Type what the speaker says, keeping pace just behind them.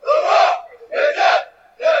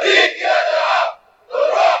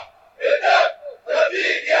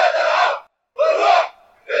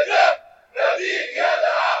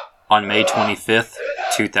On May 25th,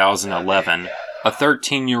 2011, a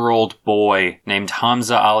 13-year-old boy named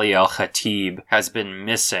Hamza Ali al-Khatib has been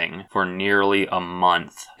missing for nearly a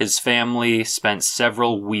month. His family spent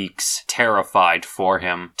several weeks terrified for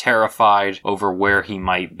him, terrified over where he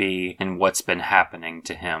might be and what's been happening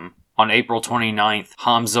to him. On April 29th,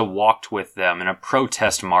 Hamza walked with them in a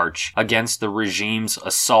protest march against the regime's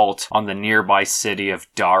assault on the nearby city of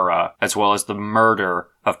Dara, as well as the murder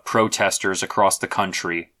of protesters across the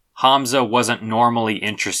country. Hamza wasn't normally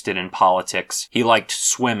interested in politics. He liked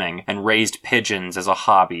swimming and raised pigeons as a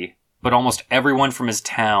hobby. But almost everyone from his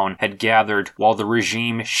town had gathered while the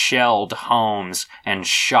regime shelled homes and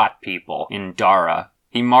shot people in Dara.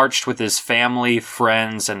 He marched with his family,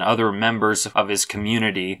 friends, and other members of his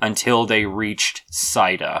community until they reached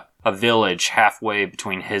Saida, a village halfway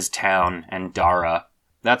between his town and Dara.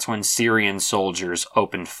 That's when Syrian soldiers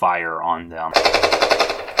opened fire on them.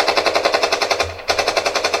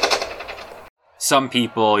 Some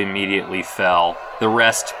people immediately fell, the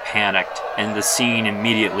rest panicked, and the scene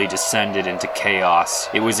immediately descended into chaos.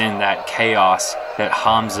 It was in that chaos that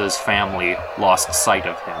Hamza's family lost sight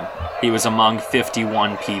of him. He was among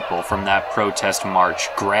 51 people from that protest march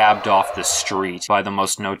grabbed off the street by the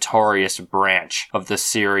most notorious branch of the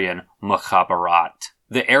Syrian Mukhabarat.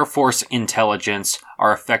 The Air Force intelligence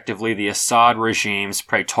are effectively the Assad regime's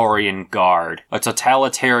Praetorian Guard. A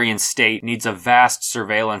totalitarian state needs a vast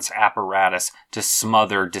surveillance apparatus to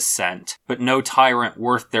smother dissent, but no tyrant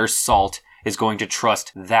worth their salt is going to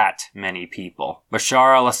trust that many people.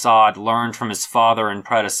 Bashar al-Assad learned from his father and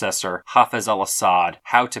predecessor, Hafez al-Assad,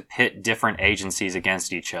 how to pit different agencies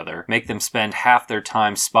against each other, make them spend half their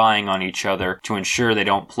time spying on each other to ensure they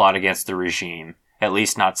don't plot against the regime. At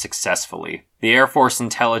least not successfully. The Air Force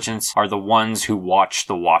intelligence are the ones who watch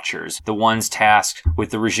the watchers, the ones tasked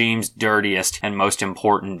with the regime's dirtiest and most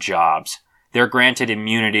important jobs. They're granted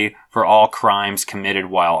immunity for all crimes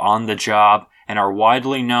committed while on the job and are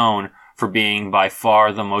widely known for being by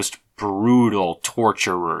far the most brutal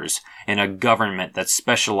torturers in a government that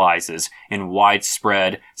specializes in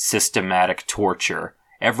widespread, systematic torture.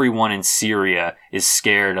 Everyone in Syria is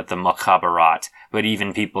scared of the Mukhabarat, but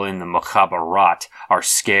even people in the Mukhabarat are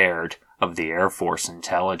scared of the Air Force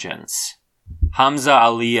intelligence. Hamza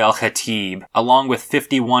Ali al-Khatib, along with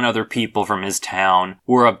 51 other people from his town,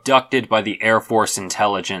 were abducted by the Air Force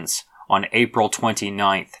intelligence on April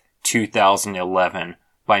 29th, 2011.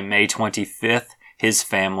 By May 25th, his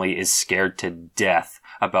family is scared to death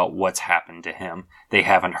about what's happened to him. They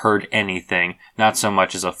haven't heard anything, not so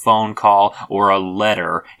much as a phone call or a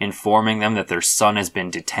letter informing them that their son has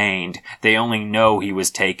been detained. They only know he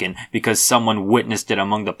was taken because someone witnessed it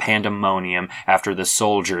among the pandemonium after the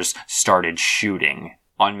soldiers started shooting.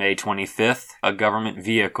 On May 25th, a government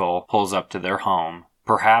vehicle pulls up to their home.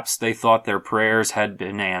 Perhaps they thought their prayers had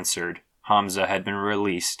been answered. Hamza had been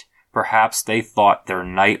released. Perhaps they thought their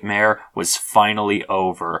nightmare was finally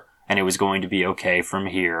over and it was going to be okay from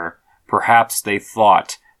here. Perhaps they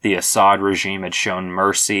thought the Assad regime had shown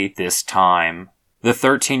mercy this time. The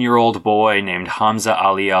 13-year-old boy named Hamza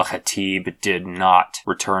Ali al-Khatib did not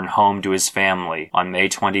return home to his family on May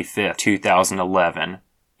 25, 2011.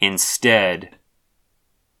 Instead,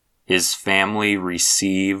 his family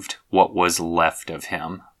received what was left of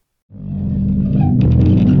him.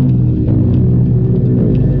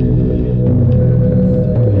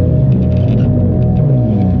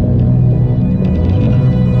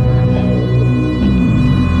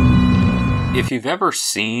 If you've ever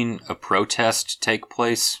seen a protest take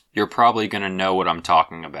place, you're probably going to know what I'm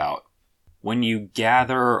talking about. When you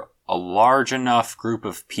gather a large enough group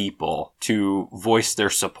of people to voice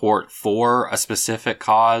their support for a specific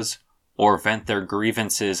cause or vent their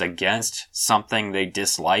grievances against something they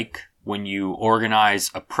dislike, when you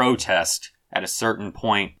organize a protest at a certain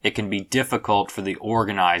point, it can be difficult for the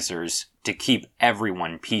organizers to keep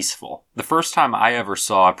everyone peaceful. The first time I ever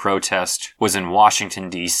saw a protest was in Washington,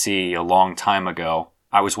 D.C. a long time ago.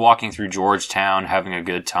 I was walking through Georgetown having a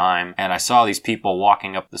good time, and I saw these people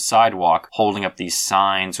walking up the sidewalk holding up these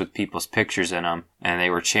signs with people's pictures in them, and they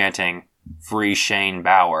were chanting, "Free Shane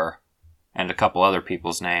Bauer," and a couple other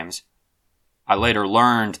people's names. I later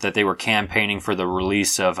learned that they were campaigning for the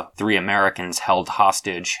release of 3 Americans held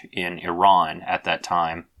hostage in Iran at that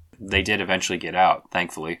time. They did eventually get out,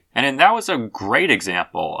 thankfully. And that was a great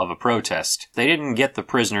example of a protest. They didn't get the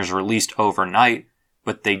prisoners released overnight,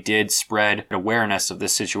 but they did spread awareness of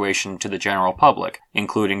this situation to the general public,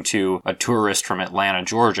 including to a tourist from Atlanta,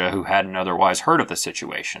 Georgia, who hadn't otherwise heard of the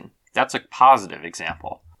situation. That's a positive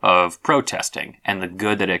example of protesting and the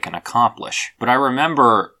good that it can accomplish. But I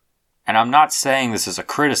remember, and I'm not saying this is a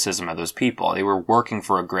criticism of those people, they were working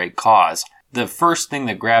for a great cause, The first thing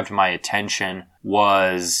that grabbed my attention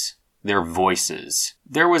was their voices.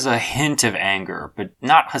 There was a hint of anger, but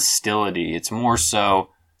not hostility. It's more so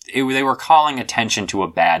they were calling attention to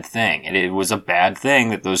a bad thing, and it was a bad thing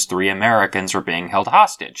that those 3 Americans were being held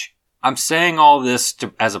hostage. I'm saying all this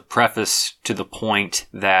as a preface to the point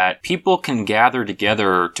that people can gather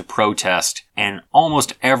together to protest, and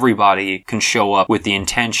almost everybody can show up with the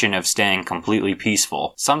intention of staying completely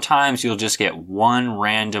peaceful. Sometimes you'll just get one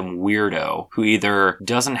random weirdo who either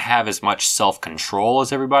doesn't have as much self-control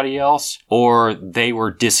as everybody else, or they were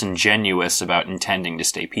disingenuous about intending to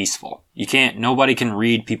stay peaceful. Nobody can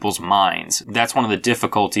read people's minds. That's one of the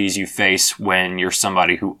difficulties you face when you're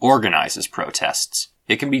somebody who organizes protests.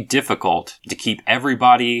 It can be difficult to keep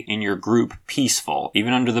everybody in your group peaceful,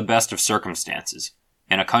 even under the best of circumstances.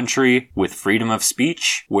 In a country with freedom of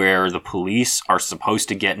speech, where the police are supposed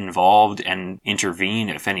to get involved and intervene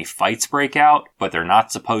if any fights break out, but they're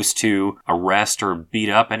not supposed to arrest or beat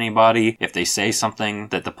up anybody if they say something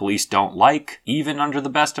that the police don't like, even under the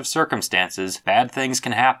best of circumstances, bad things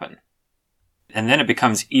can happen. And then it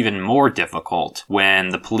becomes even more difficult when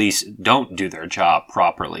the police don't do their job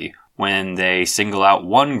properly, when they single out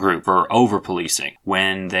one group for over-policing,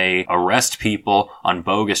 when they arrest people on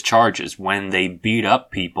bogus charges, when they beat up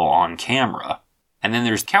people on camera. And then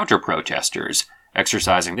there's counter-protesters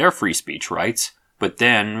exercising their free speech rights, but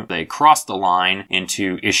then they cross the line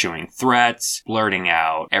into issuing threats, blurting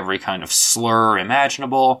out every kind of slur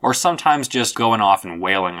imaginable, or sometimes just going off and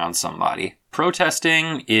wailing on somebody.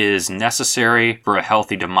 Protesting is necessary for a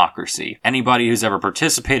healthy democracy. Anybody who's ever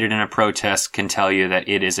participated in a protest can tell you that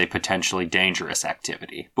it is a potentially dangerous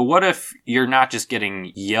activity. But what if you're not just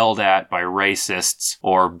getting yelled at by racists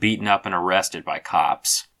or beaten up and arrested by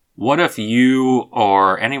cops? What if you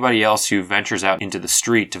or anybody else who ventures out into the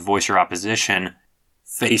street to voice your opposition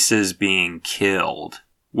faces being killed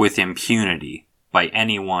with impunity by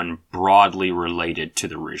anyone broadly related to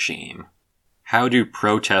the regime? How do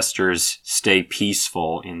protesters stay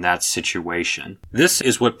peaceful in that situation? This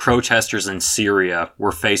is what protesters in Syria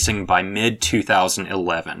were facing by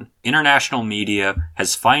mid-2011. International media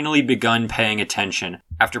has finally begun paying attention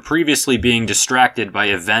after previously being distracted by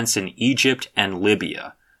events in Egypt and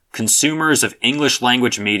Libya. Consumers of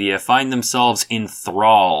English-language media find themselves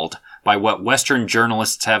enthralled by what Western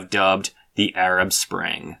journalists have dubbed the Arab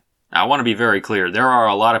Spring. Now, I want to be very clear. There are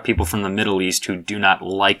a lot of people from the Middle East who do not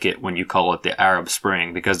like it when you call it the Arab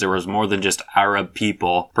Spring, because there was more than just Arab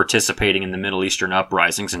people participating in the Middle Eastern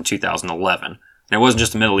uprisings in 2011. And it wasn't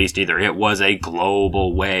just the Middle East either. It was a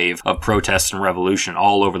global wave of protests and revolution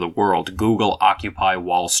all over the world. Google Occupy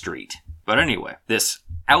Wall Street. But anyway, this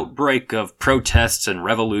outbreak of protests and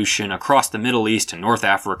revolution across the Middle East and North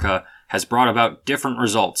Africa has brought about different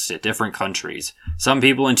results at different countries. Some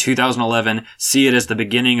people in 2011 see it as the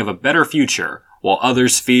beginning of a better future, while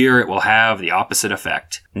others fear it will have the opposite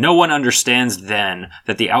effect. No one understands then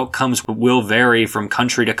that the outcomes will vary from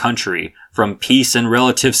country to country, from peace and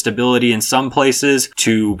relative stability in some places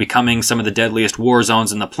to becoming some of the deadliest war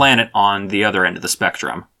zones on the planet on the other end of the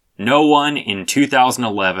spectrum. No one in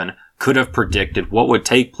 2011 could have predicted what would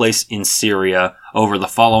take place in Syria over the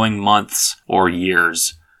following months or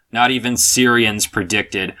years. Not even Syrians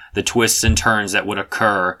predicted the twists and turns that would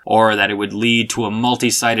occur, or that it would lead to a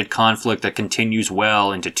multi-sided conflict that continues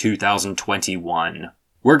well into 2021.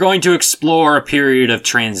 We're going to explore a period of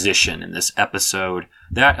transition in this episode,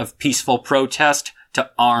 that of peaceful protest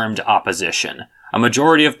to armed opposition. A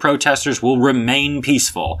majority of protesters will remain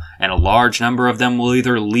peaceful, and a large number of them will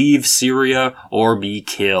either leave Syria or be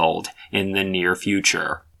killed in the near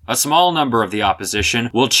future. A small number of the opposition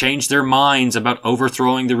will change their minds about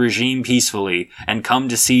overthrowing the regime peacefully and come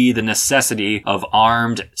to see the necessity of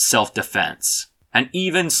armed self-defense. An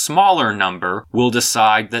even smaller number will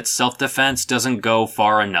decide that self-defense doesn't go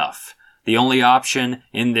far enough. The only option,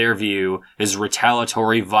 in their view, is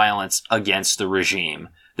retaliatory violence against the regime.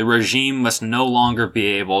 The regime must no longer be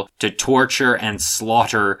able to torture and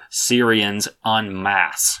slaughter Syrians en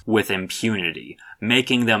masse with impunity.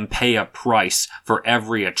 Making them pay a price for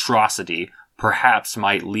every atrocity perhaps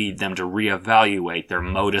might lead them to reevaluate their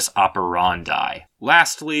modus operandi.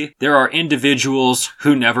 Lastly, there are individuals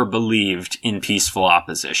who never believed in peaceful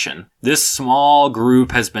opposition. This small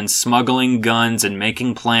group has been smuggling guns and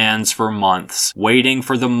making plans for months, waiting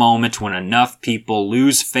for the moment when enough people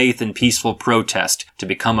lose faith in peaceful protest to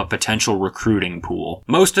become a potential recruiting pool.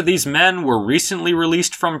 Most of these men were recently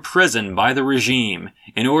released from prison by the regime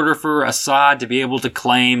in order for Assad to be able to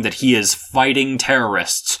claim that he is fighting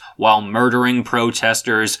terrorists while murdering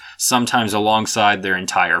protesters, sometimes alongside their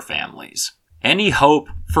entire families. Any hope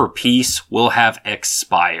for peace will have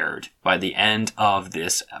expired by the end of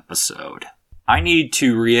this episode. I need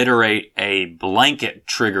to reiterate a blanket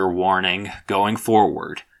trigger warning going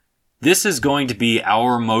forward. This is going to be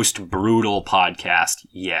our most brutal podcast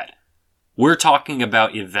yet. We're talking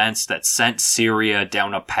about events that sent Syria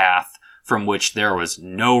down a path from which there was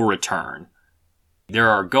no return. There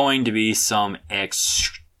are going to be some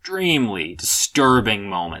extremely disturbing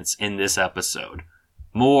moments in this episode.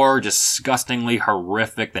 More disgustingly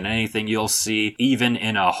horrific than anything you'll see even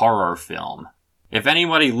in a horror film. If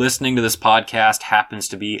anybody listening to this podcast happens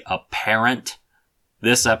to be a parent,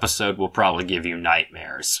 this episode will probably give you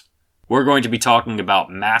nightmares. We're going to be talking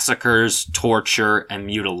about massacres, torture, and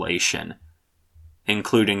mutilation,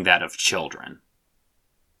 including that of children.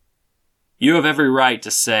 You have every right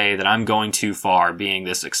to say that I'm going too far being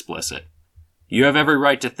this explicit. You have every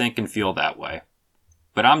right to think and feel that way.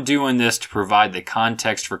 But I'm doing this to provide the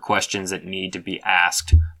context for questions that need to be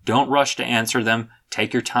asked. Don't rush to answer them.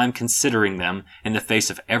 Take your time considering them in the face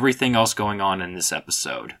of everything else going on in this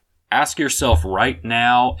episode. Ask yourself right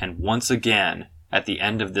now and once again at the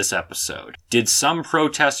end of this episode, did some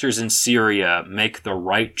protesters in Syria make the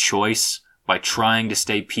right choice by trying to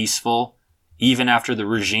stay peaceful, even after the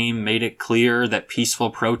regime made it clear that peaceful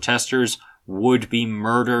protesters would be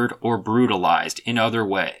murdered or brutalized in other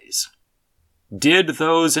ways? Did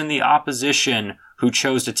those in the opposition who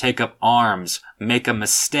chose to take up arms make a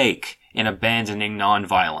mistake in abandoning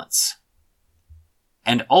nonviolence?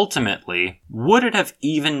 And ultimately, would it have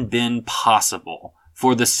even been possible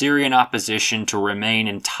for the Syrian opposition to remain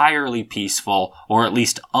entirely peaceful, or at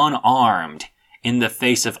least unarmed, in the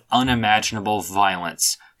face of unimaginable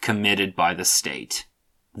violence committed by the state?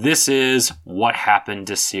 This is What Happened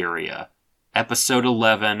to Syria, Episode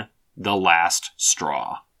 11, The Last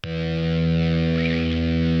Straw.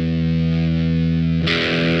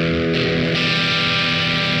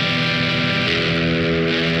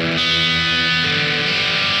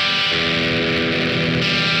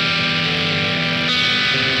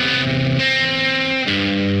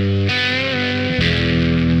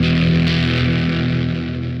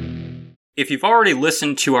 If you've already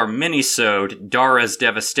listened to our mini-sode, Dara's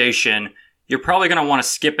Devastation, you're probably going to want to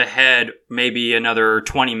skip ahead maybe another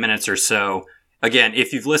 20 minutes or so. Again,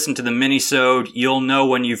 if you've listened to the mini-sode, you'll know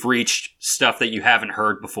when you've reached stuff that you haven't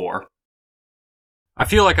heard before. I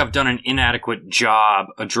feel like I've done an inadequate job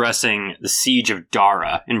addressing the siege of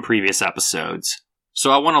Dara in previous episodes. So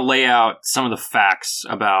I want to lay out some of the facts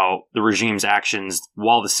about the regime's actions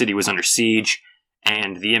while the city was under siege,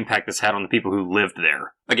 and the impact it's had on the people who lived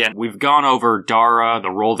there. Again, we've gone over Dara,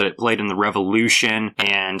 the role that it played in the revolution,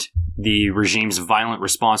 and the regime's violent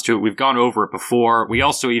response to it. We've gone over it before. We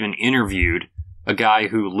also even interviewed a guy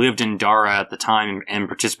who lived in Dara at the time and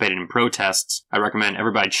participated in protests. I recommend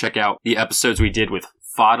everybody check out the episodes we did with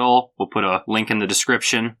Fadl. We'll put a link in the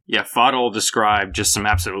description. Yeah, Fadl described just some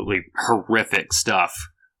absolutely horrific stuff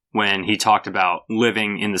when he talked about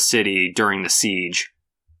living in the city during the siege.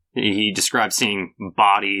 He described seeing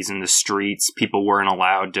bodies in the streets. People weren't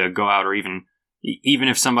allowed to go out, or even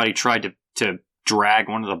if somebody tried to drag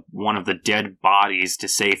one of the dead bodies to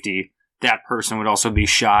safety, that person would also be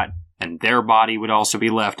shot, and their body would also be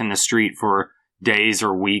left in the street for days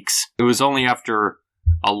or weeks. It was only after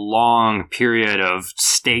a long period of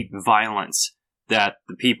state violence that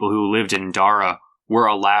the people who lived in Dara were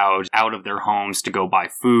allowed out of their homes to go buy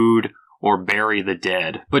food or bury the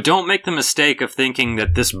dead. But don't make the mistake of thinking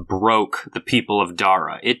that this broke the people of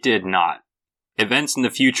Dara. It did not. Events in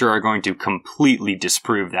the future are going to completely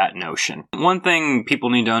disprove that notion. One thing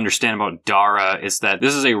people need to understand about Dara is that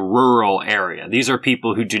this is a rural area. These are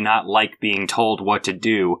people who do not like being told what to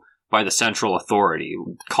do by the central authority.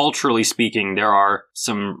 Culturally speaking, there are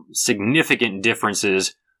some significant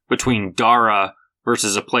differences between Dara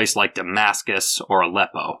versus a place like Damascus or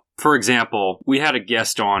Aleppo. For example, we had a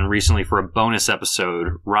guest on recently for a bonus episode,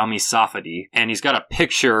 Rami Safadi, and he's got a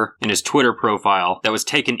picture in his Twitter profile that was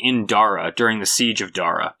taken in Dara during the siege of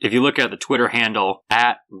Dara. If you look at the Twitter handle,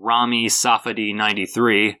 at Rami Safadi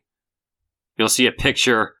 93, you'll see a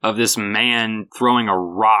picture of this man throwing a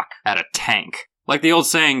rock at a tank. Like the old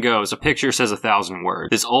saying goes, a picture says 1,000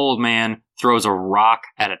 words. This old man throws a rock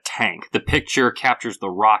at a tank. The picture captures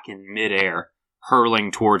the rock in midair,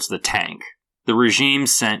 hurling towards the tank. The regime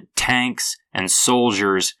sent tanks and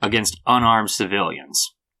soldiers against unarmed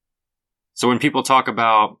civilians. So when people talk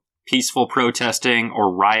about peaceful protesting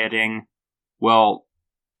or rioting, well,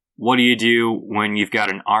 what do you do when you've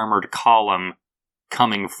got an armored column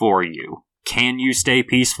coming for you? Can you stay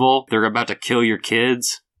peaceful? They're about to kill your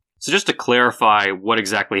kids. So just to clarify what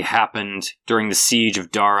exactly happened during the siege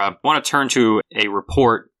of Dara, I want to turn to a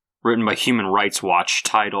report written by Human Rights Watch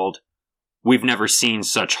titled, "We've Never Seen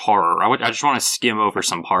Such Horror." I just want to skim over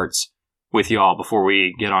some parts with y'all before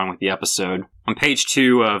we get on with the episode. On page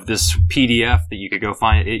 2 of this PDF that you could go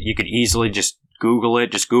find, you could easily just Google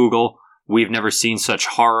it. Just Google, "We've never seen such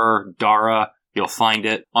horror, Dara." You'll find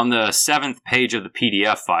it. On the 7th page of the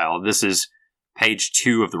PDF file, this is page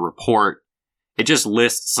 2 of the report, it just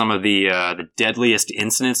lists some of the deadliest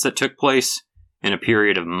incidents that took place in a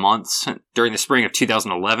period of months during the spring of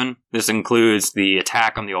 2011. This includes the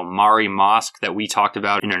attack on the Omari Mosque that we talked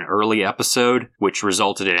about in an early episode, which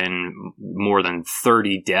resulted in more than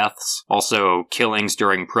 30 deaths. Also, killings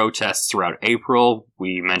during protests throughout April.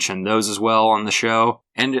 We mentioned those as well on the show.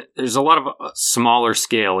 And there's a lot of smaller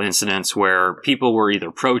scale incidents where people were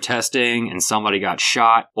either protesting and somebody got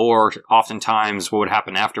shot, or oftentimes what would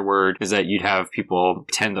happen afterward is that you'd have people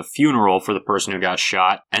attend the funeral for the person who got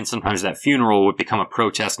shot, and sometimes that funeral would become a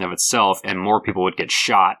protest in of itself and more people would get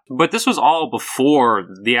shot. But this was all before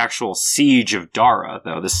the actual siege of Dara,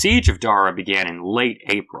 though. The siege of Dara began in late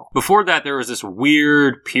April. Before that, there was this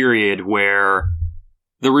weird period where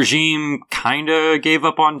the regime kinda gave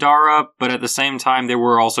up on Dara, but at the same time, they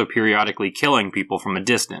were also periodically killing people from a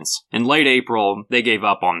distance. In late April, they gave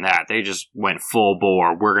up on that. They just went full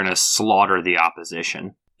bore. "We're gonna slaughter the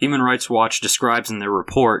opposition." Human Rights Watch describes in their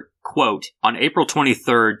report, quote, "On April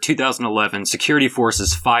 23rd, 2011, security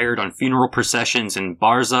forces fired on funeral processions in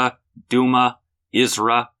Barza, Duma,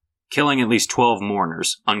 Isra, killing at least 12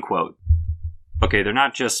 mourners," unquote. Okay, they're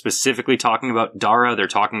not just specifically talking about Dara, they're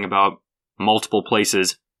talking about multiple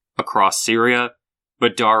places across Syria,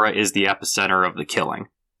 but Dara is the epicenter of the killing.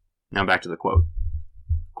 Now back to the quote.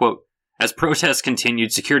 Quote, "As protests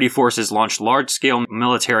continued, security forces launched large-scale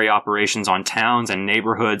military operations on towns and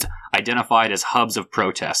neighborhoods identified as hubs of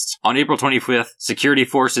protests. On April 25th, security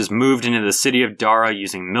forces moved into the city of Dara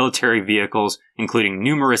using military vehicles, including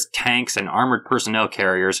numerous tanks and armored personnel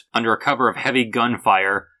carriers, under a cover of heavy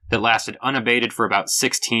gunfire that lasted unabated for about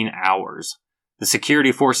 16 hours. The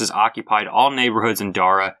security forces occupied all neighborhoods in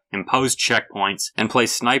Dara, imposed checkpoints, and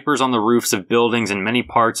placed snipers on the roofs of buildings in many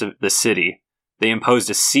parts of the city. They imposed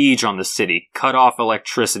a siege on the city, cut off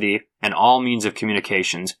electricity and all means of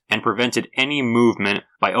communications, and prevented any movement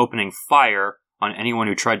by opening fire on anyone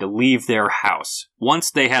who tried to leave their house. Once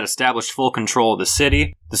they had established full control of the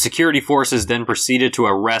city, the security forces then proceeded to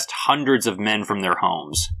arrest hundreds of men from their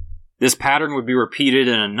homes. This pattern would be repeated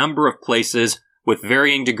in a number of places with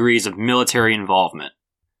varying degrees of military involvement.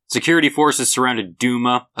 Security forces surrounded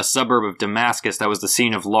Duma, a suburb of Damascus that was the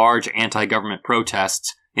scene of large anti-government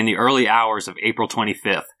protests, in the early hours of April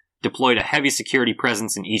 25th, deployed a heavy security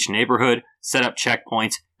presence in each neighborhood, set up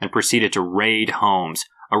checkpoints, and proceeded to raid homes,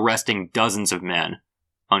 arresting dozens of men,"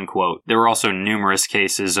 unquote. There were also numerous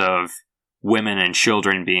cases of women and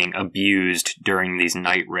children being abused during these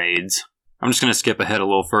night raids. I'm just going to skip ahead a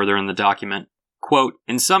little further in the document. Quote,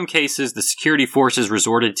 "In some cases, the security forces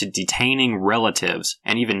resorted to detaining relatives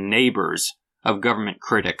and even neighbors of government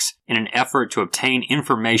critics in an effort to obtain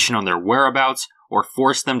information on their whereabouts or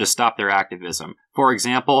force them to stop their activism. For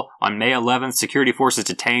example, on May 11th, security forces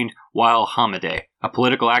detained Wael Hamadeh, a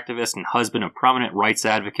political activist and husband of prominent rights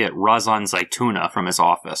advocate Razan Zaitouna, from his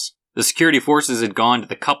office. The security forces had gone to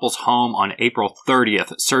the couple's home on April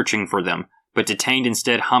 30th searching for them, but detained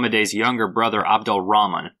instead Hamadeh's younger brother Abdul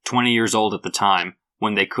Rahman, 20 years old at the time,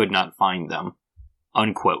 when they could not find them,"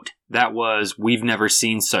 unquote. That was "We've Never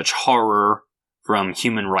Seen Such Horror" from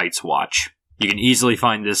Human Rights Watch. You can easily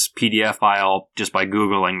find this PDF file just by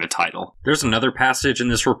Googling the title. There's another passage in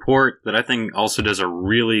this report that I think also does a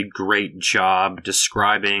really great job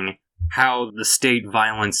describing how the state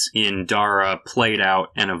violence in Dara played out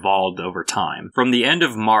and evolved over time. From the end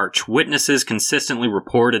of March, witnesses consistently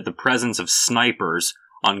reported the presence of snipers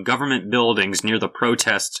on government buildings near the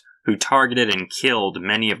protests who targeted and killed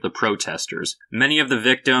many of the protesters. Many of the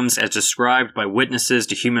victims, as described by witnesses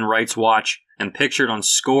to Human Rights Watch and pictured on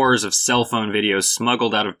scores of cell phone videos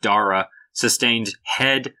smuggled out of Dara, sustained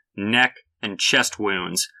head, neck, and chest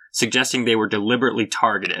wounds, suggesting they were deliberately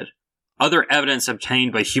targeted. Other evidence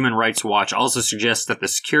obtained by Human Rights Watch also suggests that the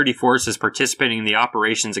security forces participating in the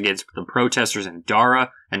operations against the protesters in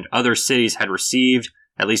Dara and other cities had received,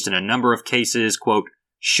 at least in a number of cases, quote,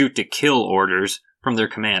 "shoot-to-kill" orders from their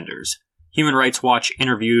commanders. Human Rights Watch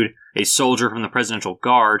interviewed a soldier from the Presidential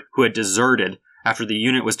Guard who had deserted after the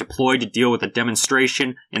unit was deployed to deal with a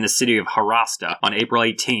demonstration in the city of Harasta on April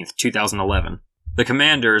 18th, 2011. The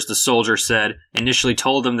commanders, the soldier said, initially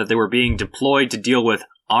told them that they were being deployed to deal with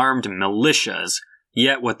armed militias,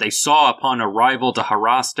 yet what they saw upon arrival to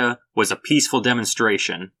Harasta was a peaceful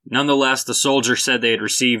demonstration. Nonetheless, the soldier said they had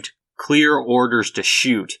received clear orders to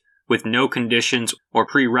shoot, with no conditions or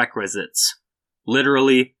prerequisites.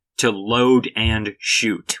 Literally, to load and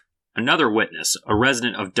shoot. Another witness, a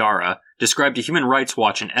resident of Dara, described to Human Rights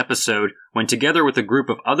Watch an episode when, together with a group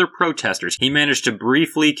of other protesters, he managed to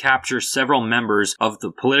briefly capture several members of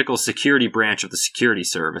the political security branch of the security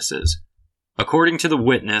services. According to the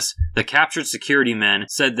witness, the captured security men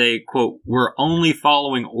said they, quote, were only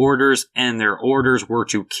following orders and their orders were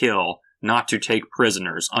to kill, not to take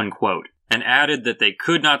prisoners, unquote, and added that they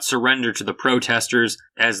could not surrender to the protesters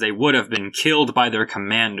as they would have been killed by their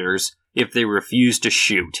commanders if they refused to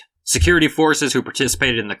shoot. Security forces who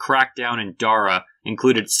participated in the crackdown in Dara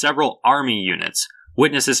included several army units.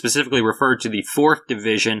 Witnesses specifically referred to the 4th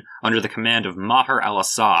Division under the command of Maher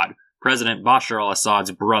al-Assad, President Bashar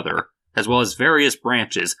al-Assad's brother, as well as various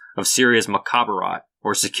branches of Syria's Mukhabarat,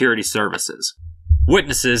 or security services.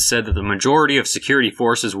 Witnesses said that the majority of security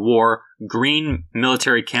forces wore green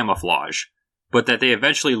military camouflage, but that they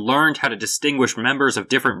eventually learned how to distinguish members of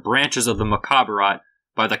different branches of the Mukhabarat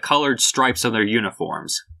by the colored stripes on their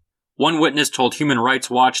uniforms. One witness told Human Rights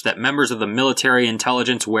Watch that members of the military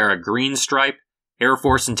intelligence wear a green stripe, Air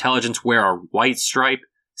Force intelligence wear a white stripe,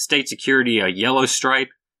 state security a yellow stripe,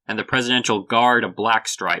 and the Presidential Guard a black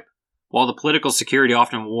stripe, while the political security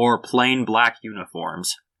often wore plain black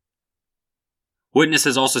uniforms.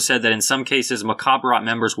 Witnesses also said that in some cases Mukhabarat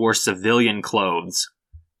members wore civilian clothes.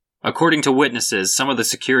 According to witnesses, some of the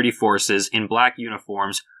security forces in black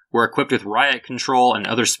uniforms were equipped with riot control and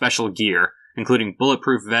other special gear, including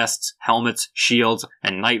bulletproof vests, helmets, shields,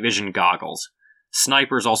 and night vision goggles.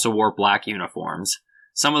 Snipers also wore black uniforms.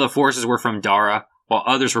 Some of the forces were from Dara, while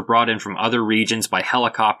others were brought in from other regions by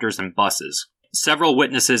helicopters and buses. Several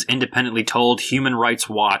witnesses independently told Human Rights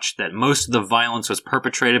Watch that most of the violence was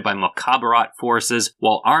perpetrated by Mukhabarat forces,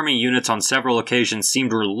 while army units on several occasions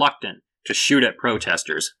seemed reluctant to shoot at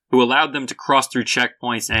protesters, who allowed them to cross through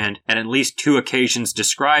checkpoints and, at least 2 occasions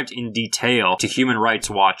described in detail to Human Rights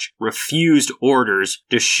Watch, refused orders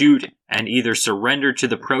to shoot and either surrendered to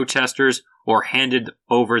the protesters or handed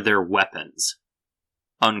over their weapons.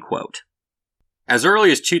 Unquote. As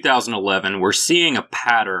early as 2011, we're seeing a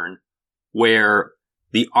pattern where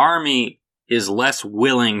the army is less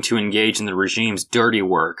willing to engage in the regime's dirty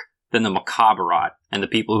work than the Mukhabarat and the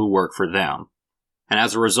people who work for them. And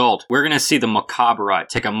as a result, we're going to see the Mukhabarat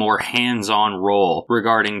take a more hands-on role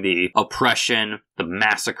regarding the oppression, the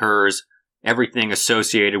massacres, everything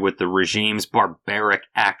associated with the regime's barbaric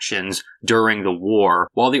actions during the war,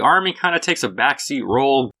 while the army kind of takes a backseat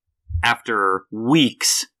role after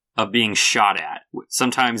weeks of being shot at,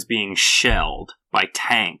 sometimes being shelled by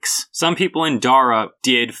tanks. Some people in Dara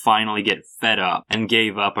did finally get fed up and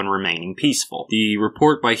gave up on remaining peaceful. The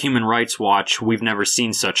report by Human Rights Watch, We've Never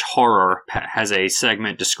Seen Such Horror, has a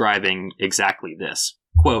segment describing exactly this.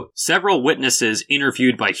 Quote, several witnesses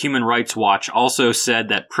interviewed by Human Rights Watch also said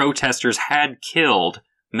that protesters had killed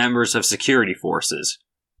members of security forces.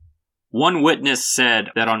 One witness said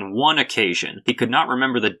that on one occasion, he could not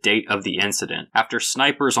remember the date of the incident. After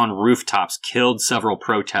snipers on rooftops killed several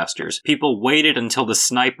protesters, people waited until the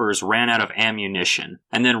snipers ran out of ammunition,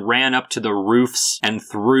 and then ran up to the roofs and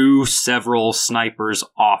threw several snipers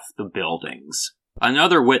off the buildings.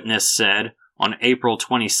 Another witness said, on April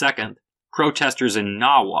 22nd, protesters in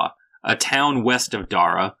Nawa, a town west of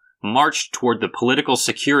Dara, marched toward the political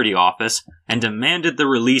security office and demanded the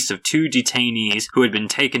release of 2 detainees who had been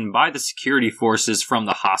taken by the security forces from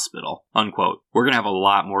the hospital. Unquote. We're going to have a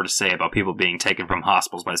lot more to say about people being taken from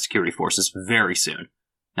hospitals by the security forces very soon.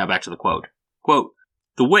 Now back to the quote. Quote,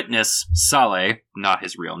 the witness, Saleh, not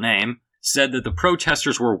his real name, said that the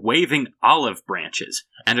protesters were waving olive branches,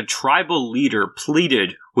 and a tribal leader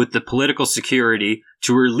pleaded with the political security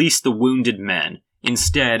to release the wounded men.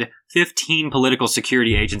 Instead, 15 political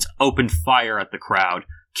security agents opened fire at the crowd,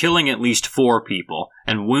 killing at least 4 people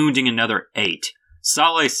and wounding another 8.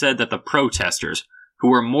 Saleh said that the protesters, who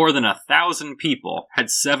were more than 1,000 people,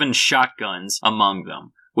 had 7 shotguns among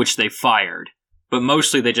them, which they fired, but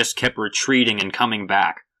mostly they just kept retreating and coming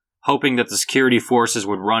back, hoping that the security forces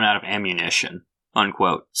would run out of ammunition.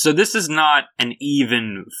 Unquote. So this is not an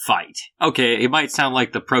even fight. Okay, it might sound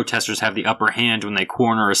like the protesters have the upper hand when they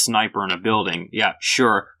corner a sniper in a building. Yeah,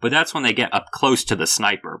 sure, but that's when they get up close to the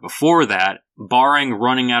sniper. Before that, barring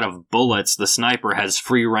running out of bullets, the sniper has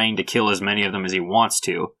free reign to kill as many of them as he wants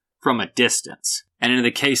to, from a distance. And in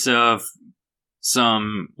the case of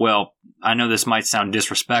I know this might sound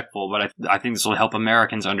disrespectful, but I think this will help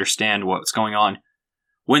Americans understand what's going on.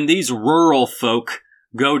 When these rural folk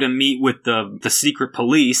go to meet with the secret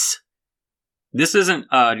police, this isn't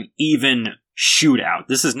an even shootout.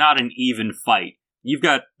 This is not an even fight. You've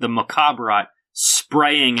got the Mukhabarat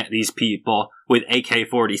spraying at these people with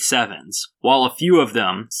AK-47s, while a few of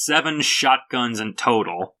them, 7 shotguns in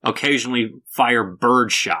total, occasionally fire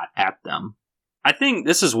birdshot at them. I think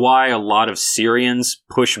this is why a lot of Syrians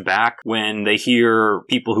push back when they hear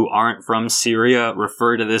people who aren't from Syria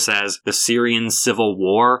refer to this as the Syrian Civil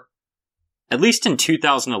War. At least in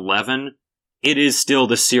 2011, it is still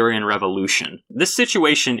the Syrian Revolution. This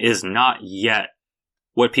situation is not yet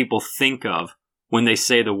what people think of when they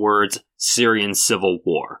say the words Syrian Civil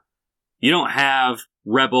War. You don't have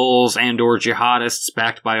rebels and or jihadists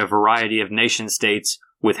backed by a variety of nation-states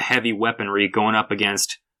with heavy weaponry going up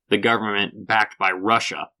against the government backed by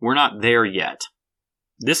Russia. We're not there yet.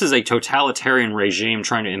 This is a totalitarian regime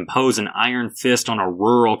trying to impose an iron fist on a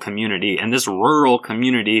rural community, and this rural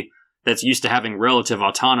community that's used to having relative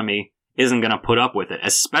autonomy isn't going to put up with it,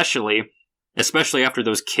 especially after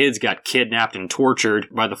those kids got kidnapped and tortured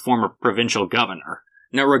by the former provincial governor.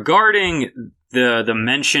 Now, regarding the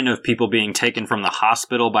mention of people being taken from the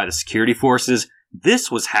hospital by the security forces,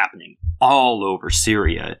 this was happening all over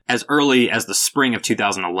Syria as early as the spring of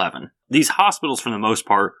 2011. These hospitals, for the most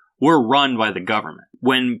part, were run by the government.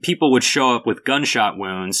 When people would show up with gunshot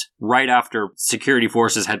wounds right after security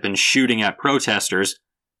forces had been shooting at protesters,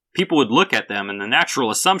 people would look at them, and the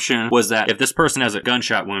natural assumption was that if this person has a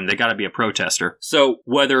gunshot wound, they gotta be a protester. So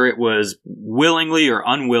whether it was willingly or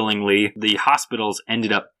unwillingly, the hospitals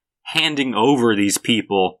ended up handing over these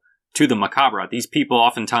people to the Mukhabarat. These people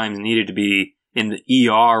oftentimes needed to be in the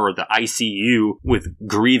ER or the ICU with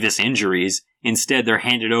grievous injuries. Instead, they're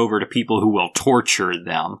handed over to people who will torture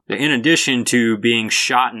them. In addition to being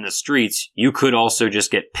shot in the streets, you could also just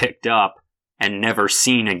get picked up and never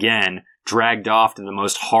seen again, dragged off to the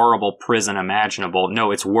most horrible prison imaginable.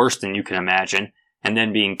 No, it's worse than you can imagine. And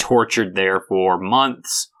then being tortured there for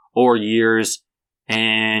months or years,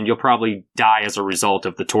 and you'll probably die as a result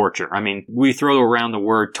of the torture. I mean, we throw around the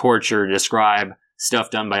word torture to describe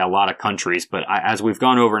stuff done by a lot of countries, but as we've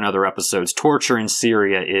gone over in other episodes, torture in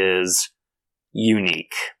Syria is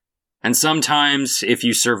unique. And sometimes, if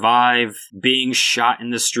you survive being shot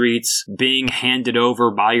in the streets, being handed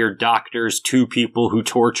over by your doctors to people who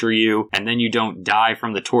torture you, and then you don't die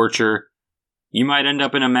from the torture, you might end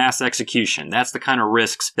up in a mass execution. That's the kind of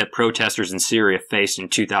risks that protesters in Syria faced in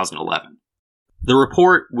 2011. The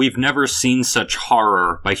report, "We've Never Seen Such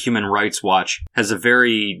Horror" by Human Rights Watch, has a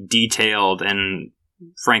very detailed and,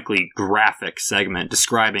 frankly, graphic segment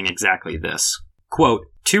describing exactly this. Quote,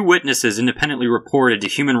 "Two witnesses independently reported to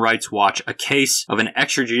Human Rights Watch a case of an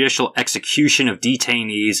extrajudicial execution of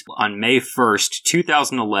detainees on May 1st,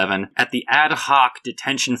 2011, at the ad hoc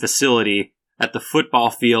detention facility at the football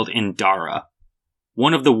field in Dara.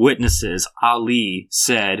 One of the witnesses, Ali,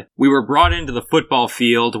 said, 'We were brought into the football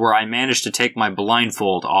field where I managed to take my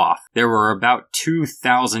blindfold off. There were about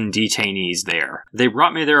 2,000 detainees there. They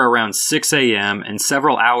brought me there around 6 a.m., and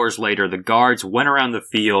several hours later the guards went around the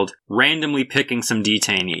field, randomly picking some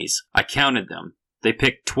detainees. I counted them. They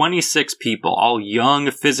picked 26 people, all young,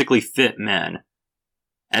 physically fit men.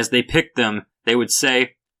 As they picked them, they would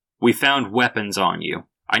say, 'We found weapons on you.'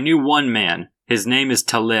 I knew one man. His name is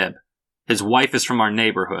Talib. His wife is from our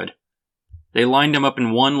neighborhood. They lined him up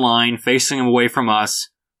in one line, facing him away from us,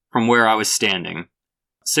 from where I was standing.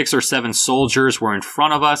 6 or 7 soldiers were in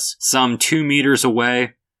front of us, some 2 meters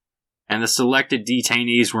away, and the selected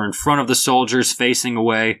detainees were in front of the soldiers, facing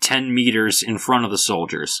away 10 meters in front of the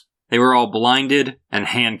soldiers. They were all blinded and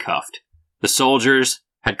handcuffed. The soldiers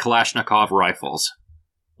had Kalashnikov rifles.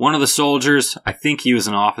 One of the soldiers, I think he was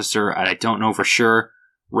an officer, I don't know for sure,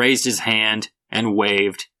 raised his hand and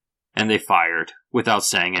waved, and they fired, without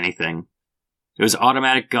saying anything. It was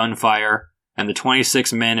automatic gunfire, and the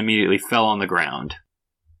 26 men immediately fell on the ground.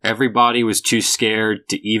 Everybody was too scared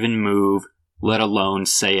to even move, let alone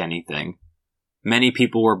say anything. Many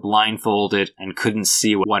people were blindfolded and couldn't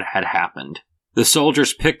see what had happened. The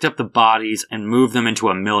soldiers picked up the bodies and moved them into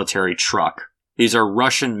a military truck. These are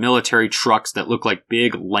Russian military trucks that look like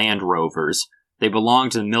big Land Rovers. They belong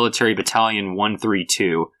to the military battalion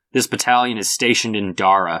 132. This battalion is stationed in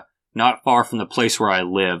Dara, not far from the place where I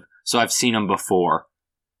live, so I've seen them before.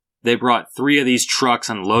 They brought 3 of these trucks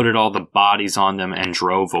and loaded all the bodies on them and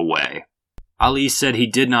drove away. Ali said he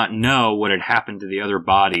did not know what had happened to the other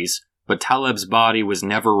bodies, but Taleb's body was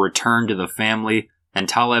never returned to the family, and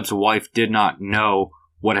Taleb's wife did not know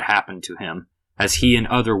what had happened to him, as he and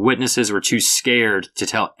other witnesses were too scared to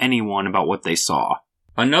tell anyone about what they saw.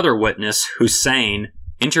 Another witness, Hussein,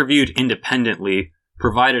 interviewed independently,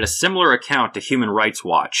 provided a similar account to Human Rights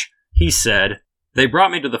Watch. He said, "They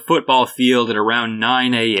brought me to the football field at around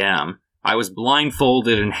 9 a.m. I was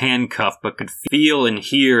blindfolded and handcuffed, but could feel and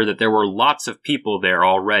hear that there were lots of people there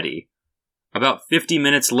already. About 50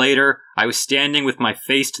 minutes later, I was standing with my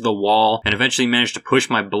face to the wall and eventually managed to push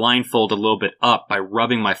my blindfold a little bit up by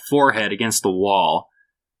rubbing my forehead against the wall.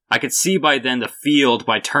 I could see by then the field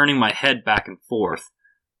by turning my head back and forth.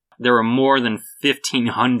 There were more than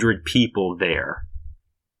 1,500 people there.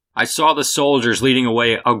 I saw the soldiers leading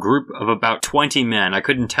away a group of about 20 men, I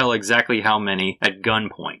couldn't tell exactly how many, at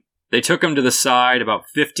gunpoint. They took him to the side about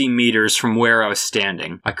 50 meters from where I was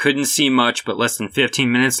standing. I couldn't see much, but less than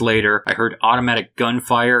 15 minutes later, I heard automatic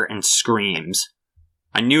gunfire and screams.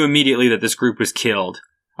 I knew immediately that this group was killed.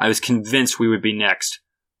 I was convinced we would be next.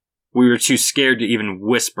 We were too scared to even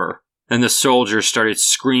whisper. Then the soldiers started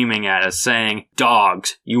screaming at us, saying,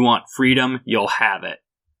 "Dogs, you want freedom? You'll have it."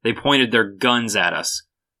 They pointed their guns at us,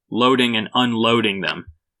 loading and unloading them,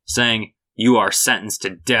 saying, "You are sentenced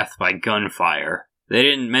to death by gunfire." They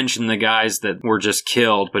didn't mention the guys that were just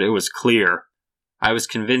killed, but it was clear. I was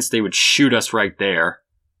convinced they would shoot us right there.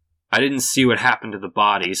 I didn't see what happened to the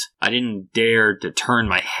bodies. I didn't dare to turn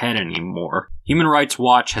my head anymore. Human Rights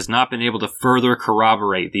Watch has not been able to further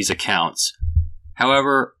corroborate these accounts.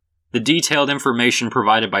 However, the detailed information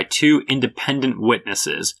provided by two independent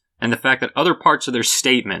witnesses, and the fact that other parts of their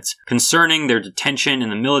statements concerning their detention in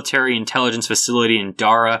the military intelligence facility in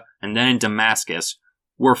Dara and then in Damascus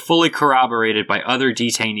were fully corroborated by other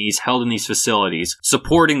detainees held in these facilities,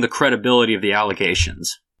 supporting the credibility of the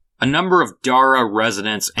allegations. A number of Dara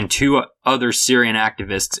residents and two other Syrian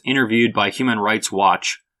activists interviewed by Human Rights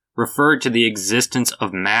Watch referred to the existence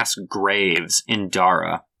of mass graves in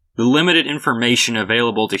Dara. The limited information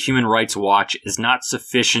available to Human Rights Watch is not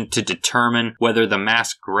sufficient to determine whether the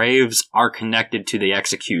mass graves are connected to the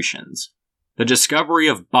executions. The discovery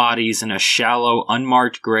of bodies in a shallow,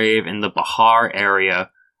 unmarked grave in the Bahar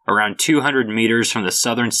area, around 200 meters from the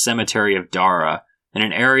southern cemetery of Dara, in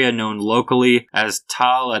an area known locally as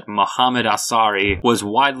Tal at Mohammed Asari, was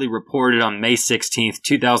widely reported on May 16,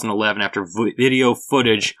 2011 after video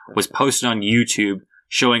footage was posted on YouTube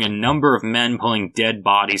showing a number of men pulling dead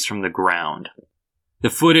bodies from the ground. The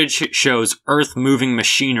footage shows earth-moving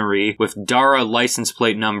machinery with Dara license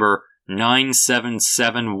plate number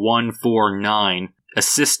 977149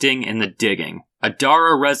 assisting in the digging. A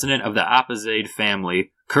Dara resident of the Abazaid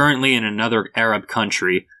family, currently in another Arab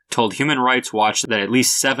country, told Human Rights Watch that at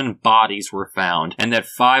least 7 bodies were found, and that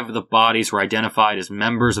 5 of the bodies were identified as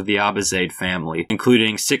members of the Abazaid family,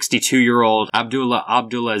 including 62-year-old Abdullah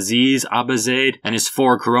Abdulaziz Abazaid and his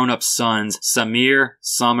 4 grown-up sons, Samir,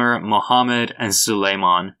 Samir, Mohammed, and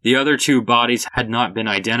Suleiman. The other 2 bodies had not been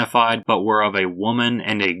identified, but were of a woman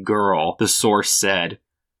and a girl, the source said.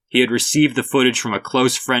 He had received the footage from a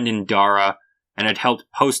close friend in Dara, and had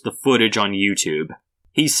helped post the footage on YouTube.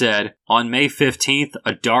 He said, on May 15th,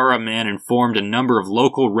 a Dara man informed a number of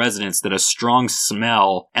local residents that a strong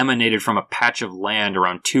smell emanated from a patch of land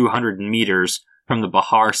around 200 meters from the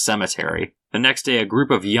Bahar cemetery. The next day, a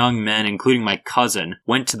group of young men, including my cousin,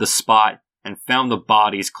 went to the spot and found the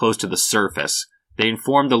bodies close to the surface. They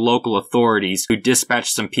informed the local authorities, who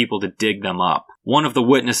dispatched some people to dig them up. One of the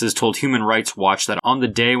witnesses told Human Rights Watch that on the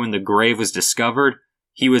day when the grave was discovered,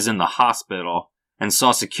 he was in the hospital and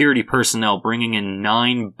saw security personnel bringing in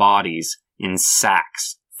 9 bodies in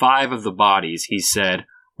sacks. 5 of the bodies, he said,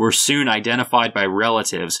 were soon identified by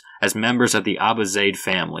relatives as members of the Abazaid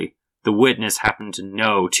family. The witness happened to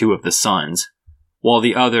know 2 of the sons, while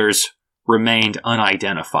the others remained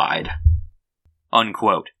unidentified.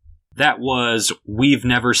 Unquote. That was We've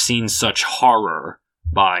Never Seen Such Horror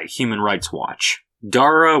by Human Rights Watch.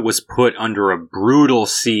 Dara was put under a brutal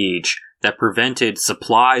siege that prevented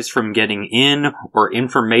supplies from getting in or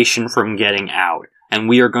information from getting out. And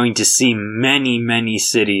we are going to see many, many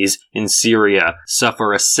cities in Syria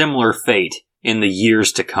suffer a similar fate in the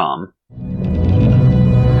years to come.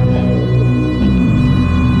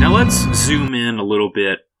 Now let's zoom in a little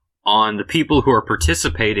bit on the people who are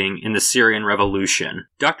participating in the Syrian revolution.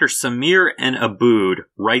 Dr. Samir N. Aboud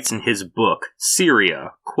writes in his book,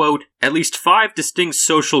 Syria, quote, at least 5 distinct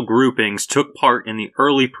social groupings took part in the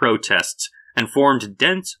early protests and formed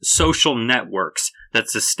dense social networks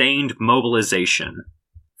that sustained mobilization.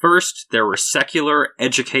 First, there were secular,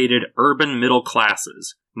 educated, urban middle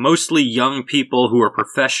classes, mostly young people who were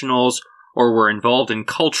professionals or were involved in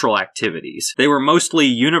cultural activities. They were mostly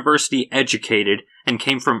university educated and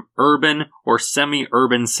came from urban or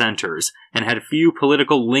semi-urban centers and had few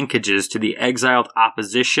political linkages to the exiled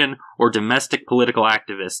opposition or domestic political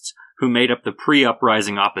activists who made up the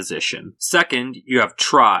pre-uprising opposition. Second, you have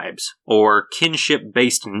tribes, or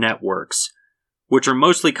kinship-based networks, which are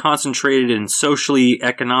mostly concentrated in socially,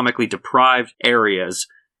 economically deprived areas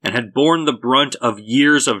and had borne the brunt of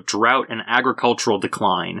years of drought and agricultural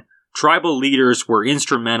decline. Tribal leaders were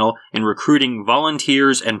instrumental in recruiting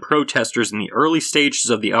volunteers and protesters in the early stages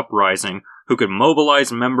of the uprising who could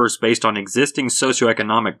mobilize members based on existing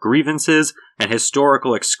socioeconomic grievances and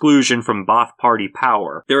historical exclusion from Ba'ath Party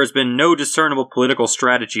power. There has been no discernible political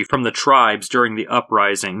strategy from the tribes during the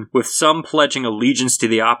uprising, with some pledging allegiance to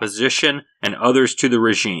the opposition and others to the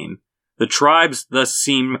regime. The tribes thus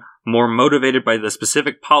seem more motivated by the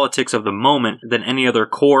specific politics of the moment than any other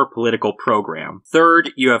core political program.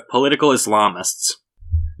 Third, you have political Islamists.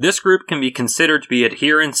 This group can be considered to be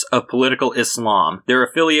adherents of political Islam. Their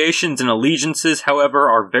affiliations and allegiances, however,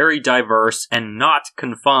 are very diverse and not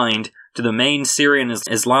confined to the main Syrian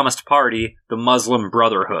Islamist party, the Muslim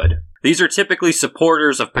Brotherhood. These are typically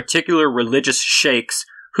supporters of particular religious sheikhs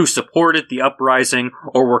who supported the uprising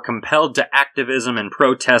or were compelled to activism and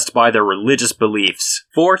protest by their religious beliefs.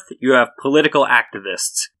 Fourth, you have political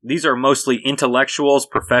activists. These are mostly intellectuals,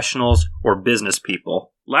 professionals, or business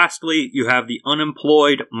people. Lastly, you have the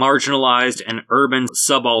unemployed, marginalized, and urban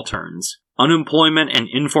subalterns. Unemployment and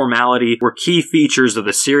informality were key features of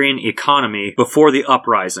the Syrian economy before the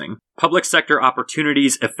uprising. Public sector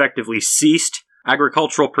opportunities effectively ceased,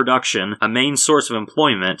 agricultural production, a main source of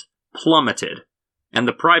employment, plummeted, and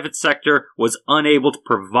the private sector was unable to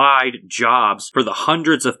provide jobs for the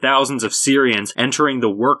hundreds of thousands of Syrians entering the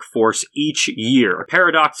workforce each year.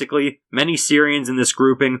 Paradoxically, many Syrians in this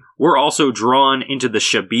grouping were also drawn into the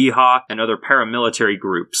Shabiha and other paramilitary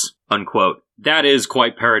groups, unquote. That is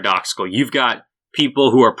quite paradoxical. You've got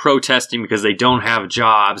people who are protesting because they don't have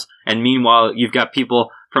jobs, and meanwhile you've got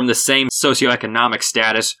people from the same socioeconomic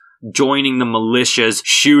status joining the militias,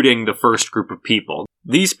 shooting the first group of people.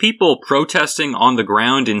 These people protesting on the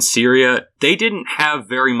ground in Syria, they didn't have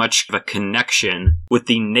very much of a connection with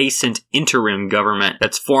the nascent interim government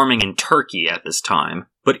that's forming in Turkey at this time.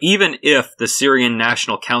 But even if the Syrian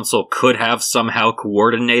National Council could have somehow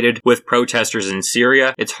coordinated with protesters in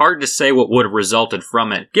Syria, it's hard to say what would have resulted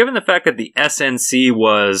from it, given the fact that the SNC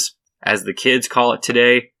was, as the kids call it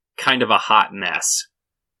today, kind of a hot mess.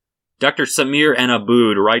 Dr. Samir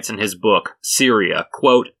En-Aboud writes in his book, Syria,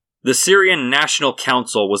 quote, "The Syrian National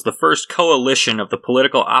Council was the first coalition of the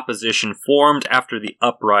political opposition formed after the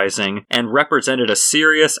uprising and represented a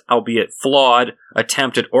serious, albeit flawed,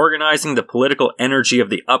 attempt at organizing the political energy of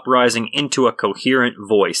the uprising into a coherent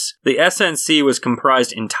voice. The SNC was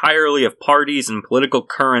comprised entirely of parties and political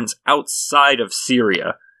currents outside of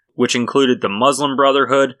Syria, which included the Muslim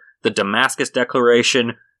Brotherhood, the Damascus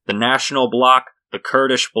Declaration, the National Bloc, the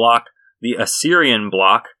Kurdish Bloc, the Assyrian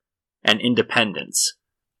Bloc, and independents.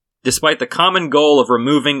 Despite the common goal of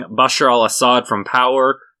removing Bashar al-Assad from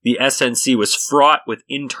power, the SNC was fraught with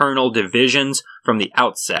internal divisions from the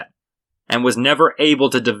outset, and was never able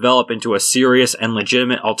to develop into a serious and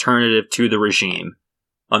legitimate alternative to the regime."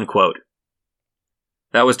 Unquote.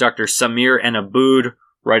 That was Dr. Samir En-Aboud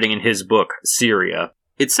writing in his book, Syria.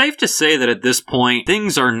 It's safe to say that at this point,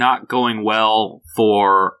 things are not going well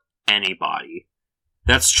for anybody.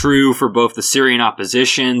 That's true for both the Syrian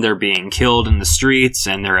opposition, they're being killed in the streets,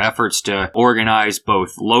 and their efforts to organize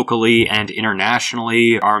both locally and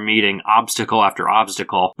internationally are meeting obstacle after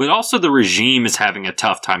obstacle. But also the regime is having a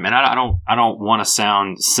tough time, and I don't want to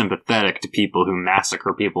sound sympathetic to people who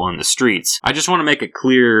massacre people in the streets. I just want to make it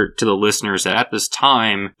clear to the listeners that at this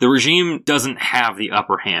time, the regime doesn't have the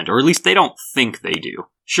upper hand, or at least they don't think they do.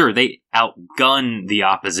 Sure, they outgun the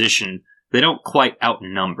opposition, they don't quite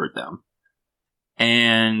outnumber them.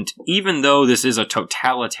 And even though this is a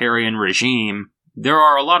totalitarian regime, there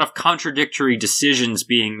are a lot of contradictory decisions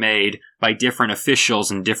being made by different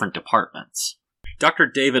officials in different departments. Dr.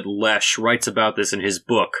 David Lesh writes about this in his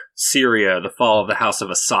book, Syria, The Fall of the House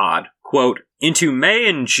of Assad. Quote, "Into May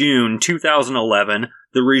and June 2011,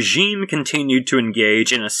 the regime continued to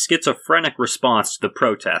engage in a schizophrenic response to the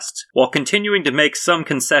protests. While continuing to make some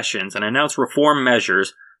concessions and announce reform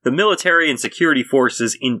measures, the military and security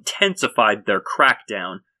forces intensified their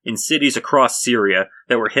crackdown in cities across Syria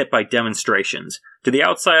that were hit by demonstrations. To the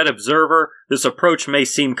outside observer, this approach may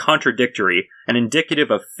seem contradictory and indicative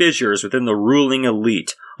of fissures within the ruling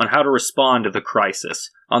elite on how to respond to the crisis.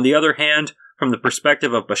 On the other hand, from the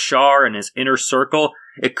perspective of Bashar and his inner circle,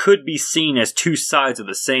 it could be seen as two sides of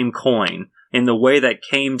the same coin, in the way that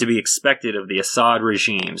came to be expected of the Assad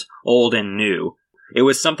regimes, old and new. It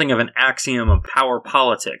was something of an axiom of power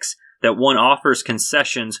politics, that one offers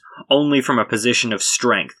concessions only from a position of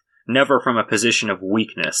strength, never from a position of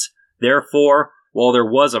weakness. Therefore, while there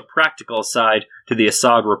was a practical side to the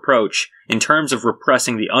Assad reproach, in terms of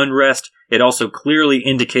repressing the unrest, it also clearly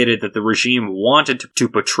indicated that the regime wanted to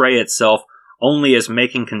portray itself only as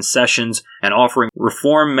making concessions and offering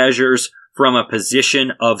reform measures from a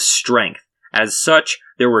position of strength. As such,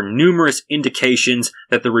 there were numerous indications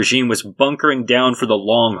that the regime was bunkering down for the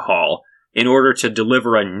long haul, in order to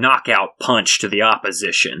deliver a knockout punch to the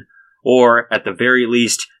opposition, or, at the very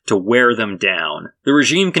least, to wear them down. The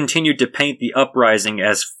regime continued to paint the uprising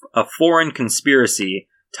as a foreign conspiracy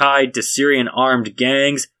tied to Syrian armed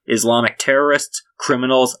gangs, Islamic terrorists,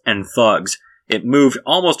 criminals, and thugs. It moved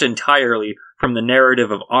almost entirely from the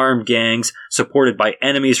narrative of armed gangs supported by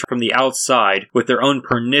enemies from the outside with their own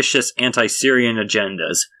pernicious anti-Syrian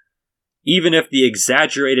agendas. Even if the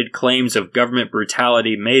exaggerated claims of government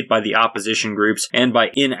brutality made by the opposition groups and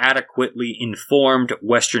by inadequately informed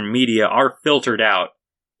Western media are filtered out,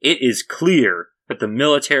 it is clear that the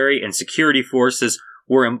military and security forces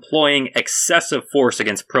were employing excessive force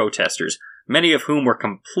against protesters, many of whom were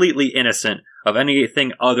completely innocent of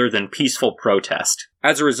anything other than peaceful protest.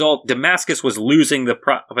 As a result, Damascus was losing the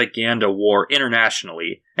propaganda war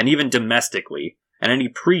internationally, and even domestically, and any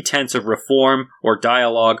pretense of reform or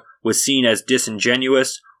dialogue was seen as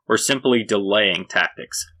disingenuous or simply delaying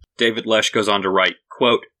tactics. David Lesh goes on to write,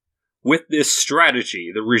 quote, "With this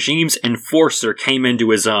strategy, the regime's enforcer came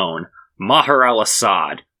into his own, Maher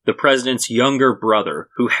al-Assad, the president's younger brother,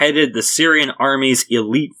 who headed the Syrian army's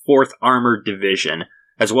elite 4th Armored Division,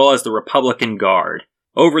 as well as the Republican Guard.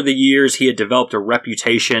 Over the years, he had developed a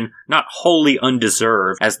reputation not wholly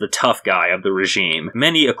undeserved as the tough guy of the regime.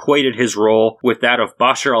 Many equated his role with that of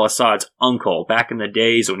Bashar al-Assad's uncle back in the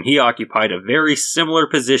days when he occupied a very similar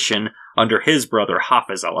position under his brother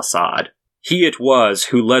Hafez al-Assad. He it was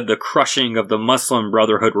who led the crushing of the Muslim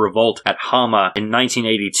Brotherhood revolt at Hama in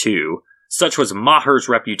 1982. Such was Maher's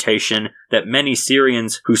reputation that many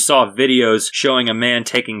Syrians who saw videos showing a man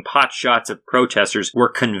taking pot shots at protesters were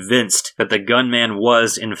convinced that the gunman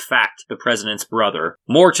was, in fact, the president's brother.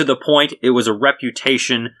 More to the point, it was a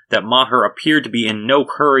reputation that Maher appeared to be in no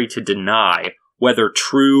hurry to deny, whether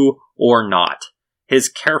true or not. His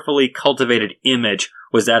carefully cultivated image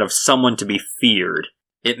was that of someone to be feared.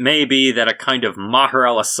 It may be that a kind of Maher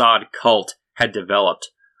al-Assad cult had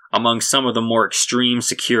developed among some of the more extreme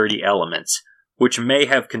security elements, which may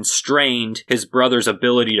have constrained his brother's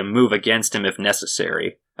ability to move against him if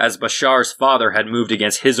necessary, as Bashar's father had moved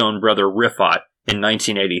against his own brother Rifat in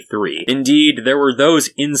 1983. Indeed, there were those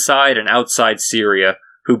inside and outside Syria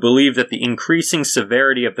who believed that the increasing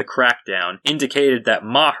severity of the crackdown indicated that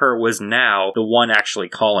Maher was now the one actually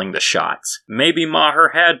calling the shots. Maybe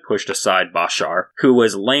Maher had pushed aside Bashar, who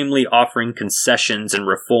was lamely offering concessions and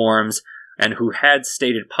reforms, and who had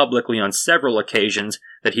stated publicly on several occasions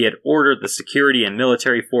that he had ordered the security and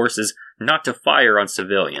military forces not to fire on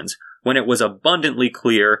civilians, when it was abundantly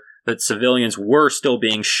clear that civilians were still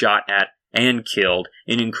being shot at and killed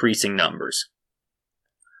in increasing numbers.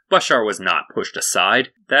 Bashar was not pushed aside.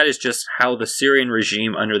 That is just how the Syrian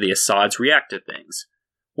regime under the Assads react to things.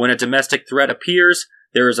 When a domestic threat appears,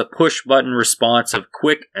 there is a push-button response of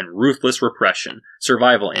quick and ruthless repression,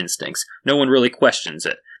 survival instincts. No one really questions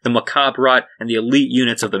it. The Mukhabarat and the elite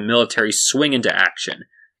units of the military swing into action.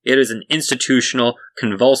 It is an institutional,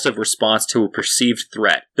 convulsive response to a perceived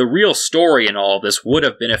threat. The real story in all of this would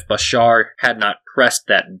have been if Bashar had not pressed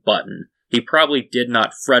that button. He probably did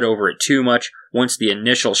not fret over it too much once the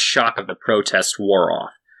initial shock of the protests wore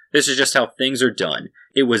off. This is just how things are done.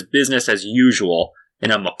 It was business as usual in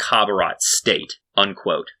a Mukhabarat state,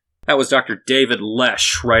 unquote. That was Dr. David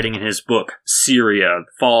Lesh writing in his book, Syria,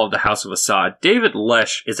 Fall of the House of Assad. David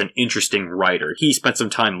Lesh is an interesting writer. He spent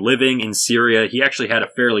some time living in Syria. He actually had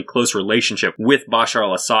a fairly close relationship with Bashar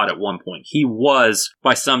al-Assad at one point. He was,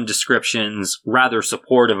 by some descriptions, rather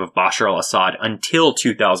supportive of Bashar al-Assad until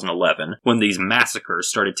 2011, when these massacres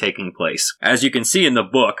started taking place. As you can see in the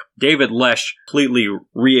book, David Lesh completely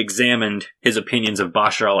re-examined his opinions of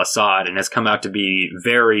Bashar al-Assad and has come out to be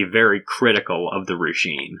very, very critical of the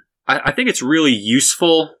regime. I think it's really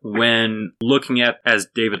useful when looking at, as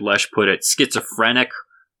David Lesh put it, schizophrenic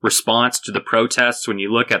response to the protests. When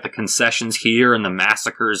you look at the concessions here and the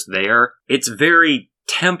massacres there, it's very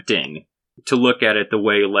tempting to look at it the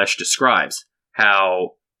way Lesh describes.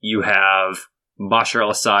 How you have Bashar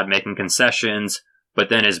al-Assad making concessions, but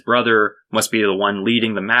then his brother must be the one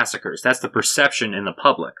leading the massacres. That's the perception in the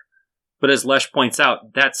public. But as Lesh points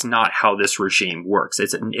out, that's not how this regime works.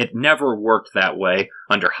 It never worked that way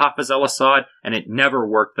under Hafez al-Assad, and it never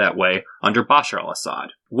worked that way under Bashar al-Assad.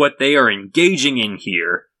 What they are engaging in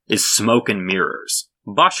here is smoke and mirrors.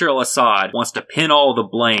 Bashar al-Assad wants to pin all the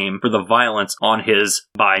blame for the violence on his,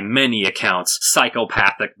 by many accounts,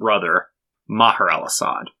 psychopathic brother, Maher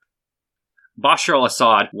al-Assad. Bashar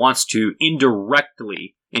al-Assad wants to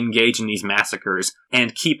indirectly engage in these massacres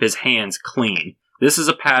and keep his hands clean. This is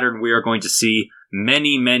a pattern we are going to see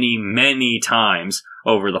many, many, many times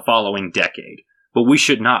over the following decade. but we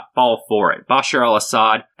should not fall for it. Bashar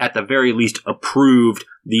al-Assad, at the very least, approved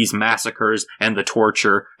these massacres and the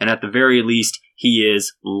torture, and at the very least, he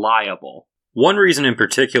is liable. One reason in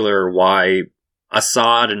particular why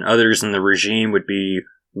Assad and others in the regime would be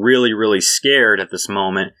really, really scared at this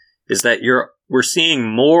moment is that we're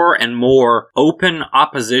seeing more and more open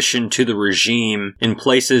opposition to the regime in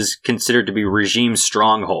places considered to be regime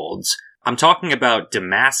strongholds. I'm talking about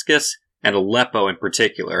Damascus and Aleppo in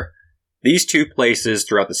particular. These two places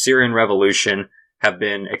throughout the Syrian Revolution have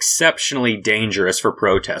been exceptionally dangerous for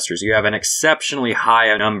protesters. You have an exceptionally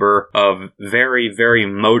high number of very, very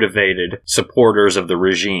motivated supporters of the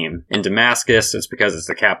regime. In Damascus, it's because it's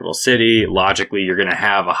the capital city. Logically, you're going to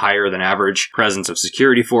have a higher than average presence of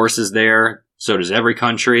security forces there. So does every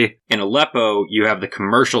country. In Aleppo, you have the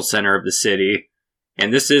commercial center of the city.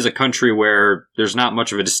 And this is a country where there's not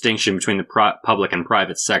much of a distinction between the public and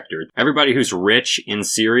private sector. Everybody who's rich in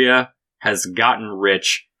Syria has gotten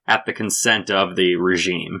rich at the consent of the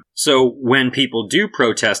regime. So when people do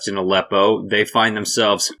protest in Aleppo, they find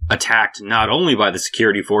themselves attacked not only by the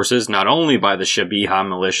security forces, not only by the Shabiha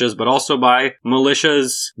militias, but also by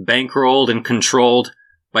militias bankrolled and controlled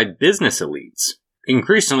by business elites.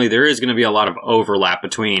 Increasingly, there is going to be a lot of overlap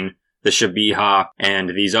between the Shabiha and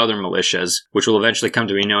these other militias, which will eventually come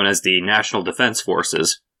to be known as the National Defense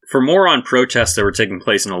Forces. For more on protests that were taking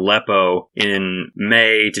place in Aleppo in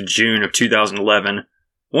May to June of 2011,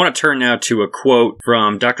 I want to turn now to a quote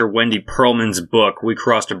from Dr. Wendy Perlman's book, We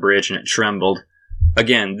Crossed a Bridge and It Trembled.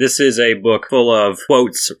 Again, this is a book full of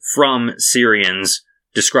quotes from Syrians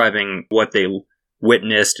describing what they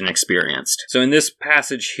witnessed and experienced. So in this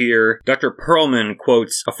passage here, Dr. Perlman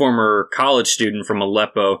quotes a former college student from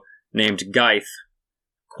Aleppo named Gaith.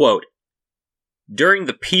 Quote, "During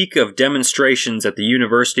the peak of demonstrations at the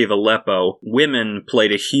University of Aleppo, women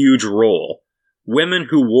played a huge role. Women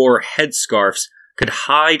who wore headscarves could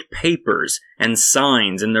hide papers and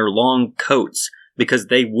signs in their long coats because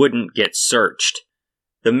they wouldn't get searched.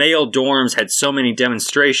 The male dorms had so many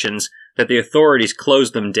demonstrations that the authorities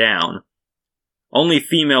closed them down. Only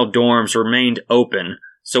female dorms remained open,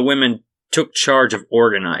 so women took charge of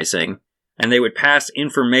organizing, and they would pass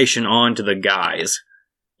information on to the guys.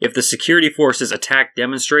 If the security forces attacked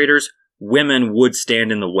demonstrators, women would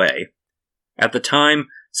stand in the way. At the time,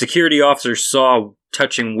 security officers saw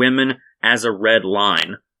touching women as a red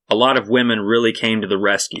line. A lot of women really came to the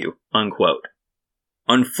rescue." Unquote.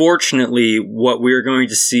 Unfortunately, what we're going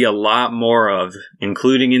to see a lot more of,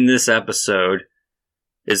 including in this episode,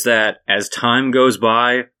 is that as time goes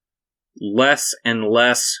by, less and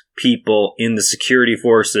less people in the security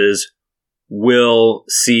forces will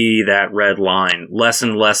see that red line. Less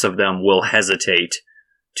and less of them will hesitate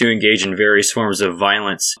to engage in various forms of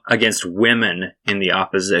violence against women in the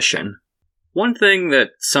opposition. One thing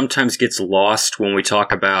that sometimes gets lost when we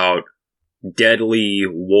talk about deadly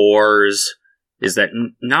wars is that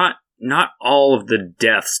not all of the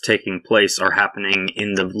deaths taking place are happening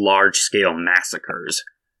in the large-scale massacres.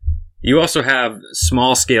 You also have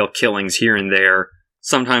small-scale killings here and there,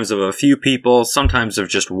 sometimes of a few people, sometimes of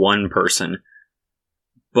just one person.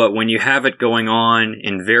 But when you have it going on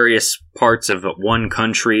in various parts of one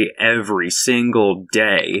country every single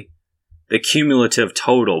day, the cumulative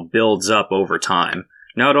total builds up over time,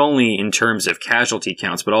 not only in terms of casualty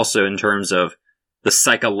counts, but also in terms of the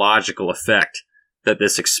psychological effect that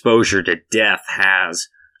this exposure to death has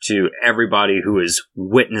to everybody who is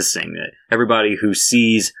witnessing it, everybody who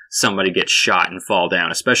sees somebody get shot and fall down,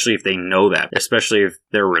 especially if they know that, especially if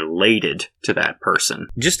they're related to that person.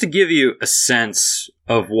 Just to give you a sense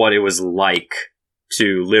of what it was like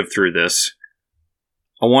to live through this,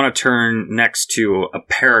 I want to turn next to a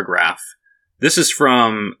paragraph. This is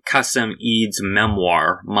from Qassem Eid's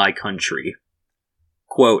memoir, My Country.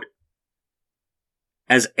 Quote,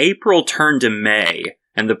 "As April turned to May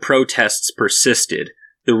and the protests persisted,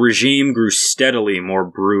 the regime grew steadily more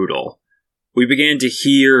brutal. We began to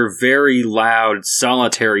hear very loud,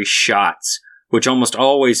 solitary shots, which almost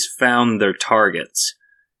always found their targets,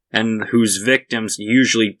 and whose victims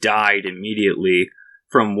usually died immediately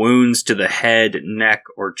from wounds to the head, neck,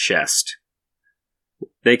 or chest.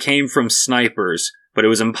 They came from snipers, but it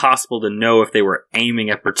was impossible to know if they were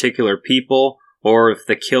aiming at particular people or if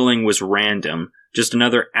the killing was random, just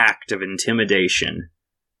another act of intimidation.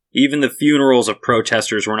 Even the funerals of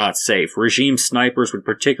protesters were not safe. Regime snipers would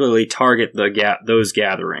particularly target those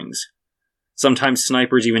gatherings. Sometimes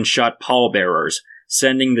snipers even shot pallbearers,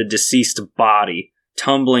 sending the deceased body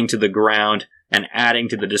tumbling to the ground and adding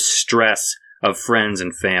to the distress of friends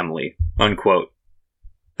and family." Unquote.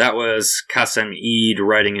 That was Qassem Eid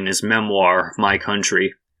writing in his memoir, My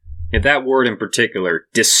Country. And that word in particular,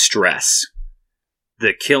 distress.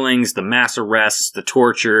 The killings, the mass arrests, the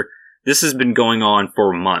torture, this has been going on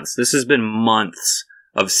for months. This has been months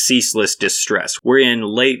of ceaseless distress. We're in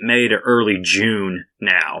late May to early June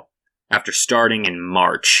now, after starting in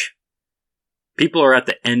March. People are at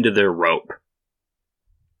the end of their rope.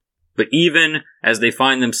 But even as they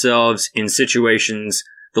find themselves in situations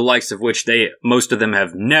the likes of which most of them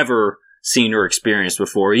have never seen or experienced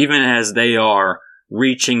before, even as they are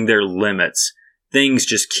reaching their limits, things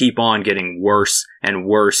just keep on getting worse and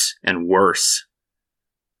worse and worse.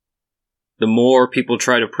 The more people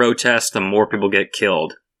try to protest, the more people get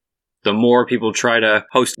killed. The more people try to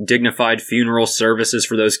host dignified funeral services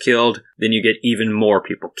for those killed, then you get even more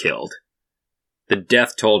people killed. The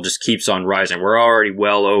death toll just keeps on rising. We're already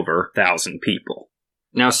well over 1,000 people.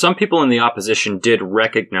 Now, some people in the opposition did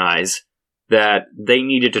recognize that they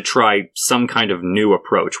needed to try some kind of new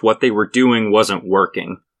approach. What they were doing wasn't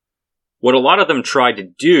working. What a lot of them tried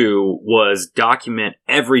to do was document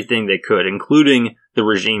everything they could, including the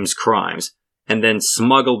regime's crimes, and then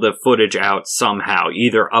smuggle the footage out somehow,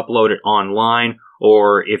 either upload it online,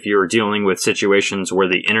 or if you're dealing with situations where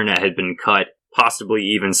the internet had been cut, possibly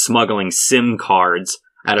even smuggling SIM cards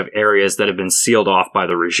out of areas that have been sealed off by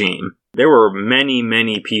the regime. There were many,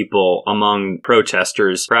 many people among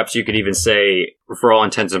protesters, perhaps you could even say, for all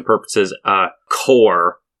intents and purposes, a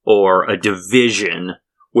corps or a division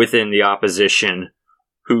within the opposition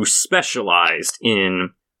who specialized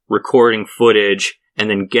in recording footage and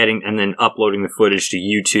then uploading the footage to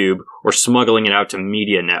YouTube or smuggling it out to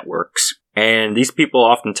media networks. And these people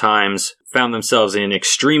oftentimes found themselves in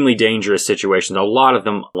extremely dangerous situations. A lot of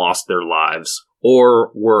them lost their lives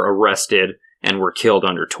or were arrested and were killed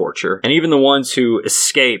under torture. And even the ones who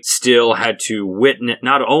escaped still had to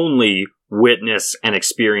not only witness and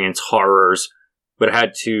experience horrors, but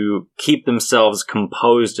had to keep themselves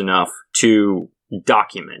composed enough to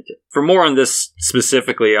document it. For more on this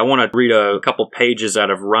specifically, I want to read a couple pages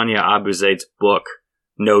out of Rania Abuzaid's book,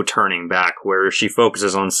 No Turning Back, where she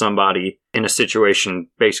focuses on somebody in a situation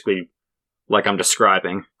basically like I'm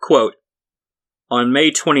describing. Quote, "On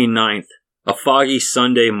May 29th, a foggy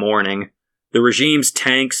Sunday morning, the regime's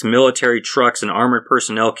tanks, military trucks, and armored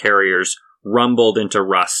personnel carriers rumbled into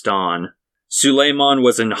Rastan. Suleiman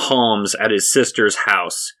was in Homs at his sister's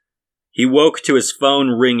house. He woke to his phone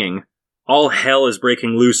ringing. All hell is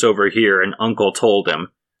breaking loose over here, and Uncle told him,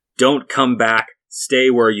 'Don't come back, stay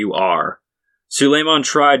where you are.' Suleiman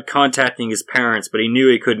tried contacting his parents, but he knew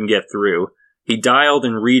he couldn't get through. He dialed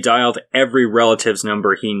and redialed every relative's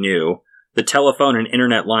number he knew. The telephone and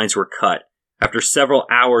internet lines were cut. After several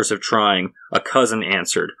hours of trying, a cousin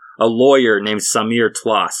answered, a lawyer named Samir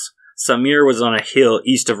Tlas. Samir was on a hill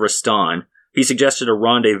east of Rastan. He suggested a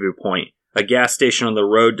rendezvous point, a gas station on the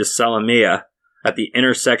road to Salamiyah, at the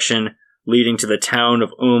intersection leading to the town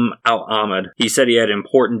of al-Ahmad. He said he had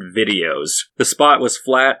important videos. The spot was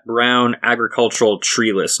flat, brown, agricultural,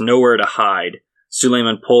 treeless, nowhere to hide.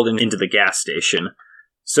 Suleiman pulled into the gas station.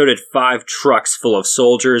 So did 5 trucks full of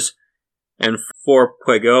soldiers and 4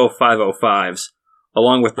 Peugeot 505s,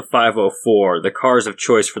 along with the 504, the cars of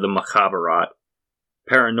choice for the Mukhabarat.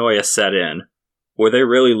 Paranoia set in. Were they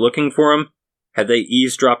really looking for him? Had they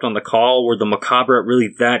eavesdropped on the call? Were the Mukhabarat really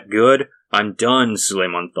that good? I'm done,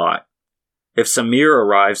 Suleiman thought. If Samir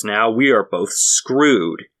arrives now, we are both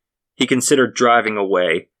screwed. He considered driving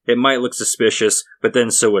away. It might look suspicious, but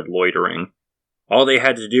then so would loitering. All they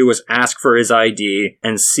had to do was ask for his ID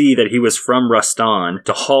and see that he was from Rastan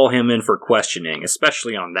to haul him in for questioning,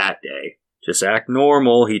 especially on that day. Just act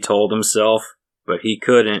normal, he told himself, but he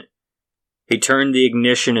couldn't. He turned the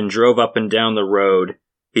ignition and drove up and down the road.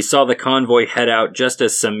 He saw the convoy head out just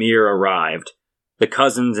as Samir arrived. The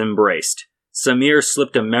cousins embraced. Samir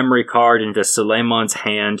slipped a memory card into Suleiman's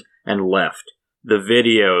hand and left. The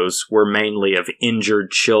videos were mainly of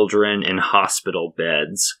injured children in hospital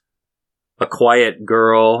beds. A quiet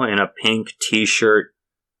girl in a pink t-shirt,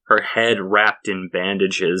 her head wrapped in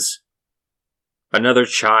bandages. Another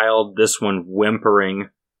child, this one whimpering,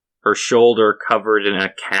 her shoulder covered in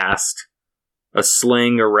a cast, a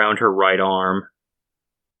sling around her right arm.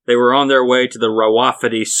 They were on their way to the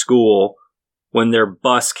Rawafidi school when their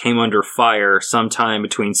bus came under fire sometime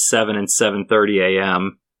between 7 and 7:30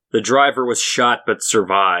 a.m. The driver was shot but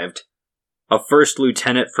survived. A first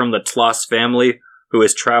lieutenant from the Tlas family, who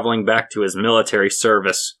was traveling back to his military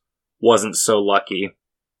service, wasn't so lucky.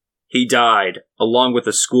 He died, along with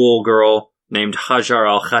a schoolgirl named Hajar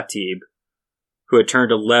al-Khatib, who had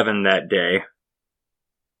turned 11 that day.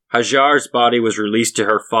 Hajar's body was released to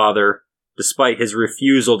her father, despite his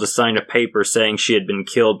refusal to sign a paper saying she had been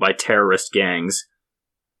killed by terrorist gangs.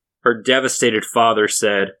 Her devastated father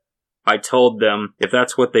said, I told them if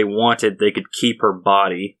that's what they wanted, they could keep her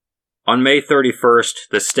body. On May 31st,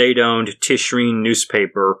 the state-owned Tishreen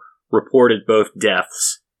newspaper reported both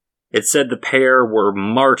deaths. It said the pair were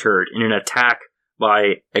martyred in an attack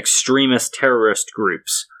by extremist terrorist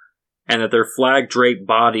groups, and that their flag-draped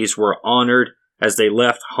bodies were honored as they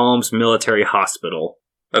left Homs Military Hospital.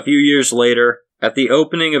 A few years later, at the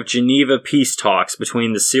opening of Geneva peace talks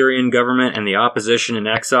between the Syrian government and the opposition in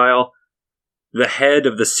exile, the head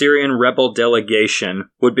of the Syrian rebel delegation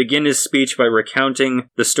would begin his speech by recounting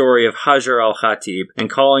the story of Hajar al-Khatib and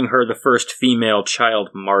calling her the first female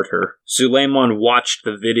child martyr. Suleiman watched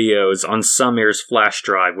the videos on Samir's flash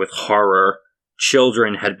drive with horror.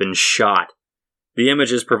 Children had been shot. The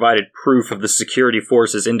images provided proof of the security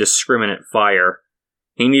forces' indiscriminate fire.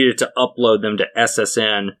 He needed to upload them to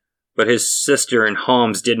SSN, but his sister in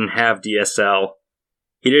Homs didn't have DSL.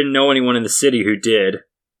 He didn't know anyone in the city who did.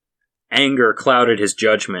 Anger clouded his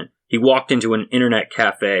judgment. He walked into an internet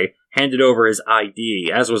cafe, handed over his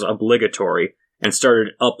ID, as was obligatory, and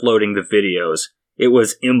started uploading the videos. It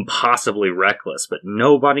was impossibly reckless, but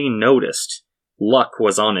nobody noticed. Luck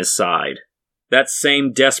was on his side. That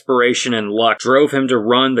same desperation and luck drove him to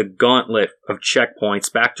run the gauntlet of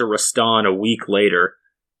checkpoints back to Rastan a week later.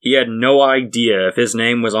 He had no idea if his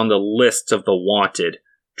name was on the lists of the wanted.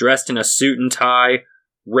 Dressed in a suit and tie,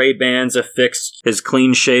 Ray-Bans affixed his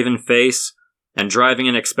clean-shaven face, and driving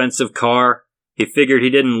an expensive car, he figured he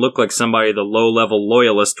didn't look like somebody the low-level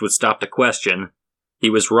loyalist would stop to question. He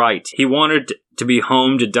was right. He wanted to be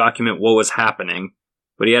home to document what was happening,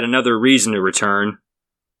 but he had another reason to return.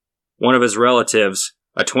 One of his relatives,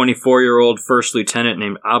 a 24-year-old first lieutenant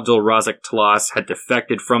named Abdul Razak Tlas, had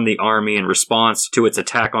defected from the army in response to its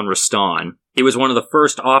attack on Rastan. He was one of the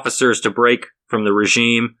first officers to break from the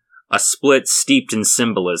regime, a split steeped in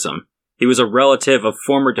symbolism. He was a relative of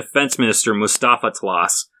former Defense Minister Mustafa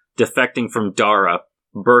Tlas, defecting from Dara,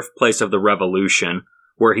 birthplace of the revolution,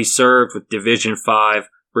 where he served with Division 5,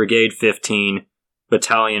 Brigade 15,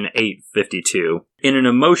 Battalion 852. In an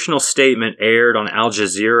emotional statement aired on Al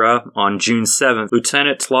Jazeera on June 7th,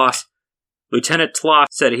 Lieutenant Tlas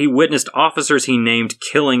said he witnessed officers he named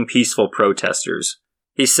killing peaceful protesters.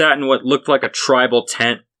 He sat in what looked like a tribal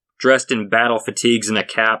tent, dressed in battle fatigues and a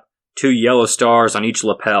cap, 2 yellow stars on each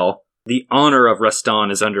lapel. The honor of Rastan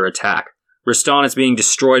is under attack. Rastan is being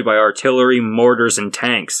destroyed by artillery, mortars, and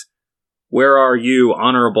tanks. Where are you,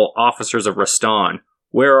 honorable officers of Rastan?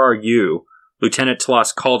 Where are you? Lieutenant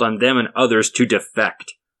Tlas called on them and others to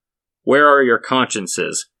defect. Where are your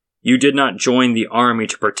consciences? You did not join the army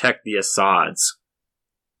to protect the Assads.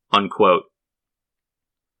 Unquote.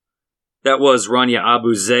 That was Rania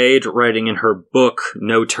Abu Zaid writing in her book,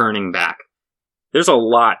 No Turning Back. There's a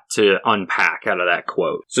lot to unpack out of that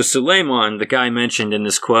quote. So Suleiman, the guy mentioned in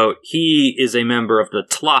this quote, he is a member of the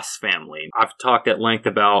Tlas family. I've talked at length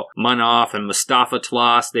about Manaf and Mustafa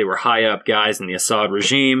Tlas. They were high-up guys in the Assad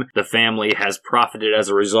regime. The family has profited as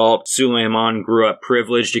a result. Suleiman grew up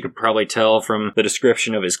privileged. You could probably tell from the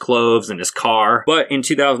description of his clothes and his car. But in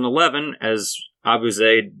 2011, as Abu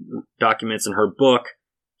Zaid documents in her book,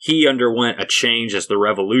 he underwent a change as the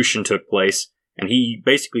revolution took place. And he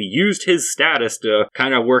basically used his status to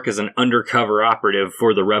kind of work as an undercover operative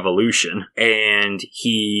for the revolution. And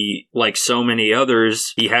he, like so many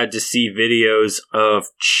others, he had to see videos of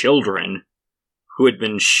children who had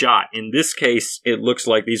been shot. In this case, it looks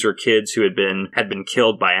like these were kids who had been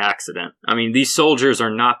killed by accident. I mean, these soldiers are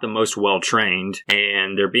not the most well-trained,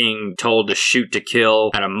 and they're being told to shoot to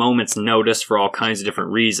kill at a moment's notice for all kinds of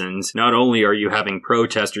different reasons. Not only are you having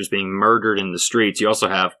protesters being murdered in the streets, you also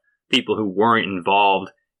have people who weren't involved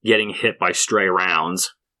getting hit by stray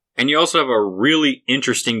rounds. And you also have a really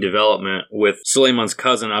interesting development with Suleiman's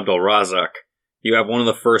cousin Abdul Razak. You have one of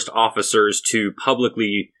the first officers to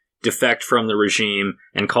publicly defect from the regime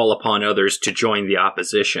and call upon others to join the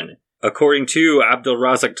opposition. According to Abdul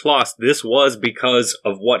Razak Tlas, this was because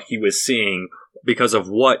of what he was seeing, because of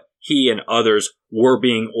what he and others were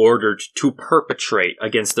being ordered to perpetrate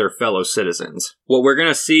against their fellow citizens. What we're going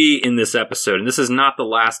to see in this episode, and this is not the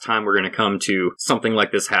last time we're going to come to something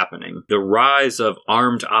like this happening, the rise of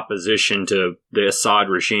armed opposition to the Assad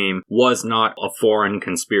regime was not a foreign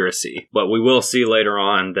conspiracy. But we will see later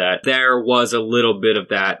on that there was a little bit of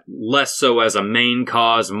that, less so as a main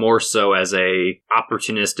cause, more so as a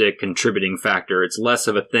opportunistic contributing factor. It's less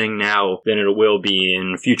of a thing now than it will be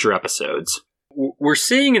in future episodes. We're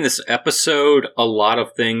seeing in this episode a lot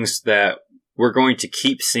of things that we're going to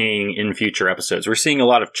keep seeing in future episodes. We're seeing a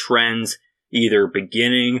lot of trends either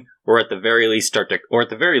beginning or at the very least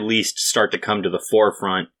start to come to the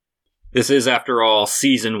forefront. This is, after all,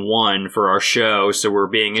 season 1 for our show, so we're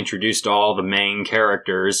being introduced to all the main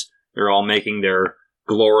characters. They're all making their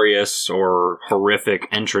glorious or horrific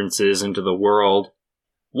entrances into the world.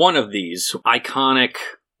 One of these iconic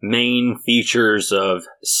main features of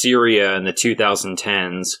Syria in the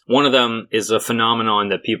 2010s, one of them is a phenomenon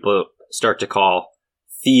that people start to call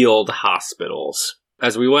field hospitals.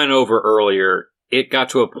 As we went over earlier, it got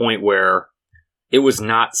to a point where it was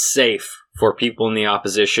not safe for people in the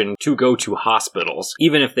opposition to go to hospitals,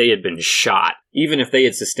 even if they had been shot, even if they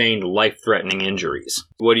had sustained life-threatening injuries.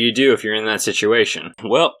 What do you do if you're in that situation?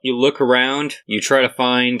 Well, you look around, you try to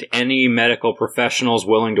find any medical professionals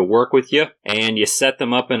willing to work with you, and you set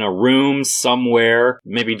them up in a room somewhere,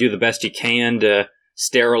 maybe do the best you can to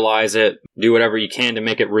sterilize it, do whatever you can to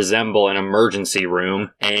make it resemble an emergency room,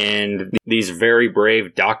 and these very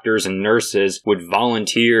brave doctors and nurses would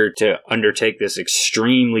volunteer to undertake this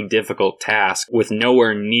extremely difficult task with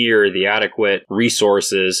nowhere near the adequate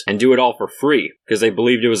resources and do it all for free because they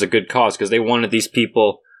believed it was a good cause, because they wanted these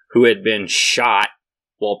people who had been shot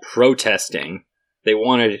while protesting, they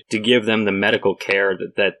wanted to give them the medical care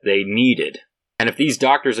that they needed. And if these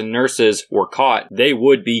doctors and nurses were caught, they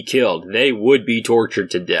would be killed. They would be tortured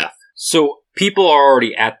to death. So people are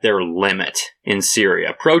already at their limit in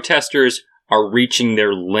Syria. Protesters are reaching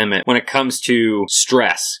their limit when it comes to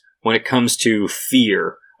stress, when it comes to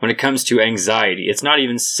fear, when it comes to anxiety. It's not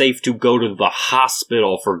even safe to go to the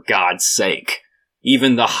hospital, for God's sake.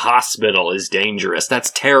 Even the hospital is dangerous. That's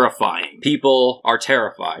terrifying. People are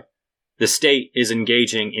terrified. The state is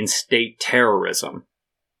engaging in state terrorism.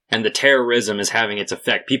 And the terrorism is having its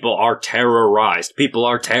effect. People are terrorized. People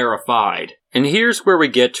are terrified. And here's where we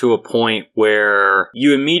get to a point where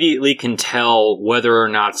you immediately can tell whether or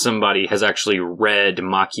not somebody has actually read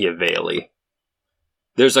Machiavelli.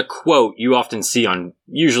 There's a quote you often see on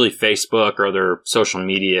usually Facebook or other social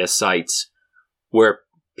media sites where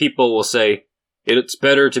people will say, "It's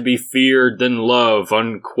better to be feared than love,"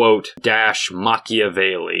 unquote, dash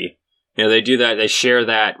Machiavelli. You know, they do that, they share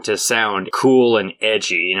that to sound cool and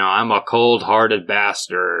edgy. You know, I'm a cold-hearted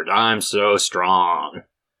bastard. I'm so strong.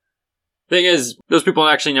 Thing is, those people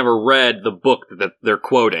actually never read the book that they're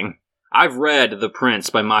quoting. I've read The Prince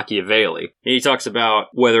by Machiavelli. He talks about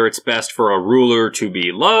whether it's best for a ruler to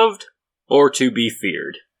be loved or to be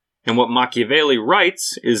feared. And what Machiavelli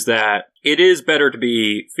writes is that it is better to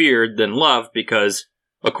be feared than loved because,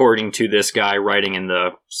 according to this guy writing in the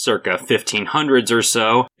circa 1500s or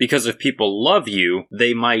so, because if people love you,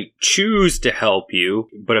 they might choose to help you,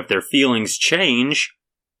 but if their feelings change,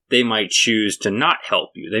 they might choose to not help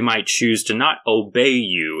you. They might choose to not obey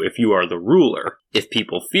you if you are the ruler. If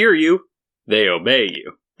people fear you, they obey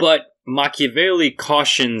you. But Machiavelli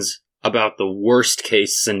cautions about the worst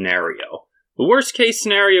case scenario. The worst case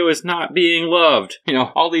scenario is not being loved. You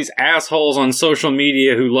know, all these assholes on social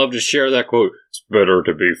media who love to share that quote, "It's better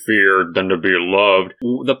to be feared than to be loved."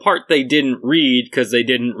 The part they didn't read, because they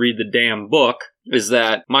didn't read the damn book, is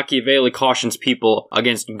that Machiavelli cautions people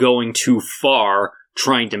against going too far,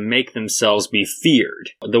 trying to make themselves be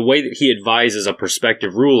feared. The way that he advises a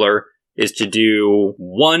prospective ruler is to do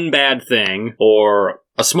one bad thing, or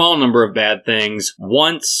a small number of bad things,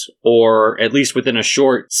 once, or at least within a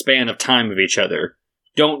short span of time of each other.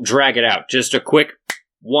 Don't drag it out. Just a quick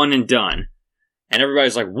one and done. And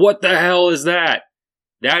everybody's like, what the hell is that?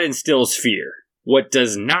 That instills fear. What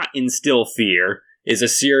does not instill fear is a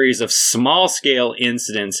series of small-scale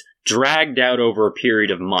incidents dragged out over a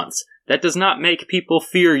period of months. That does not make people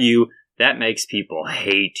fear you. That makes people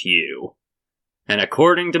hate you. And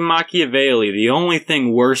according to Machiavelli, the only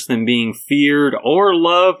thing worse than being feared or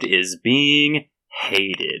loved is being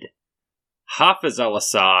hated. Hafez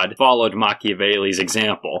al-Assad followed Machiavelli's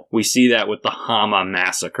example. We see that with the Hama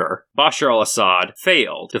massacre. Bashar al-Assad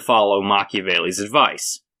failed to follow Machiavelli's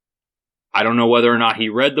advice. I don't know whether or not he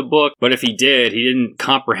read the book, but if he did, he didn't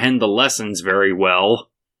comprehend the lessons very well.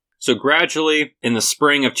 So gradually, in the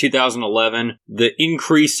spring of 2011, the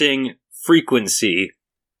increasing frequency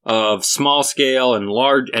of small-scale and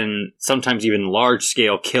large, and sometimes even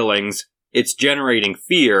large-scale killings, it's generating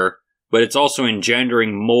fear, but it's also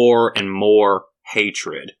engendering more and more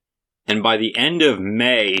hatred. And by the end of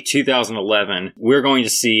May 2011, we're going to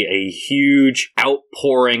see a huge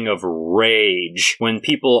outpouring of rage when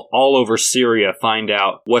people all over Syria find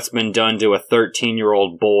out what's been done to a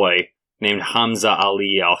 13-year-old boy named Hamza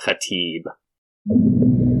Ali al-Khatib.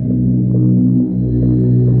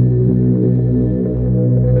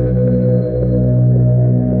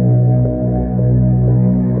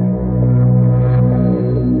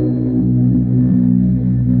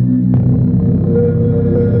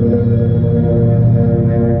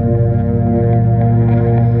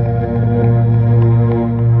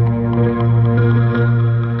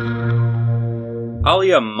 Ali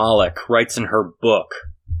Alia Malik writes in her book,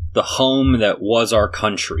 The Home That Was Our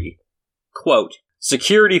Country, quote,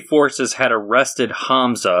 "Security forces had arrested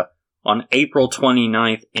Hamza on April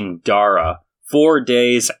 29th in Dara, 4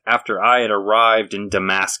 days after I had arrived in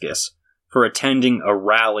Damascus, for attending a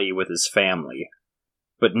rally with his family.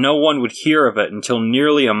 But no one would hear of it until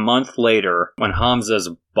nearly a month later when Hamza's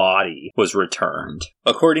body was returned.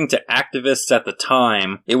 According to activists at the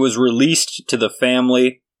time, it was released to the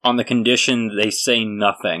family on the condition they say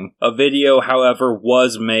nothing. A video, however,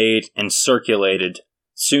 was made and circulated,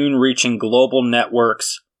 soon reaching global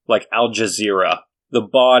networks like Al Jazeera. The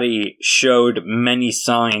body showed many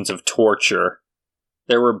signs of torture.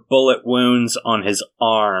 There were bullet wounds on his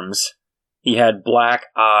arms. He had black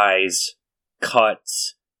eyes,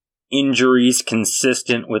 cuts, injuries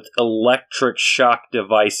consistent with electric shock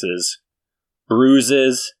devices,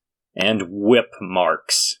 bruises, and whip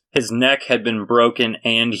marks. His neck had been broken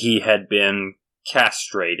and he had been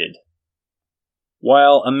castrated.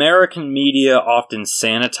 While American media often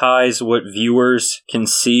sanitize what viewers can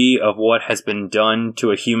see of what has been done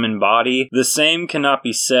to a human body, the same cannot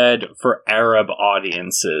be said for Arab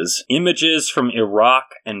audiences. Images from Iraq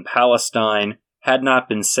and Palestine had not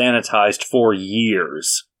been sanitized for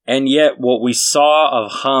years. And yet what we saw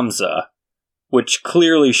of Hamza, which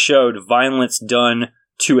clearly showed violence done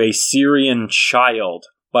to a Syrian child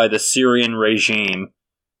by the Syrian regime,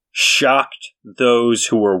 shocked those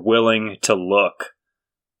who were willing to look.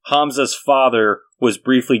 Hamza's father was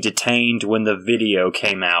briefly detained when the video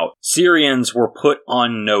came out. Syrians were put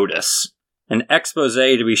on notice. An expose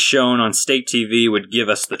to be shown on state TV would give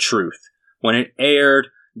us the truth. When it aired,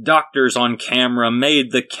 doctors on camera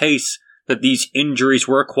made the case that these injuries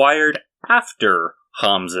were acquired after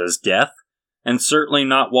Hamza's death, and certainly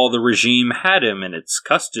not while the regime had him in its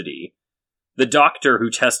custody. The doctor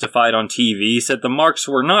who testified on TV said the marks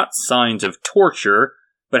were not signs of torture,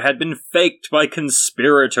 but had been faked by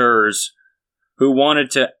conspirators who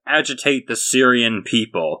wanted to agitate the Syrian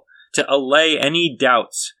people. To allay any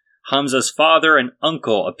doubts, Hamza's father and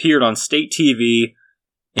uncle appeared on state TV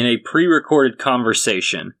in a pre-recorded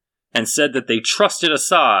conversation and said that they trusted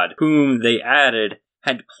Assad, whom they added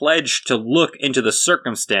had pledged to look into the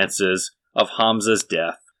circumstances of Hamza's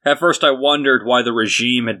death. At first I wondered why the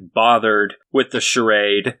regime had bothered with the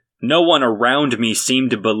charade. No one around me seemed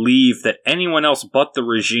to believe that anyone else but the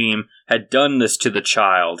regime had done this to the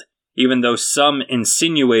child, even though some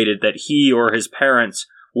insinuated that he or his parents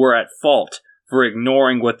were at fault for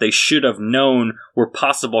ignoring what they should have known were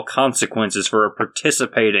possible consequences for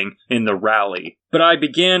participating in the rally. But I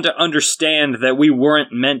began to understand that we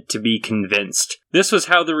weren't meant to be convinced. This was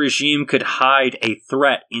how the regime could hide a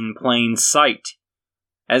threat in plain sight.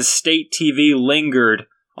 As state TV lingered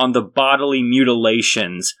on the bodily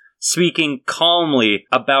mutilations, speaking calmly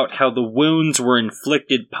about how the wounds were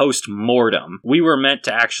inflicted post-mortem, we were meant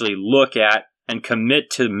to actually look at and commit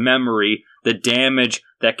to memory the damage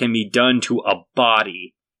that can be done to a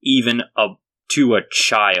body, even to a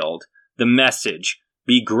child. The message,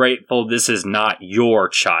 be grateful this is not your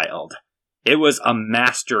child. It was a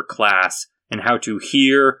master class in how to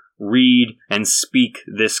hear, read, and speak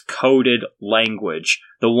this coded language,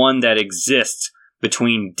 the one that exists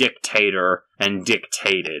between dictator and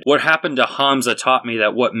dictated. What happened to Hamza taught me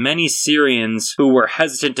that what many Syrians who were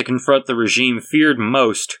hesitant to confront the regime feared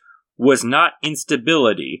most was not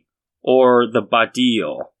instability or the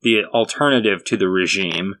Badil, the alternative to the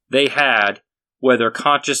regime. They had, whether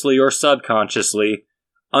consciously or subconsciously,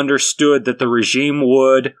 understood that the regime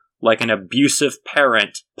would, like an abusive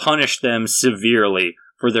parent, punish them severely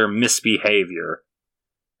for their misbehavior,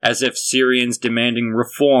 as if Syrians demanding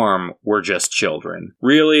reform were just children.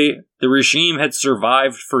 Really, the regime had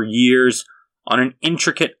survived for years on an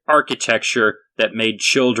intricate architecture that made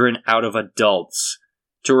children out of adults.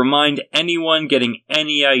 To remind anyone getting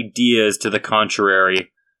any ideas to the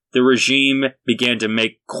contrary, the regime began to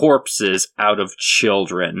make corpses out of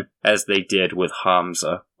children, as they did with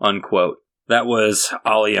Hamza." Unquote. That was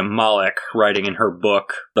Alia Malik writing in her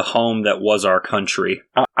book, The Home That Was Our Country.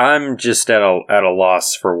 I'm just at a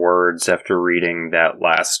loss for words after reading that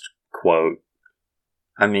last quote.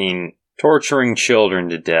 I mean, torturing children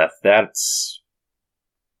to death, that's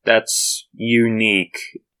unique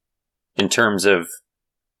in terms of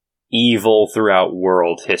evil throughout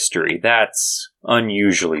world history. That's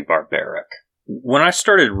unusually barbaric. When I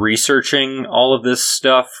started researching all of this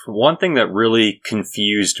stuff, one thing that really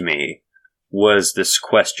confused me was this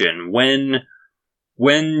question. When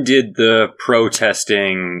did the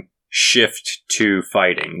protesting shift to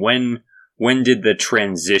fighting? When did the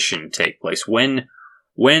transition take place? When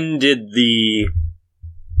did the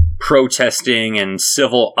protesting and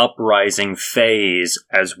civil uprising phase,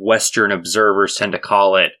 as Western observers tend to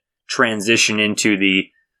call it, transition into the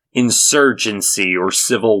insurgency or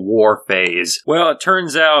civil war phase? Well, it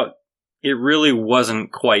turns out it really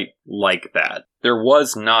wasn't quite like that. There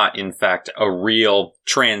was not, in fact, a real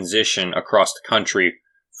transition across the country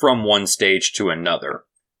from one stage to another.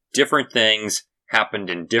 Different things happened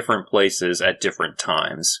in different places at different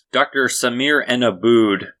times. Dr. Samir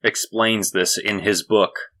Ennabud explains this in his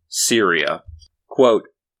book, Syria. Quote,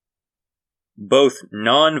 both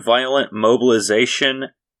non-violent mobilization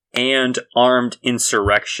and armed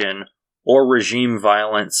insurrection or regime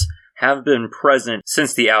violence have been present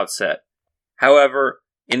since the outset. However,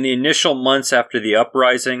 in the initial months after the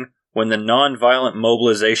uprising, when the non-violent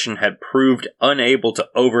mobilization had proved unable to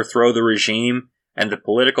overthrow the regime, and the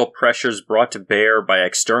political pressures brought to bear by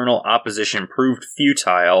external opposition proved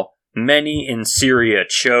futile, many in Syria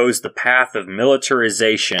chose the path of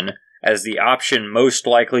militarization as the option most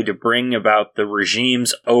likely to bring about the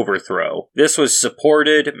regime's overthrow. This was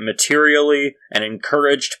supported materially and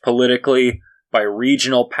encouraged politically by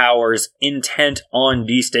regional powers intent on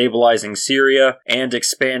destabilizing Syria and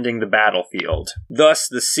expanding the battlefield. Thus,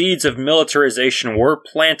 the seeds of militarization were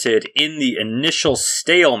planted in the initial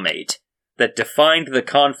stalemate that defined the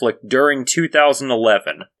conflict during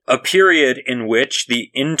 2011, a period in which the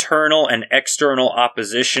internal and external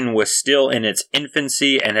opposition was still in its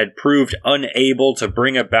infancy and had proved unable to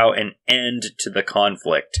bring about an end to the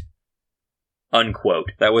conflict.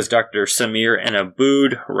 Unquote. That was Dr. Samir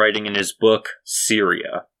Ennabud writing in his book,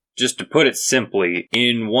 Syria. Just to put it simply,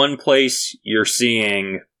 in one place you're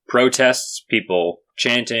seeing protests, people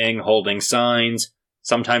chanting, holding signs.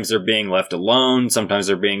 Sometimes they're being left alone, sometimes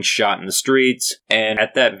they're being shot in the streets, and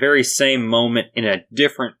at that very same moment in a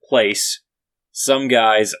different place, some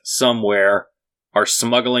guys somewhere are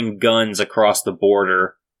smuggling guns across the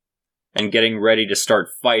border and getting ready to start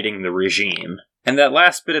fighting the regime. And that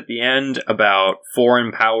last bit at the end about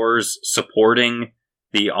foreign powers supporting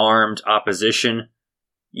the armed opposition,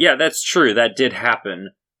 yeah, that's true, that did happen.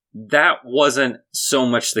 That wasn't so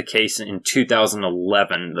much the case in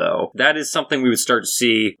 2011, though. That is something we would start to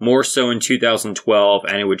see more so in 2012,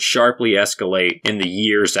 and it would sharply escalate in the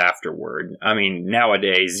years afterward. I mean,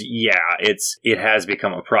 nowadays, yeah, it has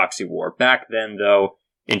become a proxy war. Back then, though,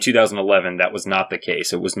 in 2011, that was not the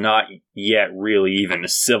case. It was not yet really even a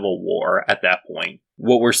civil war at that point.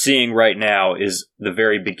 What we're seeing right now is the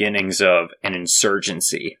very beginnings of an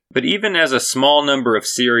insurgency. But even as a small number of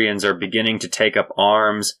Syrians are beginning to take up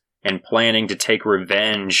arms and planning to take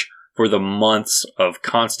revenge for the months of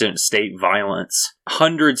constant state violence,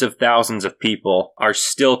 hundreds of thousands of people are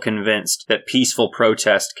still convinced that peaceful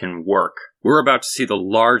protest can work. We're about to see the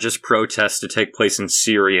largest protests to take place in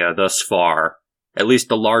Syria thus far. At least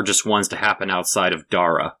the largest ones to happen outside of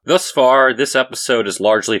Dara. Thus far, this episode is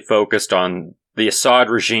largely focused on the Assad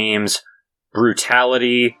regime's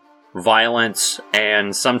brutality, violence,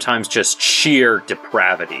 and sometimes just sheer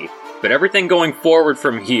depravity. But everything going forward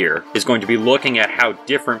from here is going to be looking at how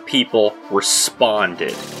different people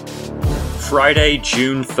responded. Friday,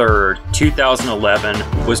 June 3rd,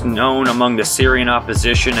 2011 was known among the Syrian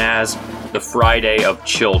opposition as the Friday of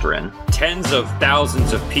Children. Tens of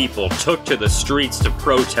thousands of people took to the streets to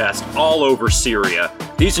protest all over Syria.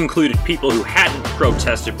 These included people who hadn't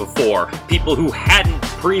protested before, people who hadn't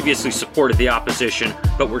previously supported the opposition,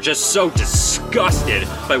 but were just so disgusted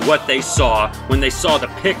by what they saw when they saw the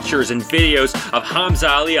pictures and videos of Hamza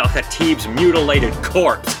Ali al-Khatib's mutilated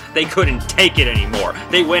corpse. They couldn't take it anymore.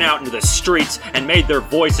 They went out into the streets and made their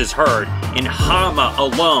voices heard. In Hama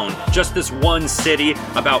alone, just this one city,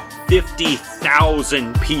 about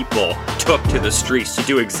 50,000 people took to the streets to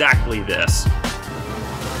do exactly this.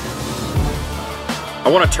 I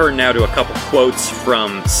want to turn now to a couple quotes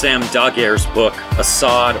from Sam Daguerre's book,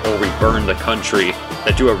 Assad or We Burn the Country,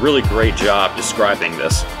 that do a really great job describing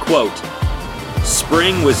this. Quote,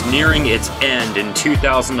 spring was nearing its end in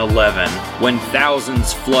 2011 when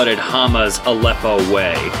thousands flooded Hama's Aleppo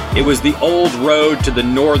way. It was the old road to the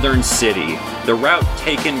northern city, the route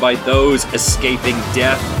taken by those escaping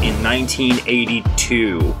death in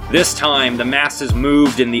 1982. This time, the masses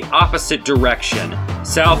moved in the opposite direction,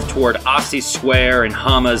 south toward Assi Square in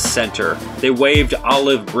Hama's center. They waved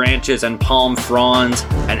olive branches and palm fronds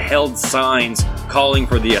and held signs calling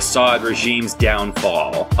for the Assad regime's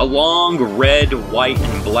downfall. A long red, white,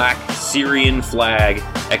 and black Syrian flag,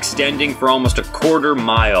 extending for almost a quarter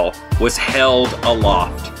mile, was held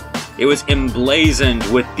aloft. It was emblazoned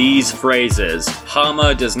with these phrases: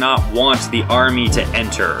 Hama does not want the army to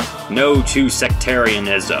enter. No to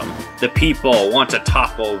sectarianism. The people want to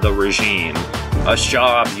topple the regime.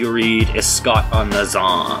 Ashab Yurid Iskat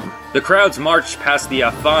al-Nizam. The crowds marched past the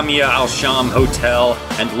Afamia al-Sham Hotel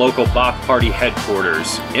and local Ba'ath Party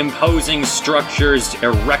headquarters, imposing structures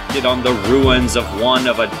erected on the ruins of one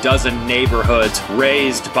of a dozen neighborhoods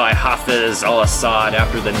razed by Hafiz al-Assad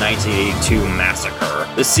after the 1982 massacre.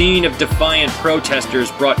 The scene of defiant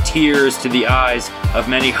protesters brought tears to the eyes of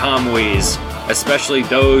many Hamwis, especially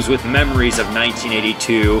those with memories of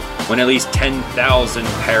 1982, when at least 10,000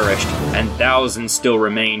 perished and thousands still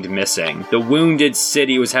remained missing. The wounded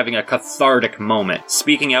city was having a cathartic moment,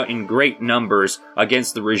 speaking out in great numbers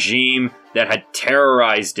against the regime that had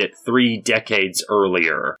terrorized it 3 decades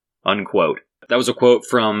earlier. Unquote. That was a quote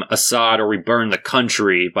from Assad or We Burn the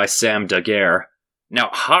Country by Sam Daguerre. Now,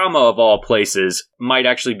 Hama, of all places, might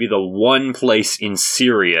actually be the one place in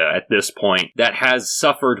Syria at this point that has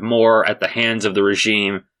suffered more at the hands of the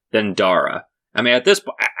regime than Dara. I mean,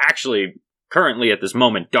 currently at this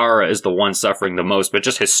moment, Dara is the one suffering the most, but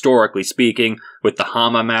just historically speaking, with the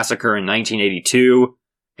Hama massacre in 1982,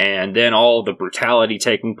 and then all the brutality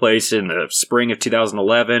taking place in the spring of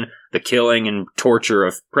 2011, the killing and torture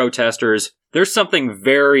of protesters, there's something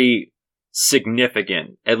very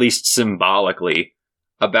significant, at least symbolically,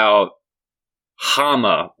 about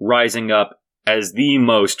Hama rising up as the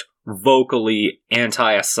most vocally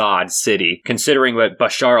anti-Assad city, considering what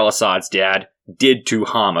Bashar al-Assad's dad did to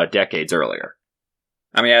Hama decades earlier.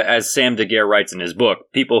 I mean, as Sam Daguerre writes in his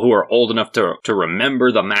book, people who are old enough to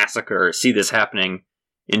remember the massacre see this happening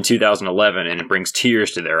in 2011, and it brings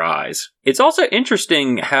tears to their eyes. It's also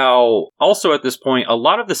interesting how, also at this point, a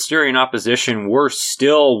lot of the Syrian opposition were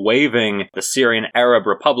still waving the Syrian Arab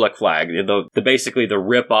Republic flag, basically the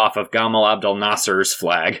rip-off of Gamal Abdel Nasser's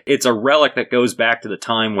flag. It's a relic that goes back to the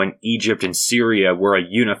time when Egypt and Syria were a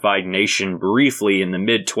unified nation briefly in the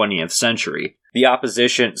mid-20th century. The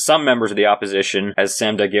opposition, some members of the opposition, as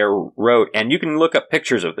Sam Daguerre wrote, and you can look up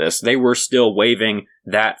pictures of this, they were still waving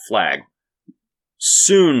that flag.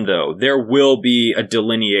 Soon, though, there will be a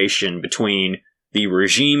delineation between the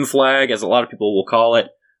regime flag, as a lot of people will call it,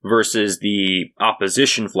 versus the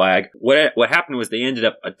opposition flag. What happened was they ended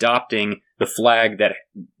up adopting the flag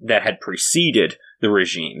that had preceded the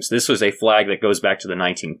regimes. This was a flag that goes back to the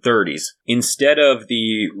 1930s. Instead of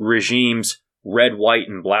the regime's red, white,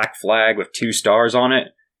 and black flag with 2 stars on it,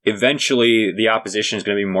 eventually the opposition is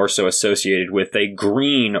going to be more so associated with a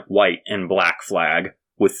green, white, and black flag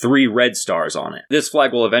with 3 red stars on it. This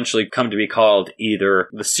flag will eventually come to be called either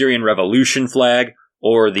the Syrian Revolution flag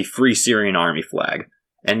or the Free Syrian Army flag.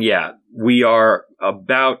 And yeah, we are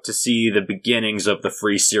about to see the beginnings of the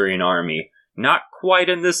Free Syrian Army. Not quite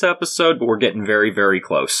in this episode, but we're getting very, very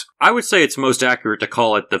close. I would say it's most accurate to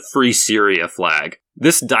call it the Free Syria flag.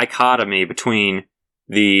 This dichotomy between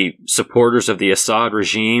the supporters of the Assad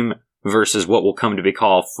regime versus what will come to be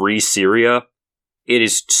called Free Syria, it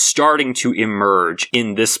is starting to emerge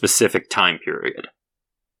in this specific time period.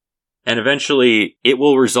 And eventually, it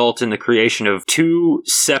will result in the creation of 2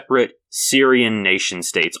 separate Syrian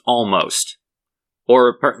nation-states, almost.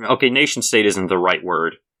 Nation-state isn't the right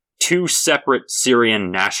word. 2 separate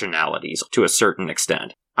Syrian nationalities, to a certain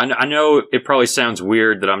extent. I know it probably sounds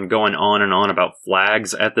weird that I'm going on and on about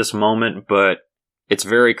flags at this moment, but it's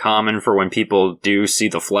very common for when people do see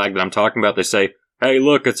the flag that I'm talking about, they say, hey,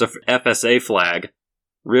 look, it's a FSA flag.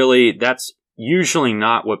 Really, that's usually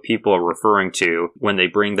not what people are referring to when they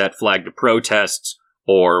bring that flag to protests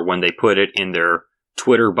or when they put it in their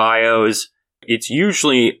Twitter bios. It's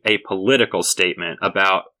usually a political statement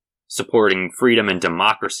about supporting freedom and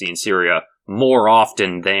democracy in Syria more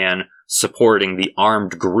often than supporting the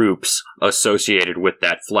armed groups associated with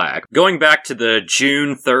that flag. Going back to the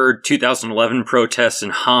June 3rd, 2011 protests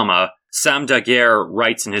in Hama, Sam Daguerre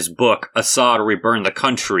writes in his book, Assad or We Burn the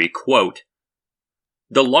Country, quote,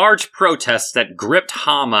 "The large protests that gripped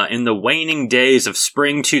Hama in the waning days of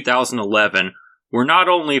spring 2011 were not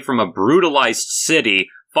only from a brutalized city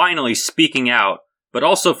finally speaking out, but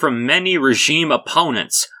also from many regime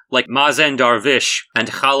opponents like Mazen Darwish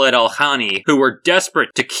and Khaled al-Hani, who were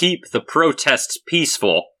desperate to keep the protests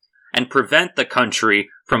peaceful and prevent the country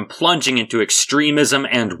from plunging into extremism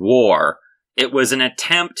and war. It was an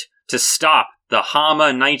attempt to stop the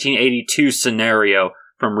Hama 1982 scenario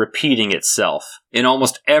from repeating itself in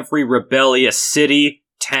almost every rebellious city,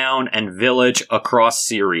 town, and village across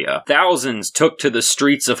Syria. Thousands took to the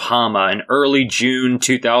streets of Hama in early June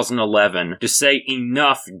 2011 to say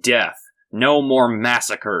enough death, no more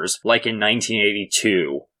massacres like in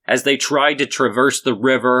 1982. As they tried to traverse the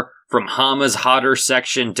river from Hama's Hadar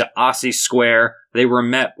section to Asi Square, they were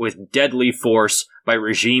met with deadly force by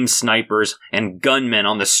regime snipers and gunmen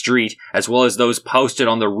on the street, as well as those posted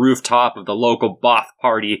on the rooftop of the local Ba'ath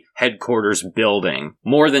Party headquarters building.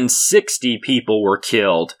 More than 60 people were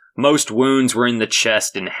killed. Most wounds were in the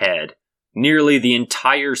chest and head. Nearly the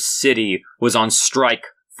entire city was on strike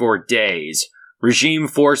for days. Regime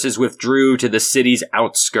forces withdrew to the city's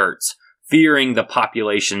outskirts, fearing the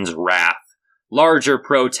population's wrath. Larger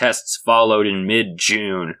protests followed in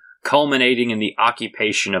mid-June, culminating in the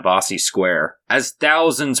occupation of Asi Square. As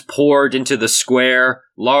thousands poured into the square,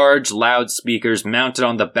 large loudspeakers mounted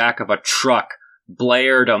on the back of a truck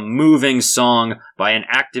blared a moving song by an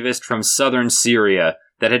activist from southern Syria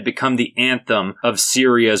that had become the anthem of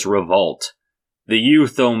Syria's revolt. The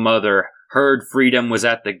youth, O mother, heard freedom was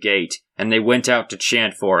at the gate, and they went out to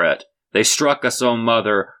chant for it. They struck us, O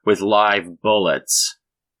mother, with live bullets.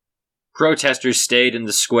 Protesters stayed in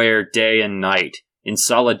the square day and night. In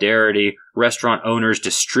solidarity, restaurant owners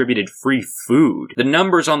distributed free food. The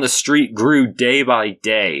numbers on the street grew day by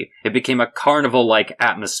day. It became a carnival-like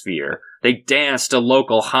atmosphere. They danced a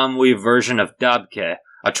local Hamwi version of Dabke,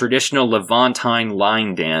 a traditional Levantine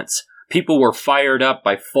line dance. People were fired up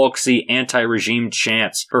by folksy anti-regime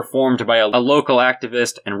chants performed by a local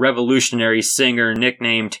activist and revolutionary singer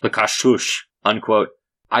nicknamed the Kashush, unquote.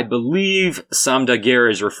 I believe Sam Daguerre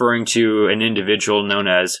is referring to an individual known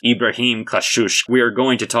as Ibrahim Kashush. We are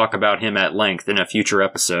going to talk about him at length in a future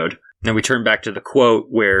episode. Now we turn back to the quote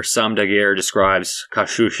where Sam Daguerre describes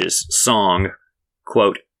Kashush's song,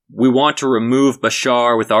 quote, "We want to remove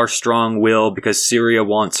Bashar with our strong will because Syria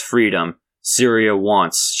wants freedom. Syria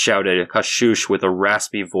wants," shouted Kashush with a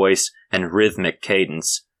raspy voice and rhythmic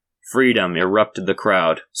cadence. "Freedom," erupted the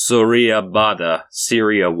crowd. "Surya Bada,"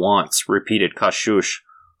 Syria wants, repeated Kashush.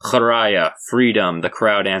 "Kharaya," freedom, the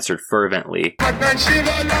crowd answered fervently.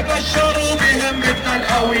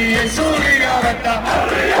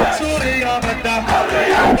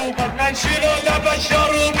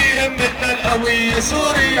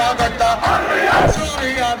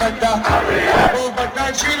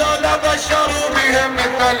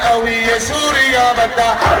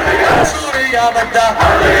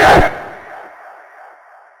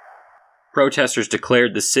 Protesters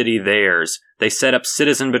declared the city theirs. They set up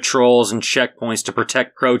citizen patrols and checkpoints to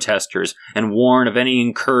protect protesters and warn of any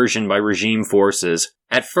incursion by regime forces.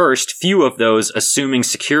 At first, few of those assuming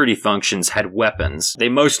security functions had weapons. They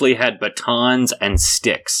mostly had batons and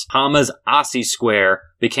sticks. Hama's Asi Square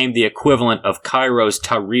became the equivalent of Cairo's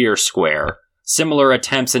Tahrir Square. Similar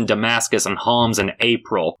attempts in Damascus and Homs in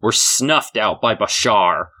April were snuffed out by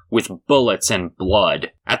Bashar, with bullets and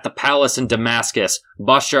blood. At the palace in Damascus,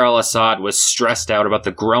 Bashar al-Assad was stressed out about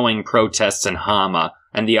the growing protests in Hama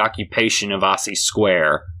and the occupation of Asi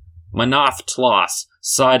Square. Manaf Tlass,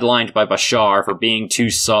 sidelined by Bashar for being too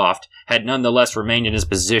soft, had nonetheless remained in his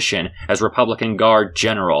position as Republican Guard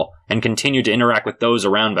General and continued to interact with those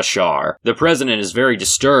around Bashar. "The president is very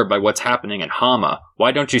disturbed by what's happening in Hama.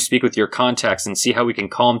 Why don't you speak with your contacts and see how we can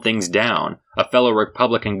calm things down?" a fellow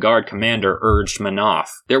Republican Guard commander urged Manaf.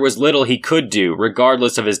 There was little he could do,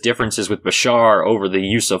 regardless of his differences with Bashar over the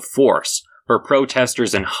use of force, for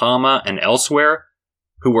protesters in Hama and elsewhere,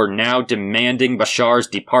 who were now demanding Bashar's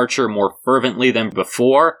departure more fervently than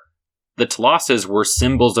before. The Tlasses were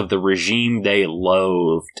symbols of the regime they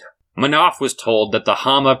loathed. Manaf was told that the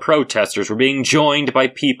Hama protesters were being joined by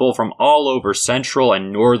people from all over central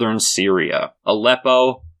and northern Syria,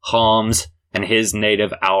 Aleppo, Homs, and his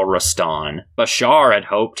native Al-Rastan. Bashar had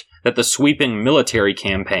hoped that the sweeping military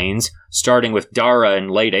campaigns, starting with Dara in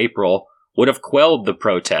late April, would have quelled the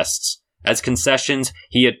protests. As concessions,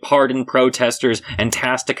 he had pardoned protesters and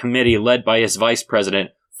tasked a committee led by his vice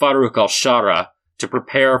president, Farouk al-Shara, to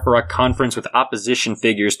prepare for a conference with opposition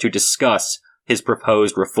figures to discuss his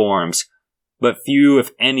proposed reforms. But few,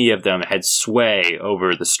 if any of them, had sway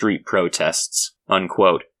over the street protests,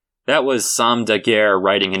 unquote. That was Sam Daguerre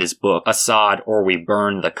writing in his book, Assad or We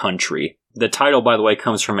Burn the Country. The title, by the way,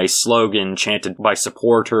 comes from a slogan chanted by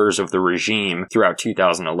supporters of the regime throughout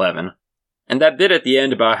 2011. And that bit at the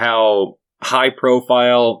end about how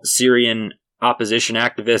high-profile Syrian opposition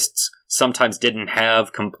activists sometimes didn't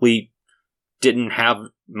have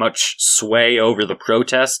much sway over the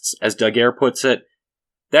protests, as Daguerre puts it,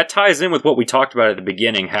 that ties in with what we talked about at the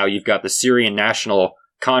beginning, how you've got the Syrian National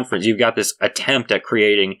Conference, you've got this attempt at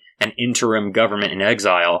creating an interim government in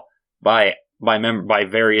exile by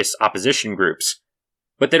various opposition groups.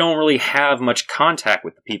 but they don't really have much contact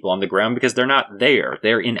with the people on the ground because they're not there.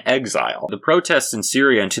 They're in exile. The protests in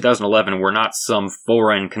Syria in 2011 were not some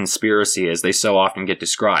foreign conspiracy as they so often get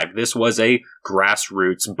described. This was a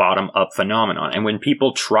grassroots, bottom-up phenomenon. And when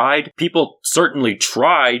people certainly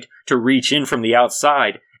tried to reach in from the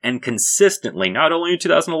outside, and consistently, not only in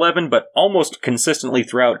 2011, but almost consistently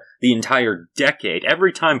throughout the entire decade.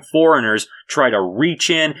 Every time foreigners try to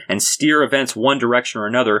reach in and steer events one direction or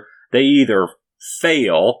another, they either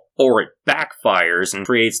fail or it backfires and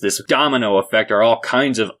creates this domino effect or all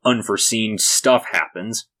kinds of unforeseen stuff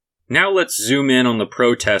happens. Now let's zoom in on the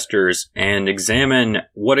protesters and examine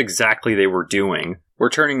what exactly they were doing. We're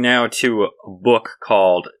turning now to a book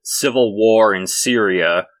called Civil War in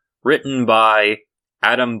Syria, written by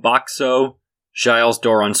Adam Boxo, Giles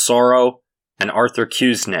Doronsoro, and Arthur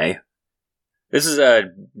Kusney. This is a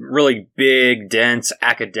really big, dense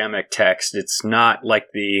academic text. It's not like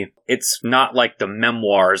the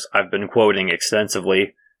memoirs I've been quoting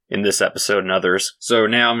extensively in this episode and others. So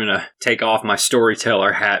now I'm going to take off my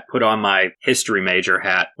storyteller hat, put on my history major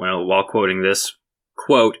hat while quoting this.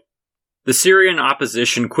 Quote, "The Syrian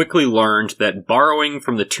opposition quickly learned that borrowing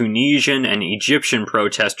from the Tunisian and Egyptian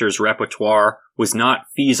protesters' repertoire was not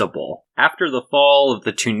feasible. After the fall of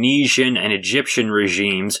the Tunisian and Egyptian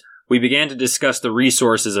regimes, we began to discuss the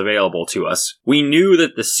resources available to us. We knew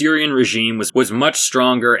that the Syrian regime was much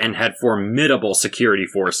stronger and had formidable security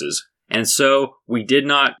forces. And so, we did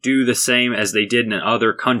not do the same as they did in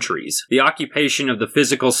other countries. The occupation of the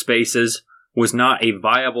physical spaces was not a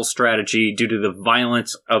viable strategy due to the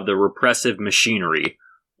violence of the repressive machinery.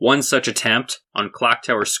 One such attempt, on Clock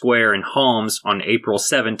Tower Square in Homs on April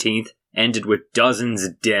 17th, ended with dozens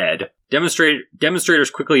dead.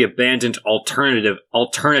 Demonstrators quickly abandoned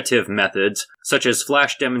alternative methods, such as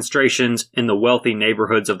flash demonstrations in the wealthy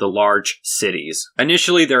neighborhoods of the large cities.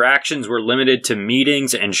 Initially, their actions were limited to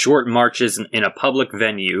meetings and short marches in a public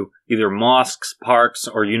venue, either mosques, parks,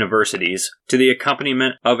 or universities, to the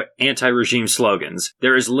accompaniment of anti-regime slogans.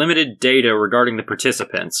 There is limited data regarding the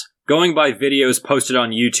participants. Going by videos posted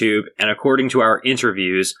on YouTube, and according to our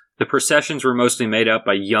interviews, the processions were mostly made up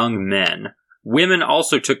by young men. Women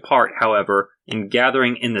also took part, however, in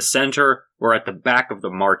gathering in the center or at the back of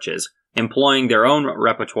the marches, employing their own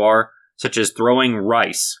repertoire, such as throwing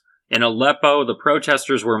rice. In Aleppo, the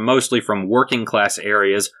protesters were mostly from working-class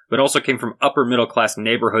areas, but also came from upper-middle-class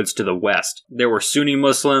neighborhoods to the west. There were Sunni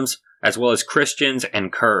Muslims, as well as Christians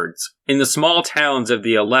and Kurds. In the small towns of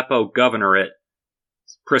the Aleppo governorate,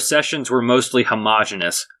 processions were mostly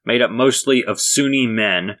homogeneous, made up mostly of Sunni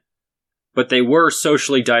men, but they were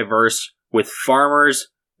socially diverse, with farmers,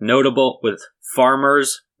 notables,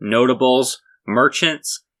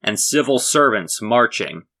 merchants, and civil servants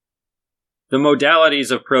marching. The modalities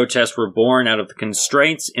of protest were born out of the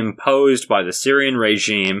constraints imposed by the Syrian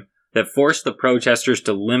regime that forced the protesters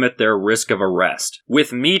to limit their risk of arrest,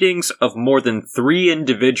 with meetings of more than 3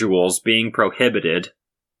 individuals being prohibited."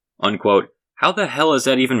 Unquote. How the hell is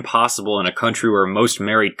that even possible in a country where most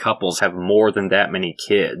married couples have more than that many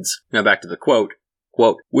kids? Now back to the quote.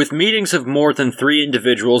 Quote, "With meetings of more than 3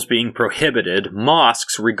 individuals being prohibited,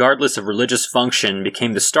 mosques, regardless of religious function,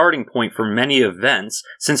 became the starting point for many events,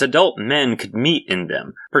 since adult men could meet in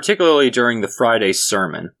them, particularly during the Friday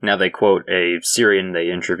sermon." Now they quote a Syrian they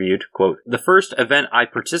interviewed, quote, "The first event I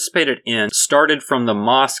participated in started from the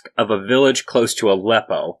mosque of a village close to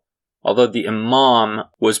Aleppo, although the imam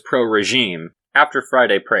was pro-regime, after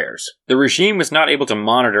Friday prayers. The regime was not able to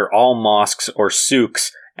monitor all mosques or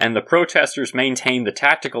souks, and the protesters maintained the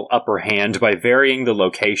tactical upper hand by varying the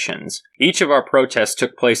locations. Each of our protests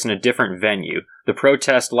took place in a different venue. The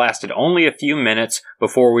protest lasted only a few minutes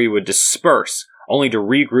before we would disperse, only to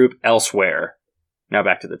regroup elsewhere." Now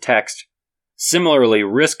back to the text. Similarly,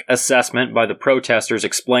 risk assessment by the protesters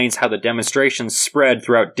explains how the demonstrations spread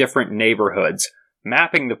throughout different neighborhoods.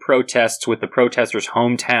 Mapping the protests with the protesters'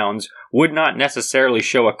 hometowns would not necessarily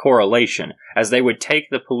show a correlation, as they would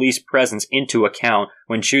take the police presence into account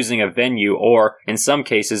when choosing a venue or, in some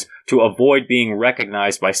cases, to avoid being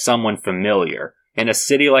recognized by someone familiar. In a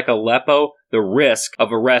city like Aleppo, the risk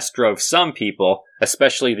of arrest drove some people,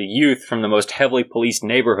 especially the youth from the most heavily policed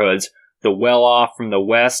neighborhoods, the well-off from the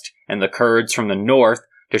west and the Kurds from the north,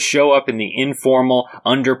 to show up in the informal,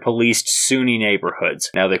 under-policed Sunni neighborhoods.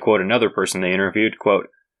 Now they quote another person they interviewed, quote,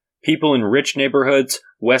 "People in rich neighborhoods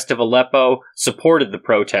west of Aleppo supported the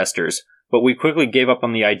protesters, but we quickly gave up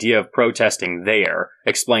on the idea of protesting there,"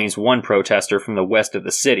 explains one protester from the west of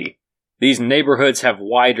the city. "These neighborhoods have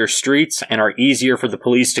wider streets and are easier for the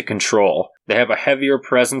police to control. They have a heavier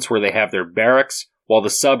presence where they have their barracks, while the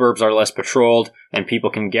suburbs are less patrolled and people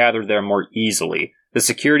can gather there more easily. The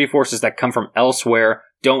security forces that come from elsewhere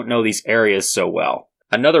don't know these areas so well.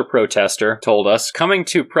 Another protester told us, coming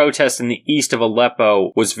to protest in the east of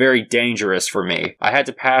Aleppo was very dangerous for me. I had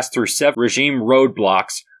to pass through several regime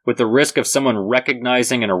roadblocks with the risk of someone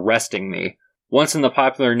recognizing and arresting me. Once in the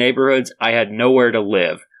popular neighborhoods, I had nowhere to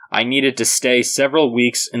live. I needed to stay several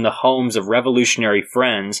weeks in the homes of revolutionary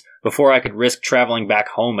friends before I could risk traveling back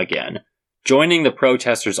home again. Joining the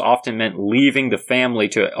protesters often meant leaving the family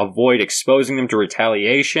to avoid exposing them to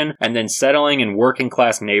retaliation and then settling in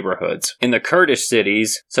working-class neighborhoods. In the Kurdish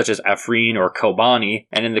cities, such as Afrin or Kobani,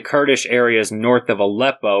 and in the Kurdish areas north of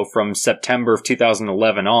Aleppo from September of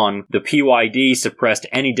 2011 on, the PYD suppressed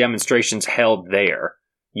any demonstrations held there.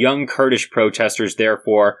 Young Kurdish protesters,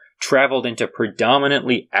 therefore, traveled into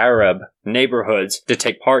predominantly Arab neighborhoods to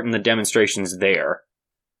take part in the demonstrations there.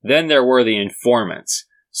 Then there were the informants.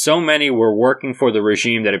 So many were working for the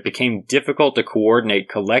regime that it became difficult to coordinate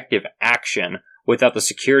collective action without the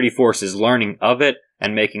security forces learning of it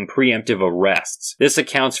and making preemptive arrests. This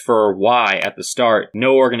accounts for why, at the start,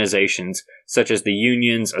 no organizations, such as the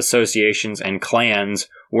unions, associations, and clans,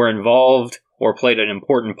 were involved or played an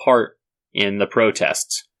important part in the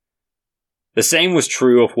protests. The same was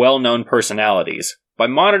true of well-known personalities. By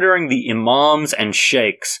monitoring the imams and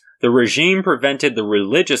sheikhs, the regime prevented the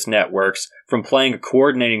religious networks from playing a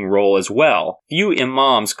coordinating role as well. Few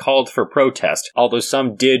imams called for protest, although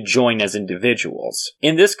some did join as individuals.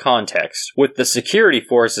 In this context, with the security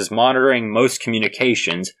forces monitoring most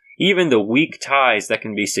communications, even the weak ties that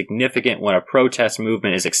can be significant when a protest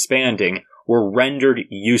movement is expanding were rendered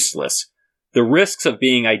useless. The risks of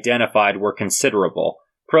being identified were considerable.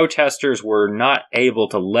 Protesters were not able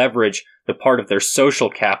to leverage the part of their social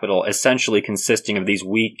capital essentially consisting of these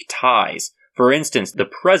weak ties. For instance, the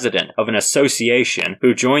president of an association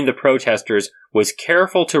who joined the protesters was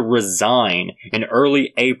careful to resign in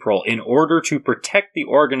early April in order to protect the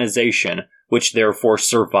organization, which therefore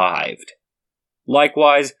survived.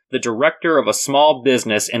 Likewise, the director of a small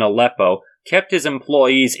business in Aleppo kept his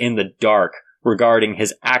employees in the dark regarding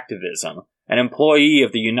his activism. An employee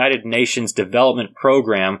of the United Nations Development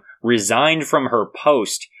Program resigned from her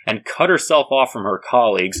post and cut herself off from her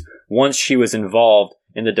colleagues once she was involved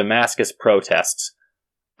in the Damascus protests.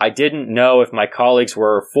 I didn't know if my colleagues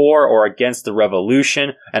were for or against the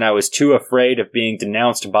revolution, and I was too afraid of being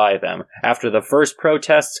denounced by them. After the first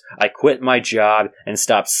protests, I quit my job and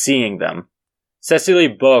stopped seeing them. Cecily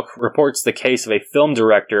Book reports the case of a film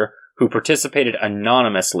director who participated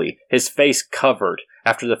anonymously, his face covered,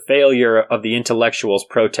 after the failure of the intellectuals'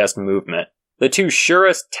 protest movement. The two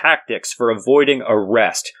surest tactics for avoiding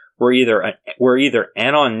arrest were either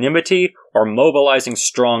anonymity or mobilizing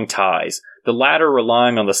strong ties, the latter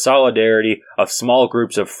relying on the solidarity of small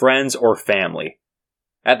groups of friends or family.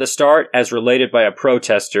 At the start, as related by a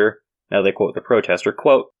protester, now they quote the protester,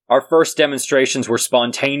 quote, "Our first demonstrations were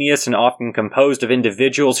spontaneous and often composed of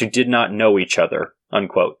individuals who did not know each other,"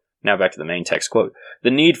 unquote. Now back to the main text, quote,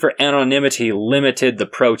 "The need for anonymity limited the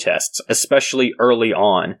protests, especially early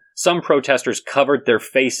on. Some protesters covered their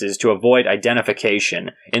faces to avoid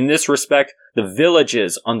identification. In this respect, the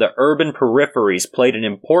villages on the urban peripheries played an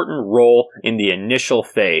important role in the initial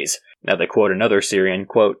phase." Now they quote another Syrian,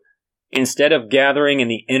 quote, "Instead of gathering in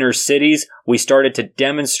the inner cities, we started to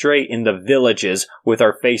demonstrate in the villages with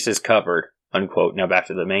our faces covered," unquote. Now back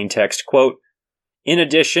to the main text, quote, "In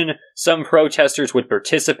addition, some protesters would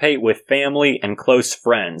participate with family and close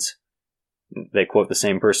friends." They quote the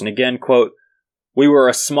same person again, quote, "We were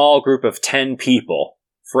a small group of 10 people,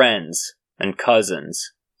 friends and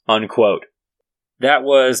cousins," unquote. That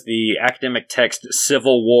was the academic text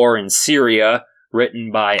Civil War in Syria,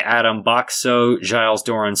 written by Adam Boxo, Giles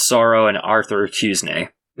Doran-Soro, and Arthur Cusney.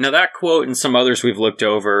 Now that quote and some others we've looked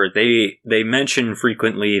over, they mention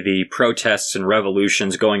frequently the protests and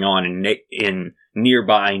revolutions going on in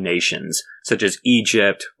nearby nations, such as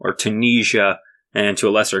Egypt or Tunisia, and to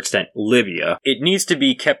a lesser extent, Libya. It needs to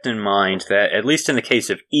be kept in mind that, at least in the case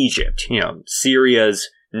of Egypt, Syria's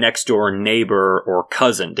next-door neighbor or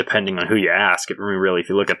cousin, depending on who you ask. Really, if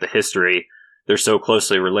you look at the history, they're so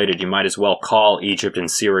closely related, you might as well call Egypt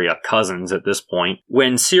and Syria cousins at this point.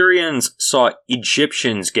 When Syrians saw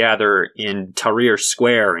Egyptians gather in Tahrir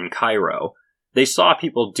Square in Cairo, they saw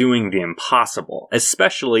people doing the impossible,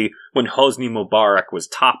 especially when Hosni Mubarak was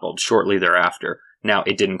toppled shortly thereafter. Now,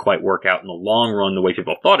 it didn't quite work out in the long run the way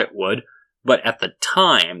people thought it would, but at the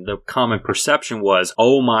time, the common perception was,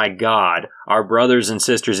 oh my god, our brothers and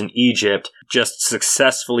sisters in Egypt just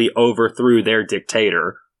successfully overthrew their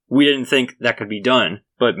dictator. We didn't think that could be done,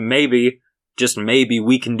 but maybe, just maybe,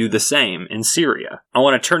 we can do the same in Syria. I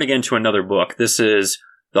want to turn again to another book. This is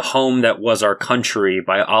The Home That Was Our Country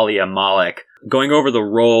by Alia Malik, going over the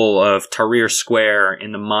role of Tahrir Square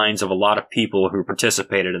in the minds of a lot of people who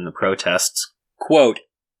participated in the protests. Quote,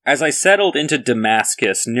 "As I settled into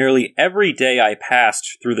Damascus, nearly every day I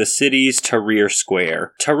passed through the city's Tahrir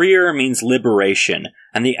Square. Tahrir means liberation,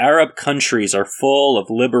 and the Arab countries are full of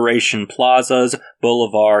liberation plazas,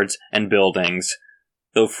 boulevards, and buildings,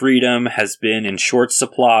 though freedom has been in short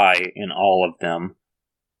supply in all of them.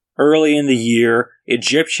 Early in the year,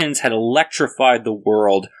 Egyptians had electrified the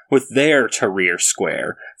world with their Tahrir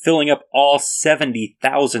Square, filling up all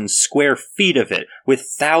 70,000 square feet of it,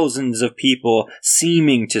 with thousands of people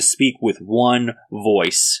seeming to speak with one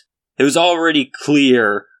voice. It was already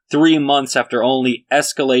clear, 3 months after only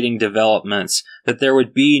escalating developments, that there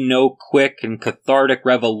would be no quick and cathartic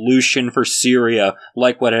revolution for Syria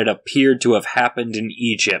like what had appeared to have happened in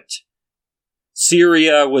Egypt.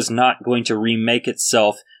 Syria was not going to remake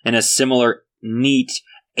itself in a similar neat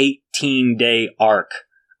 18-day arc,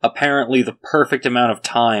 apparently the perfect amount of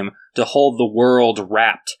time to hold the world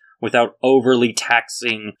wrapped without overly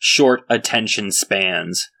taxing short attention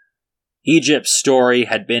spans. Egypt's story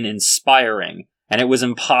had been inspiring, and it was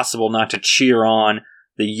impossible not to cheer on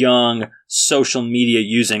the young, social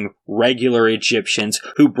media-using regular Egyptians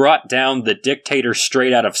who brought down the dictator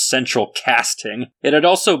straight out of central casting. It had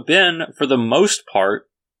also been, for the most part,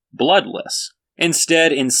 bloodless.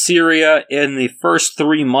 Instead, in Syria, in the first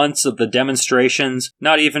 3 months of the demonstrations,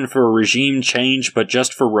 not even for regime change, but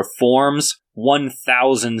just for reforms,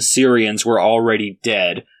 1,000 Syrians were already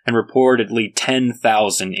dead, and reportedly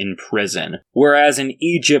 10,000 in prison. Whereas in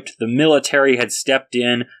Egypt, the military had stepped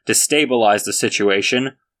in to stabilize the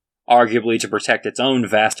situation, arguably to protect its own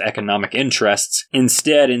vast economic interests.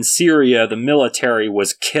 Instead, in Syria, the military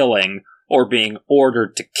was killing, or being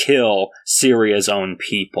ordered to kill, Syria's own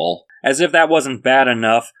people. As if that wasn't bad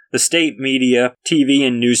enough, the state media, TV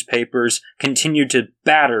and newspapers continued to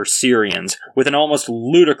batter Syrians with an almost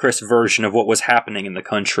ludicrous version of what was happening in the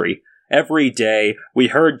country. Every day, we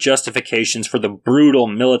heard justifications for the brutal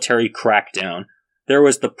military crackdown. There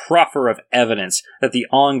was the proffer of evidence that the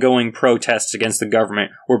ongoing protests against the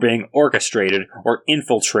government were being orchestrated or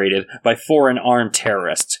infiltrated by foreign armed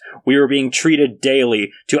terrorists. We were being treated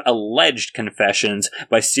daily to alleged confessions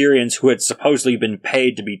by Syrians who had supposedly been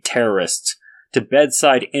paid to be terrorists, to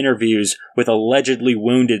bedside interviews with allegedly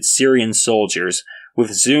wounded Syrian soldiers,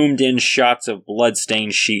 with zoomed-in shots of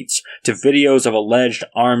blood-stained sheets, to videos of alleged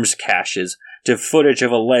arms caches, to footage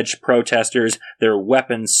of alleged protesters, their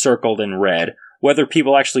weapons circled in red. Whether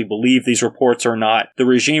people actually believe these reports or not, the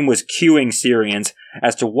regime was cueing Syrians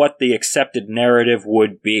as to what the accepted narrative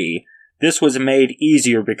would be. This was made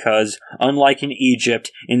easier because, unlike in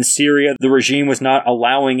Egypt, in Syria the regime was not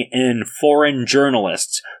allowing in foreign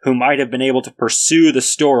journalists who might have been able to pursue the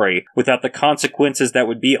story without the consequences that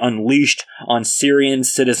would be unleashed on Syrian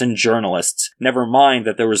citizen journalists, never mind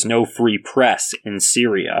that there was no free press in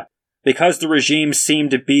Syria. Because the regime seemed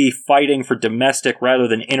to be fighting for domestic rather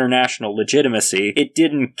than international legitimacy, it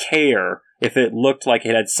didn't care if it looked like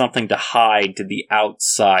it had something to hide to the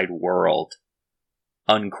outside world."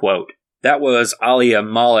 Unquote. That was Alia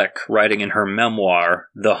Malik writing in her memoir,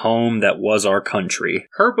 The Home That Was Our Country.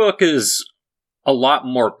 Her book is a lot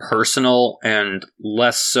more personal and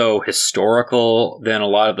less so historical than a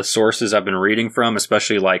lot of the sources I've been reading from,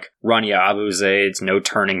 especially like Rania Abu Zaid's No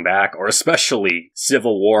Turning Back, or especially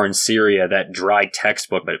Civil War in Syria, that dry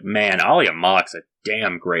textbook. But man, Alia Malik's a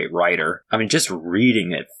damn great writer. I mean, just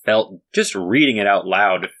reading it out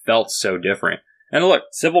loud, it felt so different. And look,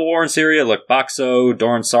 Civil War in Syria, look, Bakso,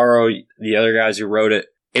 Doran Saro, the other guys who wrote it,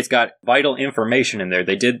 it's got vital information in there.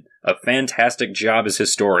 They did a fantastic job as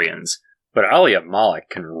historians. But Alia Malik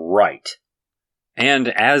can write. And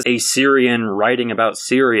as a Syrian writing about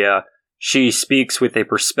Syria, she speaks with a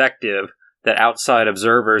perspective that outside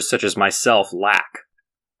observers such as myself lack.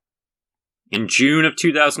 In June of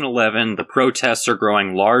 2011, the protests are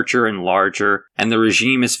growing larger and larger, and the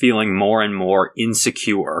regime is feeling more and more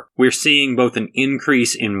insecure. We're seeing both an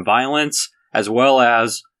increase in violence as well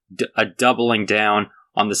as a doubling down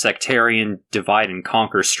on the sectarian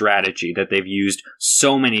divide-and-conquer strategy that they've used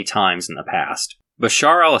so many times in the past.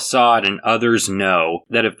 Bashar al-Assad and others know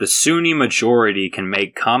that if the Sunni majority can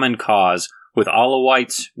make common cause with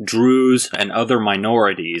Alawites, Druze, and other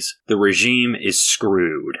minorities, the regime is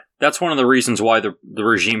screwed. That's one of the reasons why the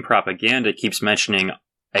regime propaganda keeps mentioning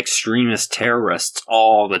extremist terrorists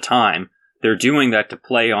all the time. They're doing that to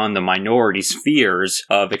play on the minority's fears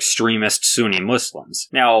of extremist Sunni Muslims.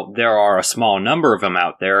 Now, there are a small number of them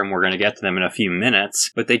out there, and we're going to get to them in a few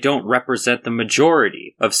minutes, but they don't represent the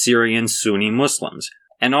majority of Syrian Sunni Muslims.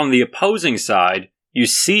 And on the opposing side, you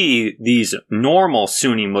see these normal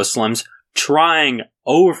Sunni Muslims trying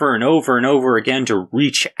over and over and over again to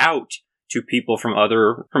reach out to people from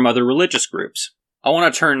other religious groups. I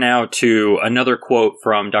want to turn now to another quote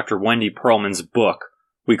from Dr. Wendy Pearlman's book,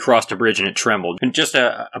 We Crossed a Bridge and It Trembled, and just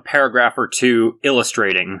a paragraph or two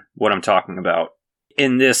illustrating what I'm talking about.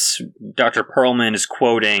 In this, Dr. Pearlman is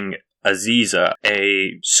quoting Aziza,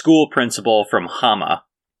 a school principal from Hama.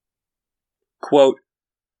 Quote,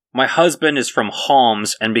 "My husband is from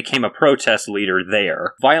Homs and became a protest leader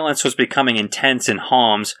there. Violence was becoming intense in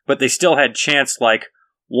Homs, but they still had chants like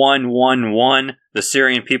 111, the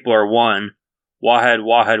Syrian people are one, Wahed,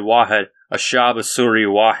 Wahed, Wahed, Ashab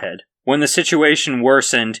Asuri Wahed. When the situation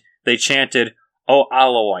worsened, they chanted, O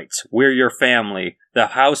Alawites, we're your family. The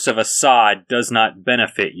house of Assad does not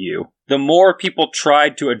benefit you." The more people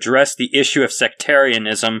tried to address the issue of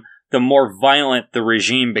sectarianism, the more violent the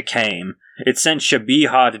regime became. It sent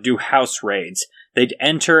Shabiha to do house raids. They'd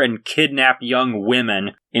enter and kidnap young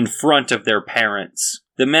women in front of their parents.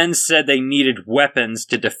 The men said they needed weapons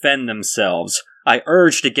to defend themselves. I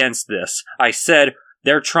urged against this. I said,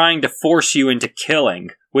 they're trying to force you into killing,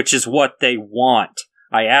 which is what they want.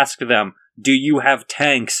 I asked them, do you have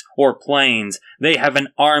tanks or planes? They have an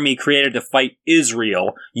army created to fight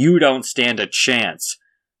Israel. You don't stand a chance.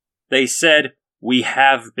 They said, we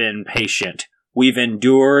have been patient. We've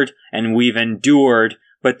endured and we've endured,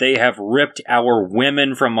 but they have ripped our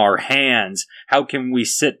women from our hands. How can we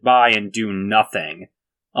sit by and do nothing?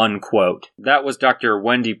 Unquote. That was Dr.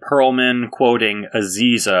 Wendy Pearlman quoting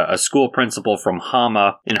Aziza, a school principal from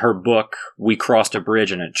Hama, in her book, We Crossed a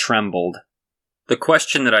Bridge and It Trembled. The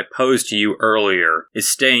question that I posed to you earlier, is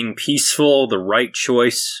staying peaceful the right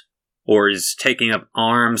choice, or is taking up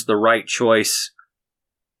arms the right choice?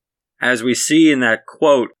 As we see in that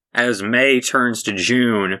quote, as May turns to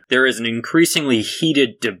June, there is an increasingly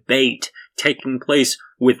heated debate taking place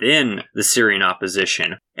within the Syrian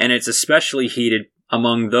opposition, and it's especially heated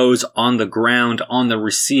among those on the ground on the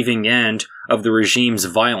receiving end of the regime's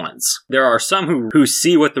violence. There are some who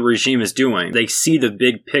see what the regime is doing. They see the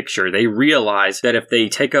big picture. They realize that if they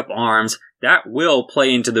take up arms, that will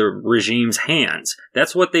play into the regime's hands.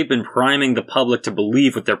 That's what they've been priming the public to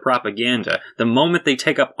believe with their propaganda. The moment they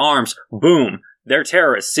take up arms, boom, they're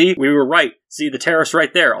terrorists. See, we were right. See the terrorists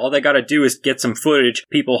right there. All they gotta do is get some footage,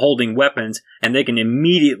 people holding weapons, and they can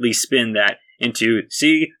immediately spin that into,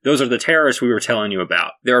 see, those are the terrorists we were telling you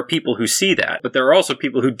about. There are people who see that, but there are also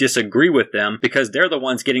people who disagree with them because they're the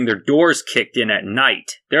ones getting their doors kicked in at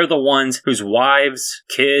night. They're the ones whose wives,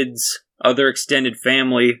 kids, other extended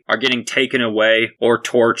family are getting taken away or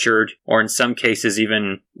tortured, or in some cases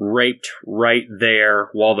even raped right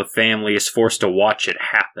there while the family is forced to watch it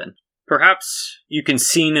happen. Perhaps you can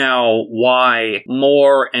see now why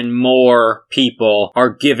more and more people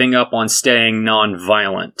are giving up on staying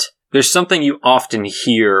nonviolent. There's something you often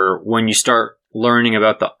hear when you start learning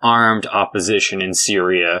about the armed opposition in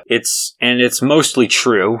Syria. It's mostly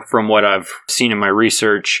true from what I've seen in my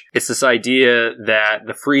research. It's this idea that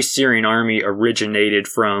the Free Syrian Army originated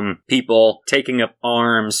from people taking up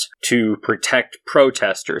arms to protect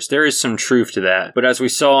protesters. There is some truth to that. But as we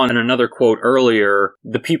saw in another quote earlier,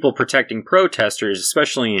 the people protecting protesters,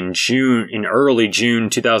 especially in early June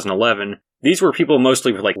 2011, these were people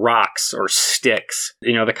mostly with like rocks or sticks,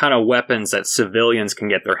 the kind of weapons that civilians can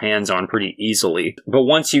get their hands on pretty easily. But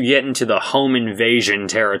once you get into the home invasion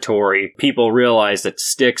territory, people realize that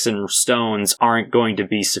sticks and stones aren't going to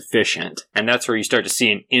be sufficient. And that's where you start to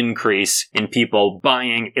see an increase in people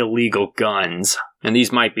buying illegal guns. And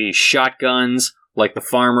these might be shotguns like the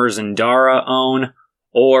farmers in Dara own,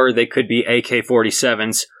 or they could be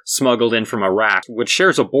AK-47s smuggled in from Iraq, which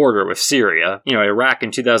shares a border with Syria. Iraq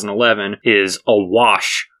in 2011 is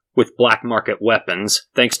awash with black market weapons,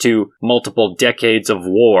 thanks to multiple decades of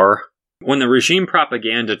war. When the regime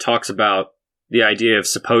propaganda talks about the idea of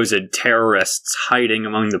supposed terrorists hiding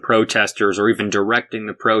among the protesters or even directing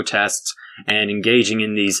the protests and engaging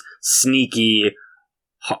in these sneaky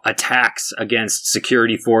attacks against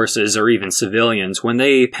security forces or even civilians, when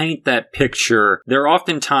they paint that picture, they're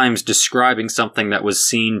oftentimes describing something that was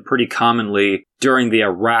seen pretty commonly during the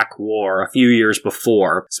Iraq War a few years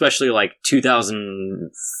before, especially like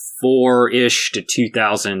 2004-ish to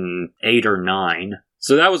 2008 or 9.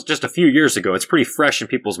 So that was just a few years ago. It's pretty fresh in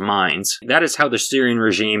people's minds. That is how the Syrian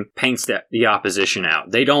regime paints the opposition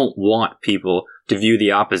out. They don't want people to view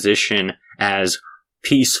the opposition as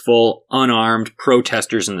peaceful, unarmed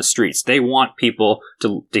protesters in the streets. They want people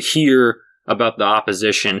to hear about the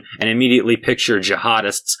opposition and immediately picture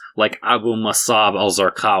jihadists like Abu Musab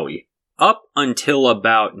al-Zarqawi. Up until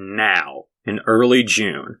about now, in early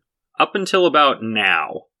June, that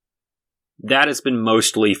has been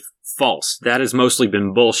mostly false. That has mostly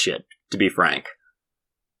been bullshit, to be frank.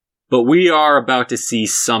 But we are about to see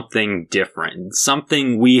something different.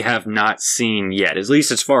 Something we have not seen yet, at least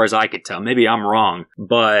as far as I could tell. Maybe I'm wrong.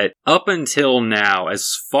 But up until now,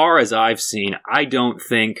 as far as I've seen, I don't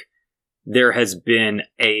think there has been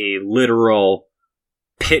a literal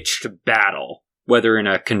pitched battle, whether in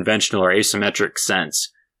a conventional or asymmetric sense,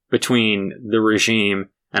 between the regime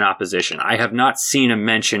and opposition. I have not seen a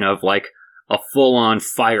mention of like a full-on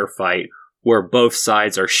firefight where both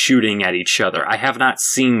sides are shooting at each other. I have not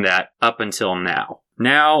seen that up until now.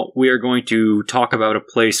 Now we are going to talk about a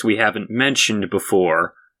place we haven't mentioned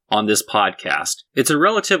before on this podcast. It's a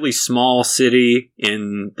relatively small city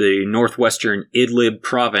in the northwestern Idlib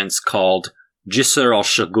province called Jisr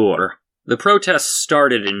al-Shagur. The protests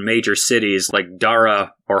started in major cities like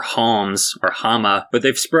Dara or Homs or Hama, but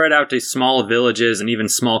they've spread out to small villages and even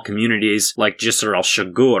small communities like Jisr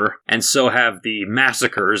al-Shagur, and so have the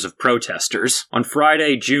massacres of protesters. On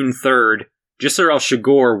Friday, June 3rd, Jisr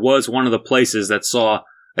al-Shagur was one of the places that saw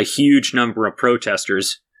a huge number of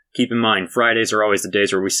protesters. Keep in mind, Fridays are always the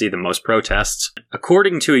days where we see the most protests.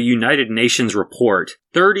 According to a United Nations report,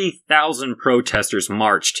 30,000 protesters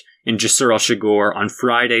marched in Jisr al-Shagur on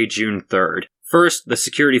Friday, June 3rd. First, the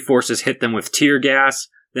security forces hit them with tear gas,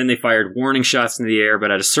 then they fired warning shots in the air,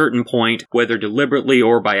 but at a certain point, whether deliberately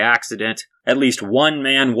or by accident, at least one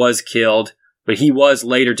man was killed, but he was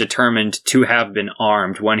later determined to have been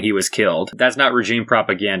armed when he was killed. That's not regime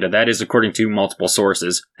propaganda, that is according to multiple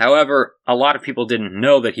sources. However, a lot of people didn't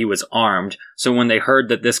know that he was armed, so when they heard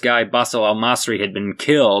that this guy Bassel al-Masri had been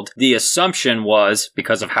killed, the assumption was,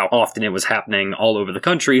 because of how often it was happening all over the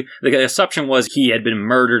country, the assumption was he had been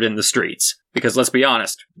murdered in the streets. Because let's be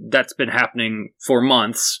honest, that's been happening for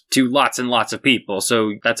months to lots and lots of people,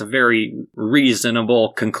 so that's a very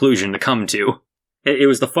reasonable conclusion to come to. It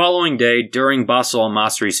was the following day, during Bassel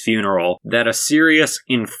al-Masri's funeral, that a serious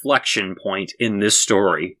inflection point in this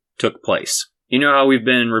story took place. You know how we've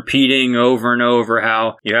been repeating over and over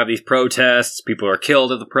how you have these protests, people are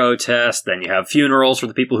killed at the protests, then you have funerals for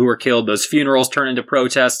the people who were killed, those funerals turn into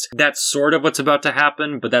protests. That's sort of what's about to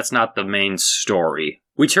happen, but that's not the main story.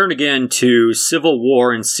 We turn again to Civil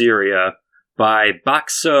War in Syria by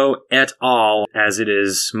Bakso et al., as it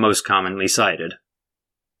is most commonly cited.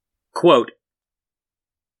 Quote,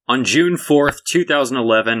 on June 4th,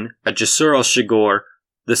 2011, at Jisr al-Shagur,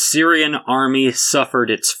 the Syrian army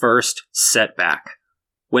suffered its first setback,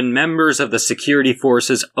 when members of the security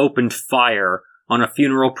forces opened fire on a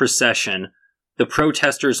funeral procession. The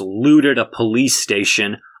protesters looted a police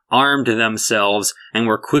station, armed themselves, and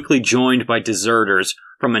were quickly joined by deserters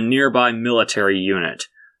from a nearby military unit.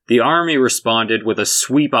 The army responded with a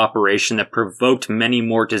sweep operation that provoked many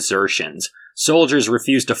more desertions. Soldiers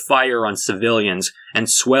refused to fire on civilians and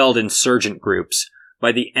swelled insurgent groups.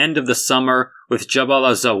 By the end of the summer, with Jabal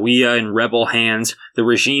al-Zawiya in rebel hands, the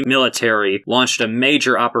regime military launched a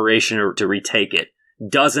major operation to retake it.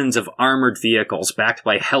 Dozens of armored vehicles, backed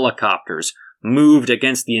by helicopters, moved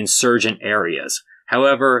against the insurgent areas.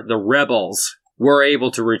 However, the rebels were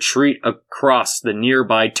able to retreat across the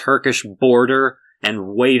nearby Turkish border and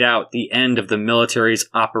wait out the end of the military's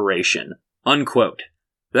operation. Unquote.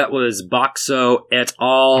 That was Bakso et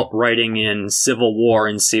al. Writing in Civil War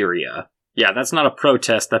in Syria. Yeah, that's not a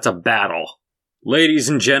protest, that's a battle. Ladies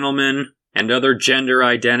and gentlemen, and other gender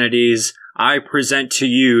identities, I present to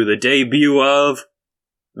you the debut of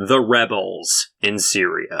The Rebels in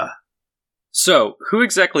Syria. So, who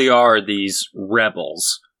exactly are these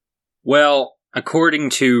rebels? Well, according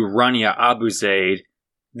to Rania Abu Zaid,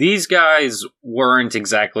 these guys weren't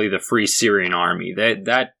exactly the Free Syrian Army.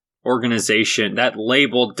 That organization, that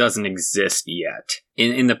label doesn't exist yet.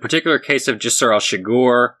 In the particular case of Jisr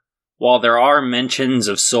al-Shagur, while there are mentions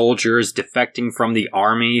of soldiers defecting from the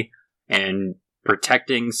army and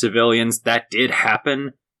protecting civilians, that did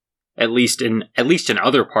happen, at least in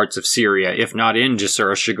other parts of Syria, if not in Jisr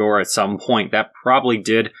al-Shagur at some point. That probably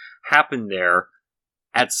did happen there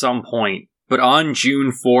at some point. But on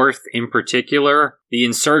June 4th, in particular, the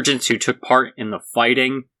insurgents who took part in the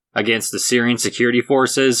fighting against the Syrian security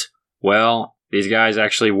forces, well, these guys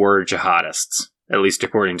actually were jihadists, at least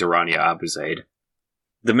according to Rania Abu Zaid.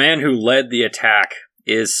 The man who led the attack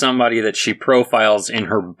is somebody that she profiles in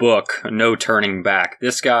her book, No Turning Back.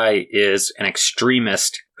 This guy is an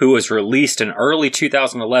extremist who was released in early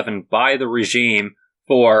 2011 by the regime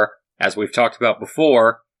for, as we've talked about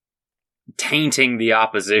before, tainting the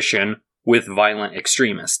opposition with violent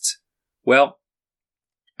extremists. Well,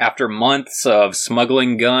 after months of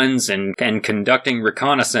smuggling guns and conducting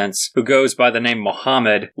reconnaissance, who goes by the name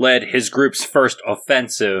Mohammed led his group's first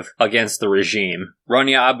offensive against the regime.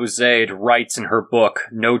 Rania Abu Zaid writes in her book,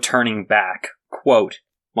 No Turning Back, quote,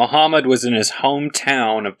 Muhammad was in his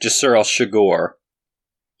hometown of Jisr al-Shagur.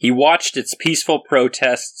 He watched its peaceful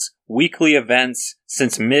protests, weekly events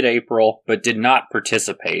since mid-April, but did not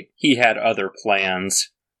participate. He had other plans.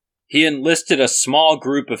 He enlisted a small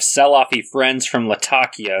group of Salafi friends from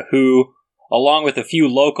Latakia who, along with a few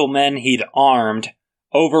local men he'd armed,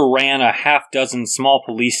 overran a half-dozen small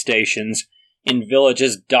police stations in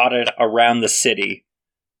villages dotted around the city.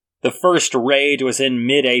 The first raid was in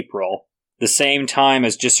mid-April, the same time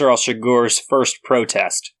as Jisr al-Shagur's first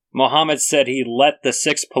protest. Muhammad said he let the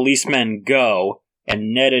 6 policemen go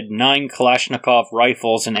and netted 9 Kalashnikov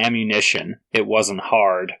rifles and ammunition. It wasn't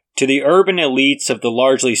hard. To the urban elites of the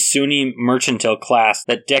largely Sunni mercantile class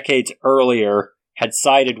that decades earlier had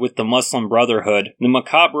sided with the Muslim Brotherhood, the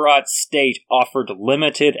Mukhabarat state offered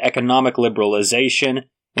limited economic liberalization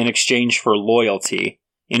in exchange for loyalty,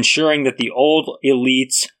 ensuring that the old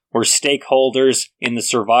elites were stakeholders in the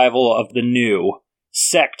survival of the new.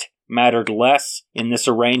 Sect mattered less in this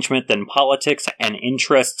arrangement than politics and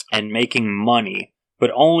interests and making money,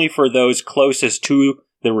 but only for those closest to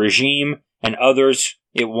the regime and others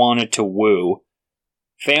it wanted to woo.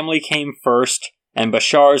 Family came first, and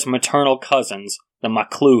Bashar's maternal cousins, the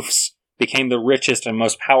Makloufs, became the richest and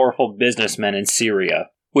most powerful businessmen in Syria.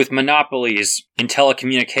 With monopolies in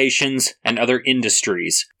telecommunications and other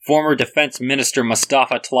industries, former Defense Minister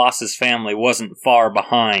Mustafa Tlass's family wasn't far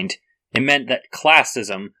behind. It meant that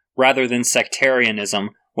classism, rather than sectarianism,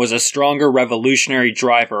 was a stronger revolutionary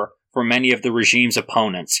driver for many of the regime's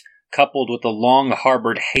opponents, coupled with the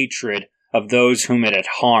long-harbored hatred of those whom it had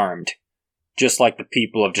harmed, just like the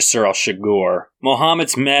people of Jisr al-Shagur.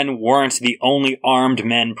 Muhammad's men weren't the only armed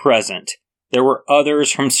men present. There were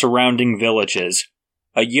others from surrounding villages.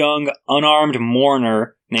 A young, unarmed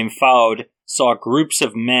mourner named Fouad saw groups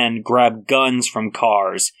of men grab guns from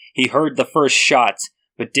cars. He heard the first shots,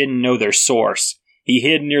 but didn't know their source. He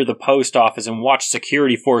hid near the post office and watched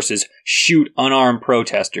security forces shoot unarmed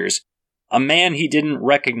protesters. A man he didn't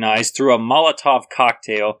recognize threw a Molotov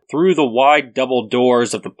cocktail through the wide double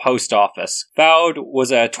doors of the post office. Fouad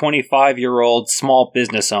was a 25-year-old small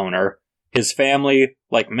business owner. His family,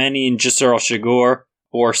 like many in Jisr al-Shagur,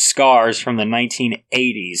 bore scars from the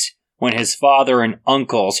 1980s, when his father and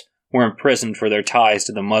uncles were imprisoned for their ties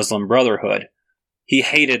to the Muslim Brotherhood. He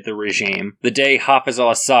hated the regime. The day Hafiz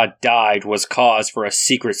al-Assad died was cause for a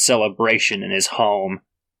secret celebration in his home.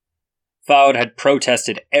 Fouad had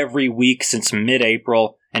protested every week since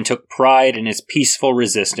mid-April and took pride in his peaceful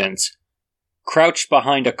resistance. Crouched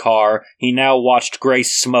behind a car, he now watched gray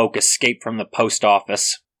smoke escape from the post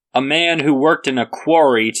office. A man who worked in a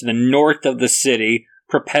quarry to the north of the city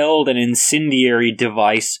propelled an incendiary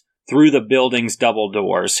device through the building's double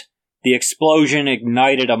doors. The explosion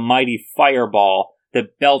ignited a mighty fireball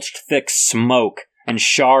that belched thick smoke and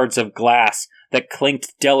shards of glass that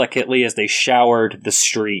clinked delicately as they showered the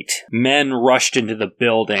street. Men rushed into the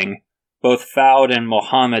building. Both Fouad and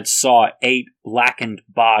Muhammad saw 8 blackened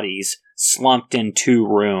bodies slumped in 2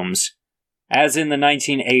 rooms. As in the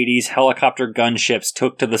 1980s, helicopter gunships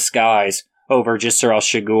took to the skies over Jisr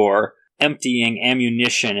al-Shagur, emptying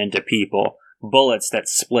ammunition into people, bullets that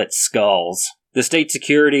split skulls. The state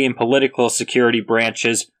security and political security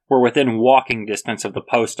branches were within walking distance of the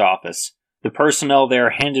post office. The personnel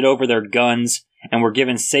there handed over their guns and were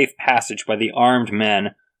given safe passage by the armed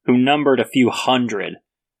men, who numbered a few hundred.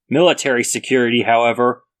 Military security,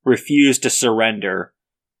 however, refused to surrender.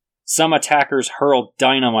 Some attackers hurled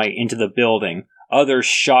dynamite into the building, others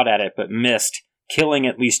shot at it but missed, killing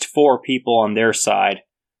at least 4 people on their side.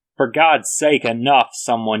 "For God's sake, enough,"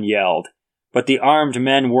 someone yelled. But the armed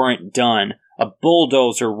men weren't done. A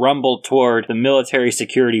bulldozer rumbled toward the military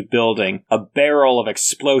security building, a barrel of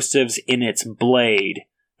explosives in its blade.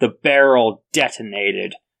 The barrel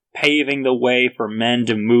detonated, paving the way for men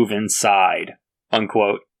to move inside.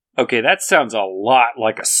 Unquote. Okay, that sounds a lot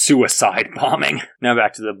like a suicide bombing. Now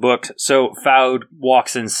back to the book. So Fouad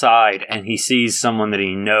walks inside and he sees someone that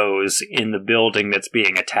he knows in the building that's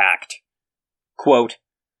being attacked. Quote,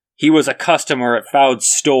 "He was a customer at Fouad's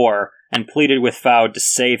store and pleaded with Fouad to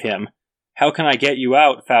save him. 'How can I get you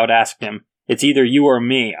out?' Fouad asked him. 'It's either you or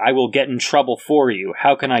me. I will get in trouble for you.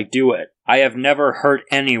 How can I do it?' 'I have never hurt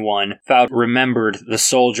anyone,' Fouad remembered the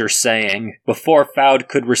soldier saying. Before Fouad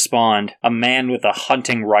could respond, a man with a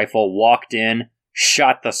hunting rifle walked in,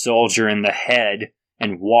 shot the soldier in the head,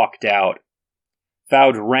 and walked out.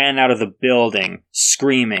 Fouad ran out of the building,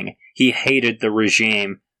 screaming. He hated the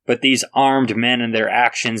regime, but these armed men and their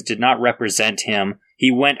actions did not represent him. He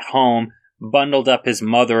went home, bundled up his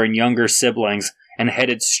mother and younger siblings, and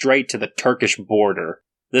headed straight to the Turkish border.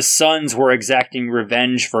 The sons were exacting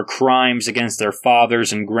revenge for crimes against their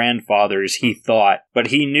fathers and grandfathers, he thought, but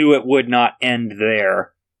he knew it would not end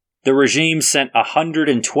there. The regime sent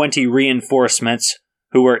 120 reinforcements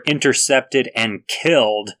who were intercepted and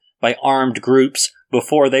killed by armed groups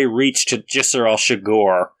before they reached Jisr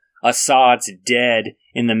al-Shagour. Assad's dead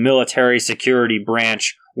in the military security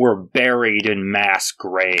branch were buried in mass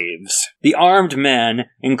graves. The armed men,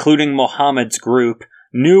 including Mohammed's group,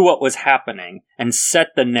 knew what was happening and set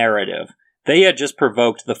the narrative. They had just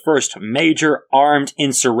provoked the first major armed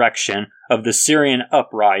insurrection of the Syrian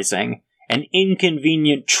uprising, an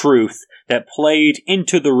inconvenient truth that played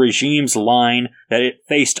into the regime's line that it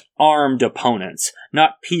faced armed opponents,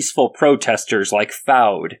 not peaceful protesters like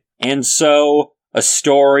Fouad. And so, a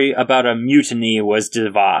story about a mutiny was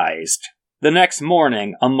devised. The next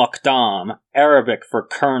morning, a muqaddam, Arabic for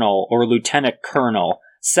colonel or lieutenant colonel,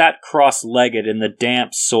 sat cross-legged in the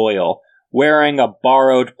damp soil, wearing a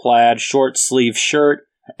borrowed plaid short-sleeved shirt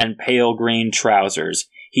and pale green trousers.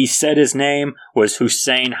 He said his name was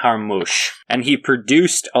Hussein Harmouche, and he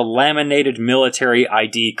produced a laminated military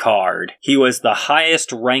ID card. He was the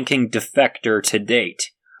highest-ranking defector to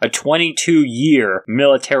date, a 22-year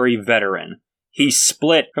military veteran. He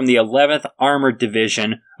split from the 11th Armored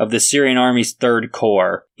Division of the Syrian Army's 3rd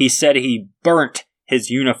Corps. He said he burnt his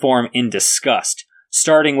uniform in disgust,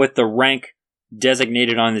 starting with the rank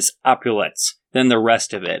designated on his epaulets, then the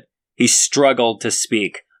rest of it. He struggled to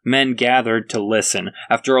speak. Men gathered to listen.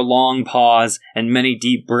 After a long pause and many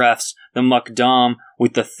deep breaths, the muqaddam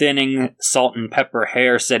with the thinning salt and pepper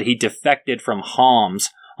hair said he defected from Homs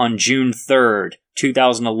on June 3rd,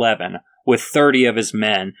 2011, with 30 of his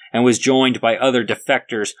men, and was joined by other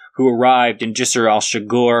defectors who arrived in Jisr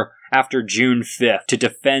al-Shagour after June 5th to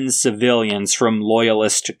defend civilians from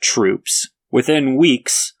loyalist troops. Within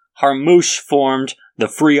weeks, Harmouche formed the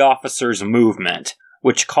Free Officers Movement,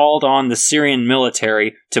 which called on the Syrian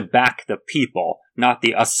military to back the people, not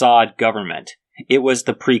the Assad government. It was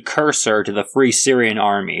the precursor to the Free Syrian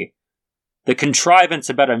Army. The contrivance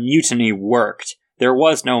about a mutiny worked. There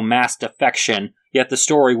was no mass defection, yet the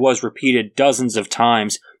story was repeated dozens of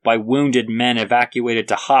times by wounded men evacuated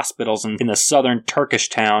to hospitals in the southern Turkish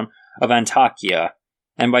town of Antakya,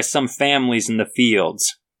 and by some families in the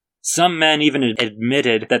fields. Some men even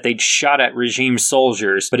admitted that they'd shot at regime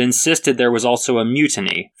soldiers, but insisted there was also a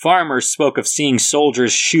mutiny. Farmers spoke of seeing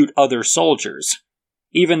soldiers shoot other soldiers.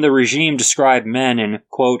 Even the regime described men in,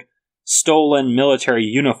 quote, stolen military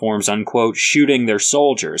uniforms, unquote, shooting their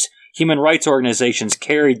soldiers. Human rights organizations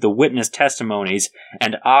carried the witness testimonies,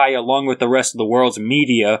 and I, along with the rest of the world's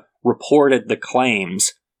media, reported the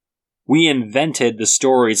claims. We invented the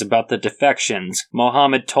stories about the defections,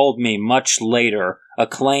 Mohammed told me much later, a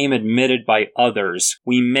claim admitted by others.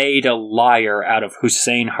 We made a liar out of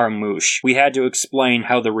Hussein Harmouche. We had to explain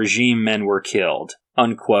how the regime men were killed,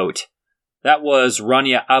 unquote. That was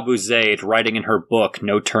Rania Abu Zaid writing in her book,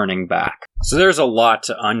 No Turning Back. So there's a lot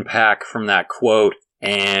to unpack from that quote,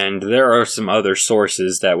 and there are some other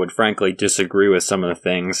sources that would frankly disagree with some of the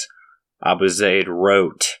things Abu Zaid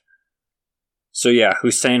wrote. So yeah,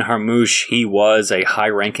 Hussein Harmouche, he was a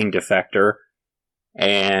high-ranking defector,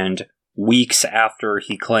 and weeks after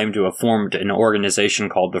he claimed to have formed an organization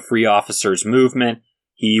called the Free Officers Movement,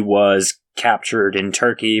 he was captured in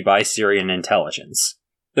Turkey by Syrian intelligence.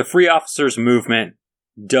 The Free Officers Movement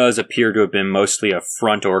does appear to have been mostly a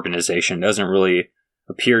front organization, doesn't really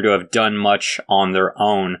appear to have done much on their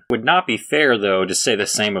own. It would not be fair, though, to say the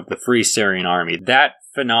same of the Free Syrian Army. That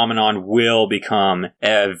phenomenon will become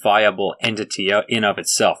a viable entity in of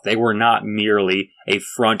itself. They were not merely a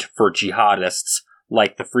front for jihadists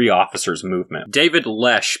like the Free Officers Movement. David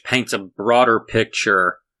Lesh paints a broader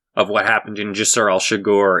picture of what happened in Jisr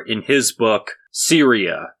al-Shagour in his book,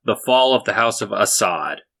 Syria, The Fall of the House of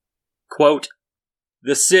Assad. Quote,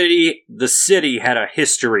 The city had a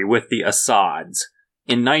history with the Assads.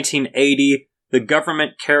 In 1980, the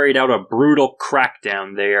government carried out a brutal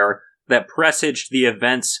crackdown there that presaged the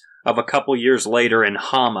events of a couple years later in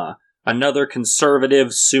Hama, another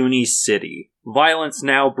conservative Sunni city. Violence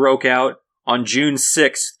now broke out on June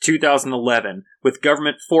 6, 2011, with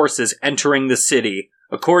government forces entering the city.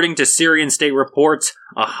 According to Syrian state reports,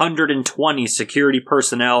 120 security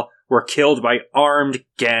personnel were killed by armed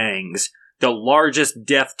gangs, the largest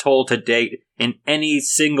death toll to date in any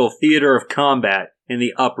single theater of combat in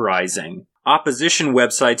the uprising. Opposition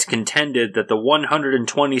websites contended that the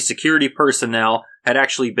 120 security personnel had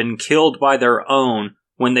actually been killed by their own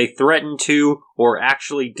when they threatened to, or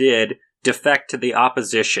actually did, defect to the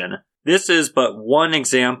opposition. This is but one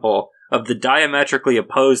example of the diametrically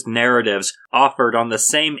opposed narratives offered on the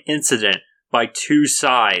same incident by two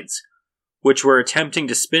sides. which were attempting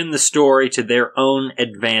to spin the story to their own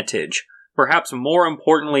advantage. Perhaps more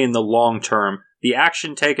importantly in the long term, the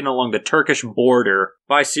action taken along the Turkish border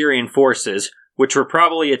by Syrian forces, which were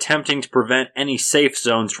probably attempting to prevent any safe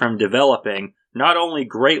zones from developing, not only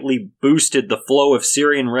greatly boosted the flow of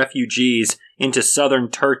Syrian refugees into southern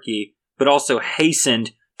Turkey, but also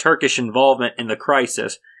hastened Turkish involvement in the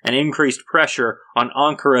crisis and increased pressure on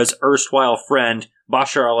Ankara's erstwhile friend,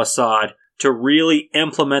 Bashar al-Assad, to really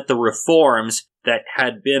implement the reforms that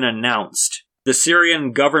had been announced. The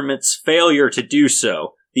Syrian government's failure to do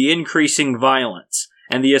so, the increasing violence,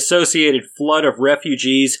 and the associated flood of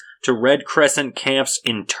refugees to Red Crescent camps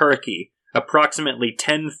in Turkey, approximately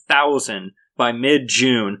 10,000 by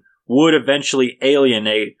mid-June, would eventually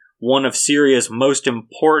alienate one of Syria's most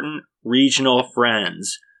important regional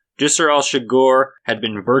friends. Jisr al-Shughur had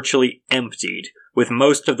been virtually emptied, with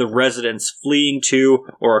most of the residents fleeing to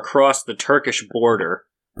or across the Turkish border.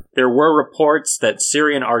 There were reports that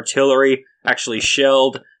Syrian artillery actually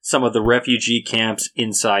shelled some of the refugee camps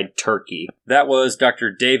inside Turkey. That was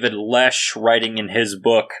Dr. David Lesh writing in his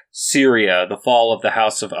book, Syria, The Fall of the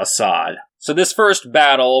House of Assad. So this first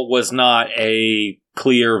battle was not a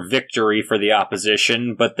clear victory for the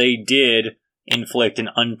opposition, but they did inflict an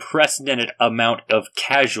unprecedented amount of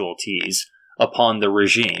casualties upon the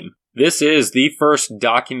regime. This is the first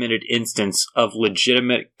documented instance of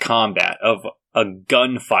legitimate combat, of a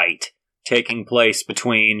gunfight taking place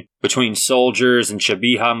between soldiers and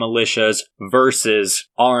Shabiha militias versus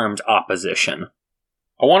armed opposition.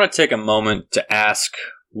 I want to take a moment to ask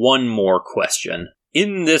one more question.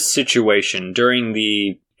 In this situation, during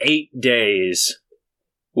the 8 days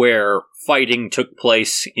where fighting took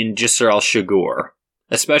place in Jisr al-Shughur,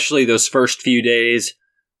 especially those first few days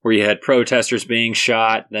where you had protesters being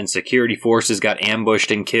shot, then security forces got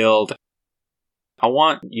ambushed and killed, I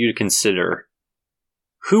want you to consider,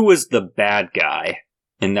 who was the bad guy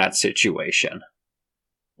in that situation?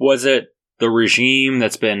 Was it the regime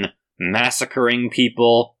that's been massacring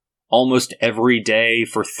people almost every day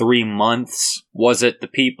for 3 months? Was it the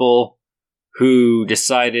people who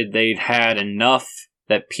decided they'd had enough,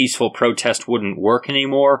 that peaceful protest wouldn't work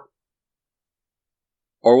anymore?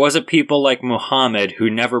 Or was it people like Muhammad who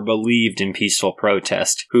never believed in peaceful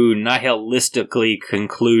protest, who nihilistically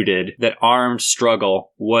concluded that armed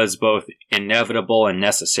struggle was both inevitable and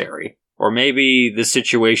necessary? Or maybe the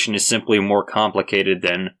situation is simply more complicated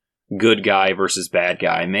than good guy versus bad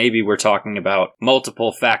guy. Maybe we're talking about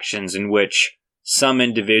multiple factions in which some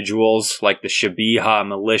individuals, like the Shabiha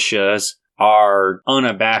militias, are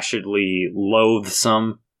unabashedly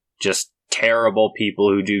loathsome, just terrible people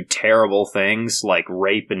who do terrible things like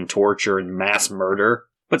rape and torture and mass murder.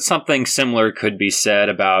 But something similar could be said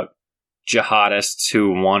about jihadists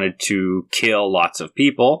who wanted to kill lots of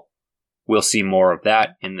people. We'll see more of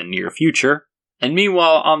that in the near future. And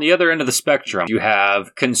meanwhile, on the other end of the spectrum, you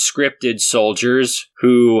have conscripted soldiers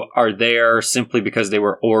who are there simply because they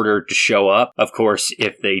were ordered to show up. Of course,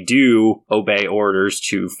 if they do obey orders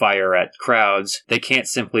to fire at crowds, they can't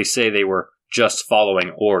simply say they were just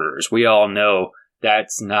following orders. We all know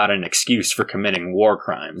that's not an excuse for committing war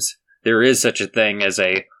crimes. There is such a thing as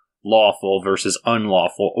a lawful versus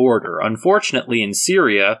unlawful order. Unfortunately, in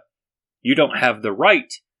Syria, you don't have the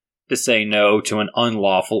right to say no to an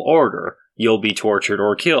unlawful order. You'll be tortured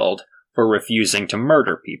or killed for refusing to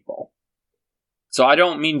murder people. So I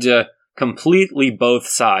don't mean to completely both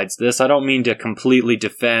sides this. I don't mean to completely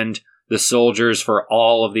defend the soldiers for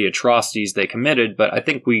all of the atrocities they committed, but I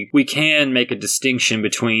think we can make a distinction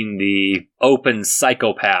between the open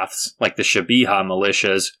psychopaths, like the Shabiha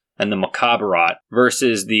militias and the Mukhabarat,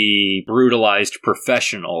 versus the brutalized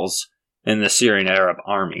professionals in the Syrian Arab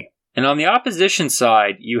army. And on the opposition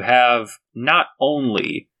side, you have not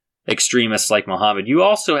only extremists like Muhammad, you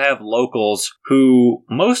also have locals who,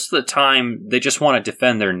 most of the time, they just want to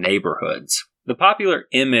defend their neighborhoods. The popular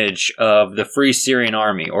image of the Free Syrian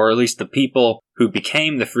Army, or at least the people who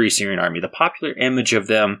became the Free Syrian Army, the popular image of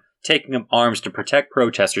them taking up arms to protect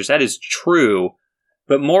protesters, that is true,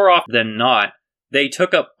 but more often than not, they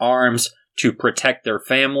took up arms to protect their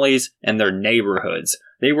families and their neighborhoods.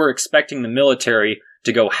 They were expecting the military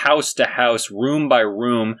to go house to house, room by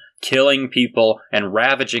room, killing people and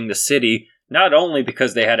ravaging the city, not only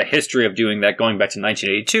because they had a history of doing that going back to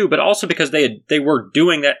 1982, but also because they were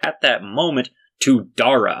doing that at that moment to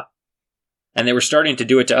Dara. And they were starting to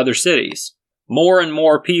do it to other cities. More and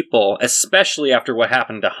more people, especially after what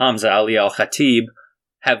happened to Hamza Ali al-Khatib,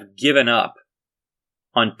 have given up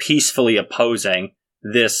on peacefully opposing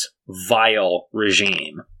this vile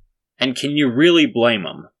regime. And can you really blame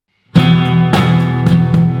them?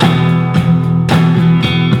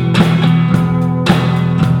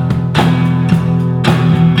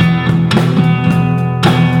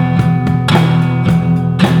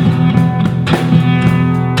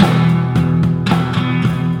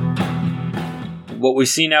 What we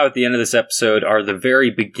see now at the end of this episode are the very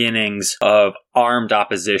beginnings of armed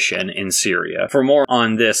opposition in Syria. For more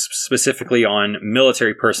on this, specifically on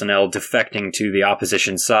military personnel defecting to the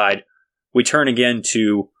opposition side, we turn again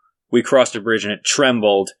to We Crossed a Bridge and It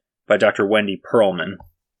Trembled by Dr. Wendy Pearlman.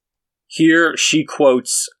 Here she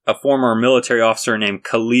quotes a former military officer named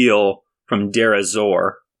Khalil from Deir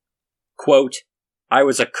ez-Zor. Quote, "I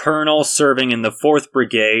was a colonel serving in the 4th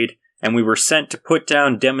Brigade, and we were sent to put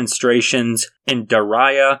down demonstrations in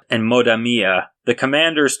Daraya and Modamia. The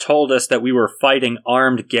commanders told us that we were fighting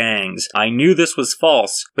armed gangs. I knew this was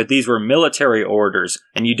false, but these were military orders,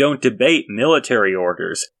 and you don't debate military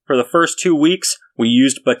orders. For the first 2 weeks, we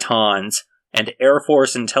used batons, and Air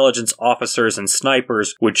Force intelligence officers and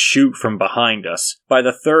snipers would shoot from behind us. By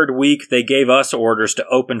the 3rd week, they gave us orders to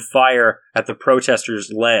open fire at the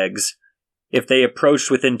protesters' legs. If they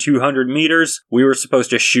approached within 200 meters, we were supposed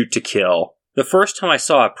to shoot to kill. The first time I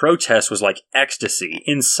saw a protest was like ecstasy.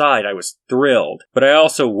 Inside, I was thrilled. But I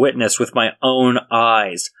also witnessed with my own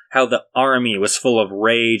eyes how the army was full of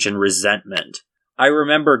rage and resentment. I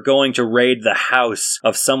remember going to raid the house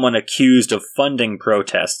of someone accused of funding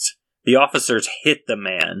protests. The officers hit the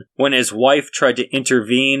man. When his wife tried to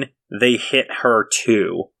intervene, they hit her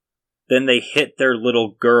too. Then they hit their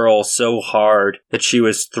little girl so hard that she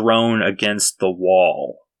was thrown against the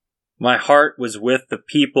wall. My heart was with the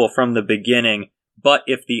people from the beginning, but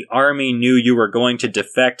if the army knew you were going to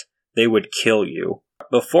defect, they would kill you.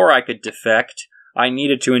 Before I could defect, I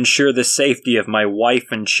needed to ensure the safety of my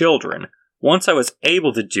wife and children. Once I was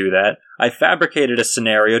able to do that, I fabricated a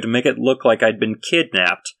scenario to make it look like I'd been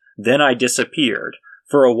kidnapped. Then I disappeared.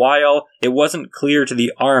 For a while, it wasn't clear to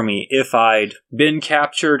the army if I'd been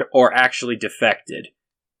captured or actually defected.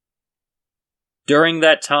 During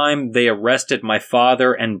that time, they arrested my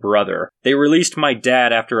father and brother. They released my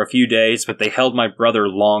dad after a few days, but they held my brother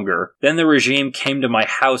longer. Then the regime came to my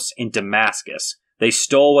house in Damascus. They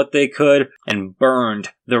stole what they could and burned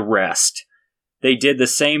the rest. They did the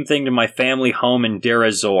same thing to my family home in Deir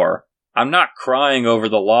ez-Zor. I'm not crying over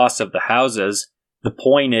the loss of the houses. The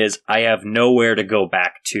point is, I have nowhere to go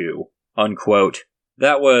back to." Unquote.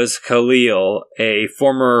 That was Khalil, a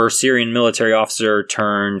former Syrian military officer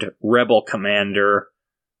turned rebel commander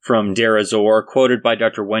from Deir ez-Zor, quoted by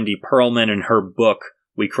Dr. Wendy Pearlman in her book,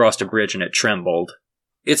 We Crossed a Bridge and It Trembled.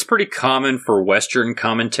 It's pretty common for Western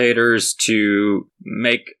commentators to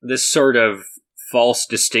make this sort of false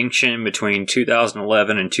distinction between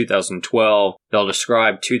 2011 and 2012. They'll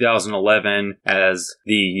describe 2011 as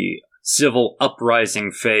the civil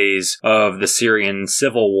uprising phase of the Syrian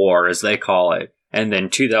civil war, as they call it. And then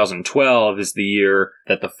 2012 is the year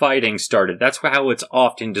that the fighting started. That's how it's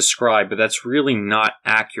often described, but that's really not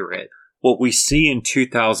accurate. What we see in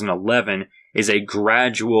 2011 is a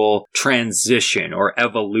gradual transition or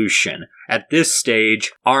evolution. At this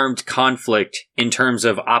stage, armed conflict in terms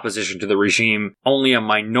of opposition to the regime, only a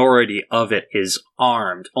minority of it is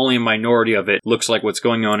armed. Only a minority of it looks like what's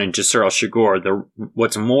going on in Jisr al-Shughur.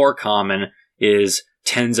 What's more common is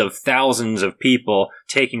tens of thousands of people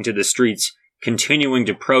taking to the streets, continuing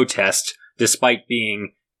to protest despite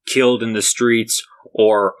being killed in the streets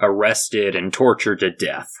or arrested and tortured to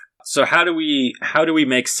death. So how do we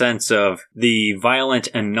make sense of the violent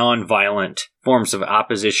and non-violent forms of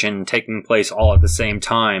opposition taking place all at the same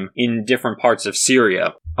time in different parts of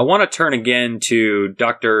Syria? I want to turn again to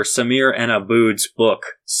Dr. Samir Ennabud's book,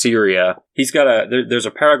 Syria. He's got there's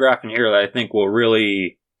a paragraph in here that I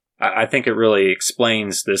think it really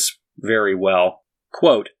explains this very well.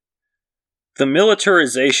 Quote, "The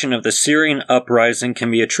militarization of the Syrian uprising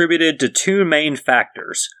can be attributed to two main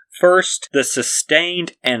factors. First, the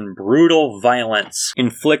sustained and brutal violence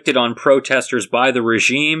inflicted on protesters by the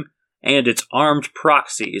regime and its armed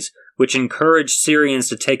proxies, which encouraged Syrians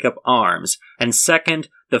to take up arms. And second,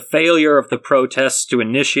 the failure of the protests to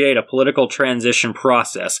initiate a political transition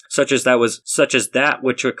process, such as that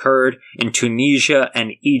which occurred in Tunisia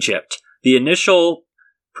and Egypt. The initial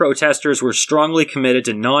protesters were strongly committed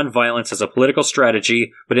to non-violence as a political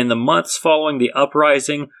strategy, but in the months following the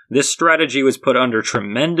uprising, this strategy was put under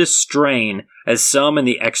tremendous strain as some in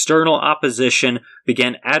the external opposition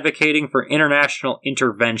began advocating for international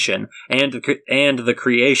intervention and the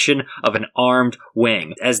creation of an armed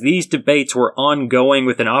wing. As these debates were ongoing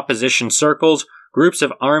within opposition circles, groups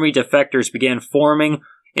of army defectors began forming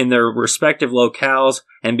in their respective locales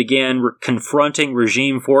and began confronting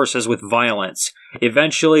regime forces with violence.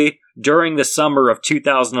 Eventually, during the summer of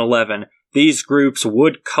 2011, these groups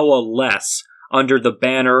would coalesce under the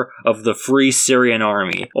banner of the Free Syrian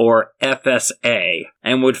Army, or FSA,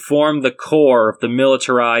 and would form the core of the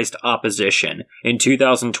militarized opposition. In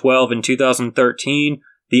 2012 and 2013,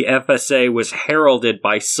 the FSA was heralded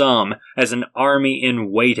by some as an army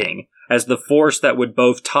in waiting, as the force that would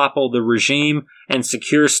both topple the regime and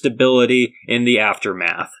secure stability in the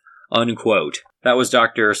aftermath. Unquote. That was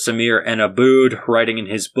Dr. Samir Ennabud writing in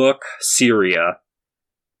his book, Syria.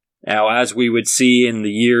 Now, as we would see in the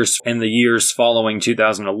years following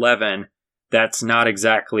 2011, that's not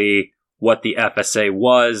exactly what the FSA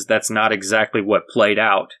was. That's not exactly what played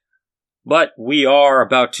out. But we are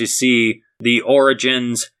about to see the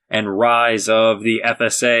origins and rise of the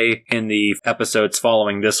FSA in the episodes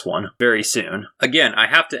following this one very soon. Again, I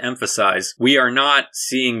have to emphasize, we are not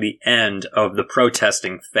seeing the end of the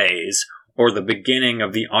protesting phase or the beginning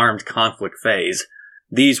of the armed conflict phase.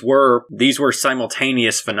 These were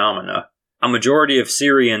simultaneous phenomena. A majority of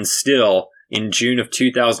Syrians still, in June of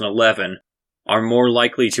 2011, are more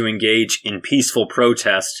likely to engage in peaceful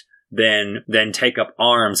protest than take up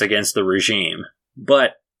arms against the regime.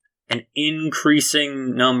 But an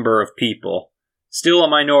increasing number of people, still a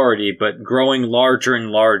minority but growing larger and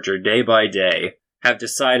larger day by day, have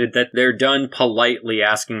decided that they're done politely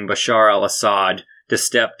asking Bashar al-Assad to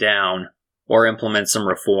step down or implement some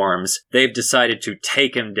reforms. They've decided to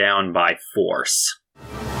take him down by force.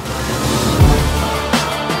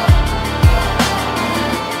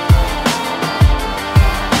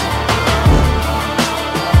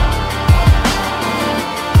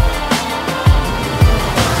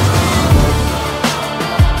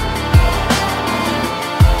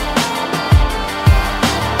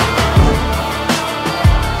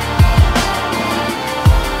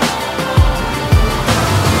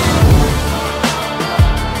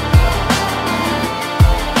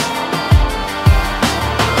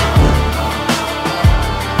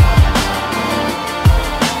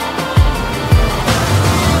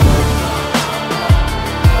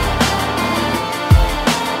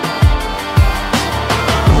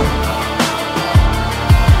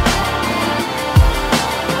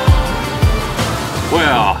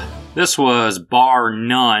 This was, bar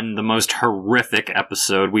none, the most horrific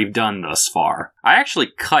episode we've done thus far. I actually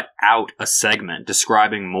cut out a segment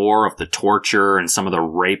describing more of the torture and some of the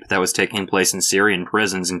rape that was taking place in Syrian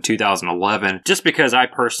prisons in 2011, just because I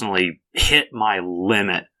personally hit my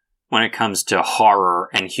limit when it comes to horror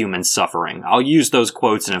and human suffering. I'll use those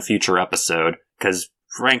quotes in a future episode, because,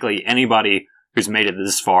 frankly, anybody who's made it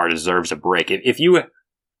this far deserves a break. If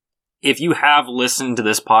you have listened to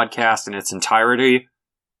this podcast in its entirety,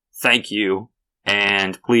 thank you,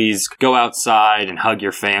 and please go outside and hug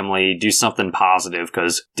your family, do something positive,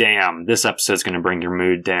 because damn, this episode's going to bring your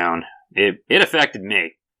mood down. It affected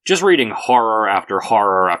me. Just reading horror after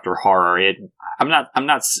horror after horror, I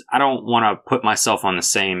don't want to put myself on the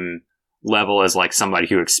same level as like somebody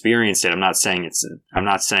who experienced it. I'm not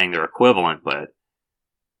saying they're equivalent, but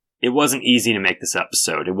it wasn't easy to make this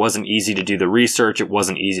episode. It wasn't easy to do the research. It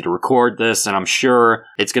wasn't easy to record this, and I'm sure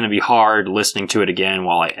it's going to be hard listening to it again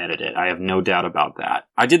while I edit it. I have no doubt about that.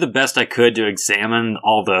 I did the best I could to examine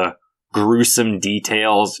all the gruesome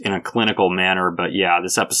details in a clinical manner, but yeah,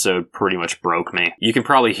 this episode pretty much broke me. You can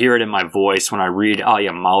probably hear it in my voice when I read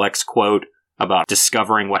Alia Malek's quote about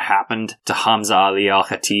discovering what happened to Hamza Ali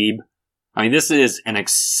al-Khatib. I mean, this is an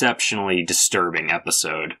exceptionally disturbing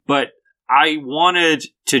episode, but I wanted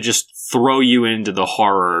to just throw you into the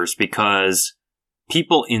horrors because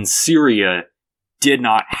people in Syria did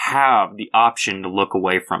not have the option to look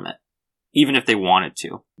away from it, even if they wanted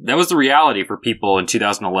to. That was the reality for people in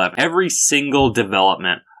 2011. Every single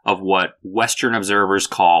development of what Western observers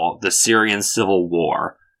call the Syrian civil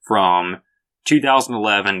war, from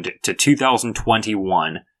 2011 to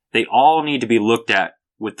 2021, they all need to be looked at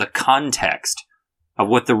with the context of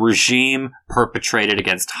what the regime perpetrated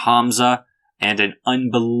against Hamza and an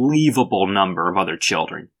unbelievable number of other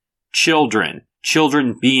children.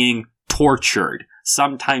 Children being tortured,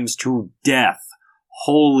 sometimes to death.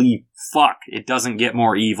 Holy fuck, it doesn't get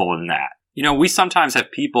more evil than that. You know, we sometimes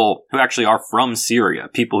have people who actually are from Syria,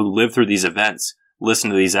 people who live through these events, listen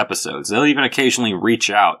to these episodes. They'll even occasionally reach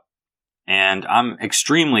out, and I'm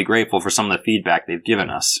extremely grateful for some of the feedback they've given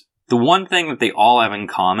us. The one thing that they all have in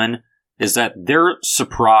common is that they're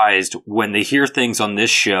surprised when they hear things on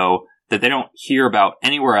this show that they don't hear about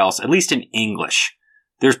anywhere else, at least in English.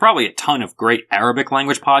 There's probably a ton of great Arabic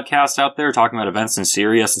language podcasts out there talking about events in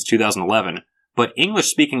Syria since 2011, but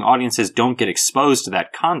English-speaking audiences don't get exposed to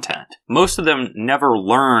that content. Most of them never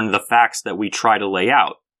learn the facts that we try to lay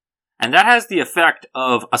out. And that has the effect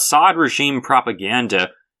of Assad regime propaganda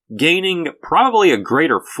gaining probably a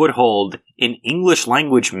greater foothold in English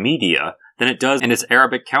language media than it does in its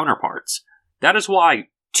Arabic counterparts. That is why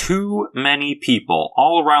Too many people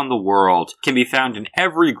all around the world can be found in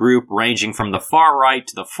every group ranging from the far right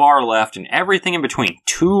to the far left and everything in between.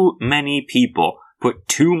 Too many people put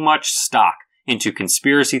too much stock into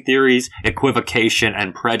conspiracy theories, equivocation,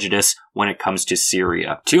 and prejudice when it comes to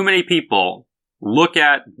Syria. Too many people look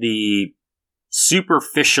at the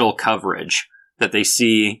superficial coverage that they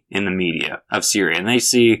see in the media of Syria, and they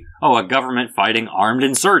see, oh, a government fighting armed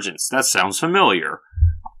insurgents. That sounds familiar.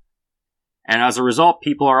 And as a result,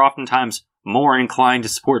 people are oftentimes more inclined to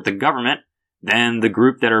support the government than the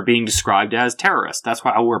group that are being described as terrorists. That's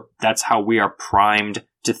how we are primed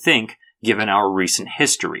to think, given our recent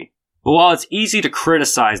history. But while it's easy to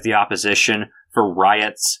criticize the opposition for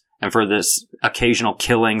riots and for this occasional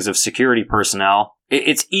killings of security personnel,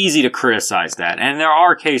 it's easy to criticize that. And there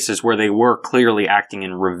are cases where they were clearly acting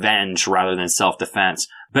in revenge rather than self-defense.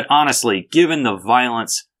 But honestly, given the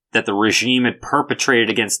violence that the regime had perpetrated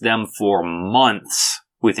against them for months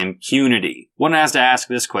with impunity, one has to ask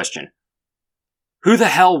this question. Who the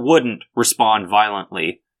hell wouldn't respond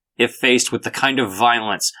violently if faced with the kind of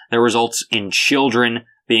violence that results in children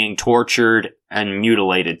being tortured and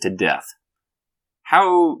mutilated to death?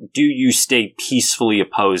 How do you stay peacefully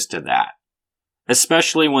opposed to that?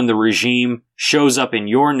 Especially when the regime shows up in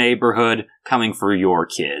your neighborhood coming for your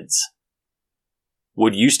kids.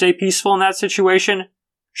 Would you stay peaceful in that situation?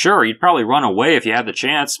 Sure, you'd probably run away if you had the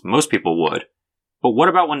chance. Most people would. But what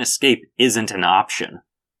about when escape isn't an option?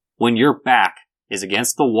 When your back is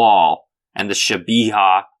against the wall and the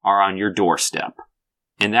Shabiha are on your doorstep?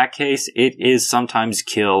 In that case, it is sometimes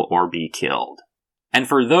kill or be killed. And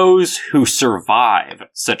for those who survive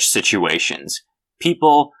such situations,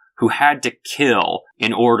 people who had to kill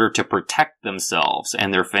in order to protect themselves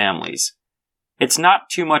and their families, it's not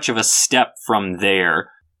too much of a step from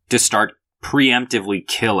there to start preemptively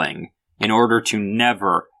killing in order to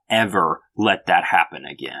never, ever let that happen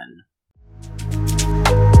again.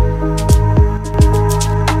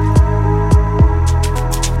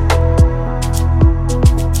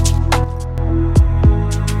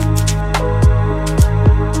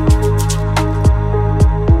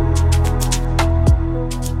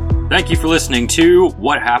 Thank you for listening to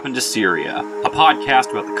What Happened to Syria, a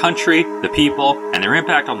podcast about the country, the people, and their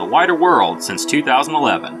impact on the wider world since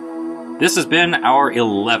 2011. This has been our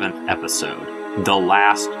 11th episode, The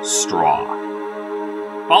Last Straw.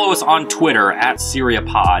 Follow us on Twitter at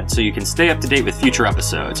SyriaPod so you can stay up to date with future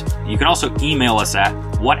episodes. You can also email us at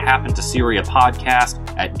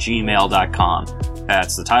whathappenedtosyriapodcast@gmail.com.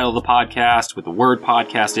 That's the title of the podcast with the word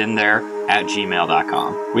podcast in there at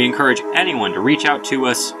gmail.com. We encourage anyone to reach out to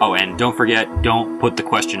us. Oh, and don't forget, don't put the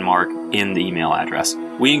question mark in the email address.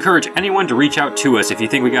 We encourage anyone to reach out to us if you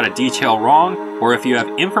think we got a detail wrong or if you have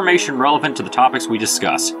information relevant to the topics we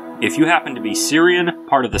discuss. If you happen to be Syrian,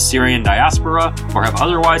 part of the Syrian diaspora, or have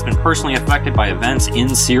otherwise been personally affected by events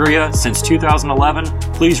in Syria since 2011,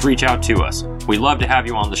 please reach out to us. We'd love to have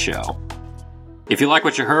you on the show. If you like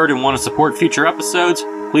what you heard and want to support future episodes,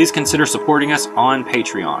 please consider supporting us on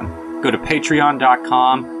Patreon. Go to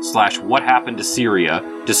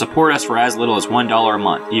patreon.com/whathappenedtosyria to support us for as little as $1 a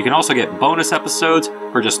month. You can also get bonus episodes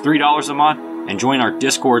for just $3 a month and join our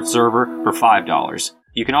Discord server for $5.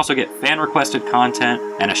 You can also get fan-requested content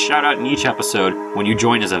and a shout-out in each episode when you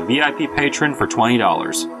join as a VIP patron for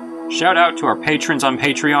 $20. Shout out to our patrons on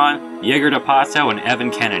Patreon, Yeager DePato and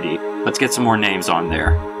Evan Kennedy. Let's get some more names on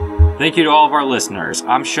there. Thank you to all of our listeners.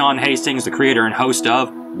 I'm Sean Hastings, the creator and host of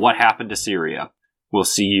What Happened to Syria. We'll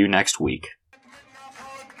see you next week.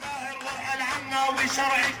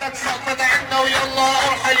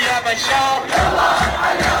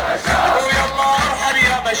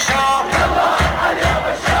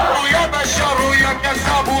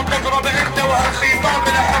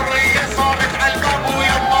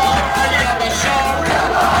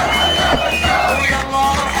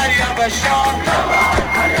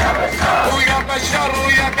 ويا بشر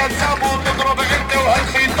ويا كذاب وتضرب انت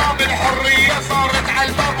وهالخطاب الحرية صارت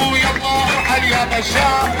عالباب ويلا ارحل يا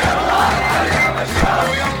بشار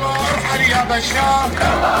ويلا ارحل يا بشار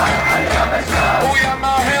ويا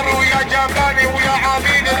ماهر ويا جباني ويا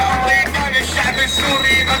عبيد الامريكان الشعب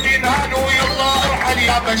السوري ما ينهان ويلا ارحل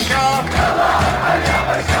يا بشار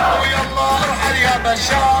ويلا ارحل يا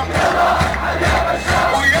بشار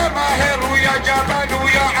ويا ماهر ويا جبان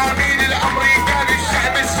ويا عبيد الامريكان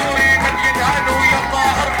الشعب السوري من ينهان ويلا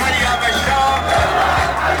ارحل يا بشار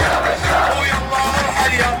ويلا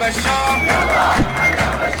ارحل يا بشار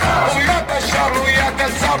ويا بشار ويا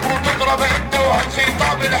كذاب وتضرب انت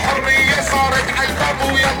وهالخطاب الحرية صارت عالباب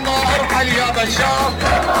ويلا ارحل يا بشار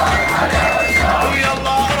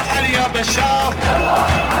ويلا ارحل يا بشار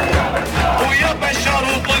ويا بشار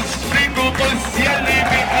وطز فيك وطز يلي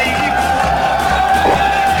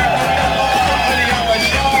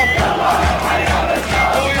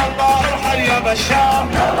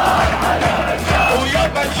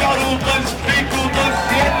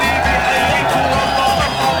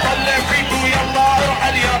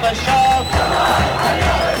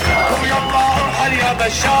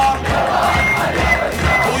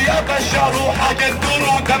بشار وحاجة تدور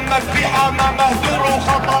ودمك في حمام مهدور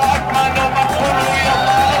وخطأك ما له مغفور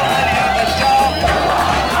ويلا ارحل يا بشار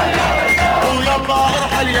ويلا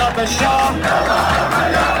ارحل يا بشار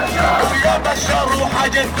ويا بشار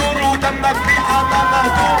وحاجة تدور ودمك في حمام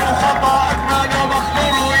مهدور وخطأك ما له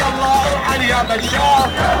مغفور ويلا ارحل يا بشار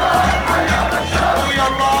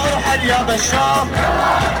ويلا ارحل يا بشار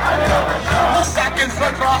وسع كل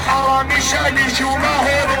فترة حرامي شالي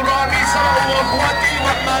وماهر ورامي صاروا اخواتي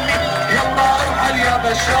وامامي يلا ارحل يا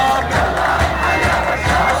بشار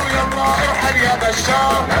ويلا ارحل يا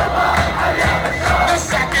بشار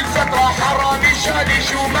وسع كل فترة حرامي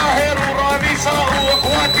شالي وماهر ورامي صاروا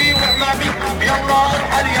اخواتي وامامي يلا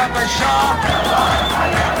ارحل يا بشار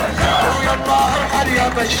ويلا ارحل يا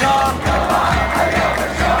بشار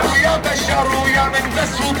ويا بشار ويا من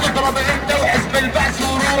بس وتضرب انت وحزب البعث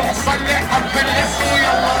وروح صلح حرف الغس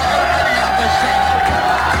ويلا ارحل يا بشار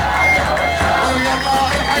ويلا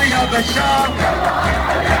ارحل يا بشار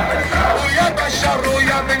ويا بشار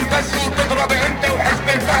ويا من بس وتضرب انت وحزب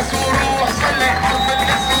البعث وروح صلح حرف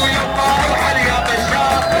الغس ويلا ارحل يا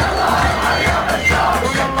بشار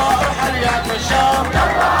ويلا ارحل يا بشار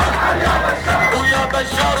ويا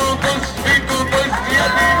بشار وطز فيك وطز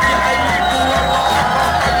يدي بيحييك والله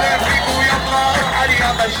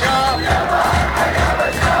يا بشار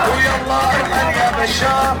ويلا ارحل يا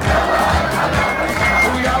بشار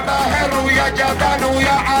ويا ماهر ويا جبان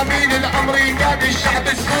ويا عميل الامريكان الشعب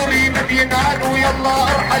السوري مدينان ويلا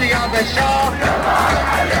ارحل يا بشار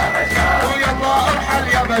ويلا ارحل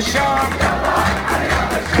يا بشار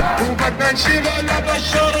وبدنا نشيل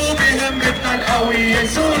بشار وبهمتنا القوية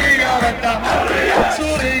سوريا بدها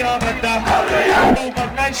سوريا بدها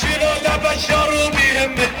وبدنا نشيل بشار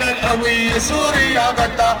وبهمتنا القوية سوريا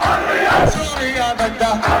بدها سوريا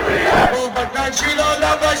بدها وبدنا نشيل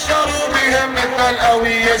بشار وبهمتنا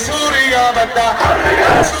القوية سوريا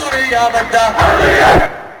بدها سوريا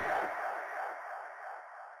بدها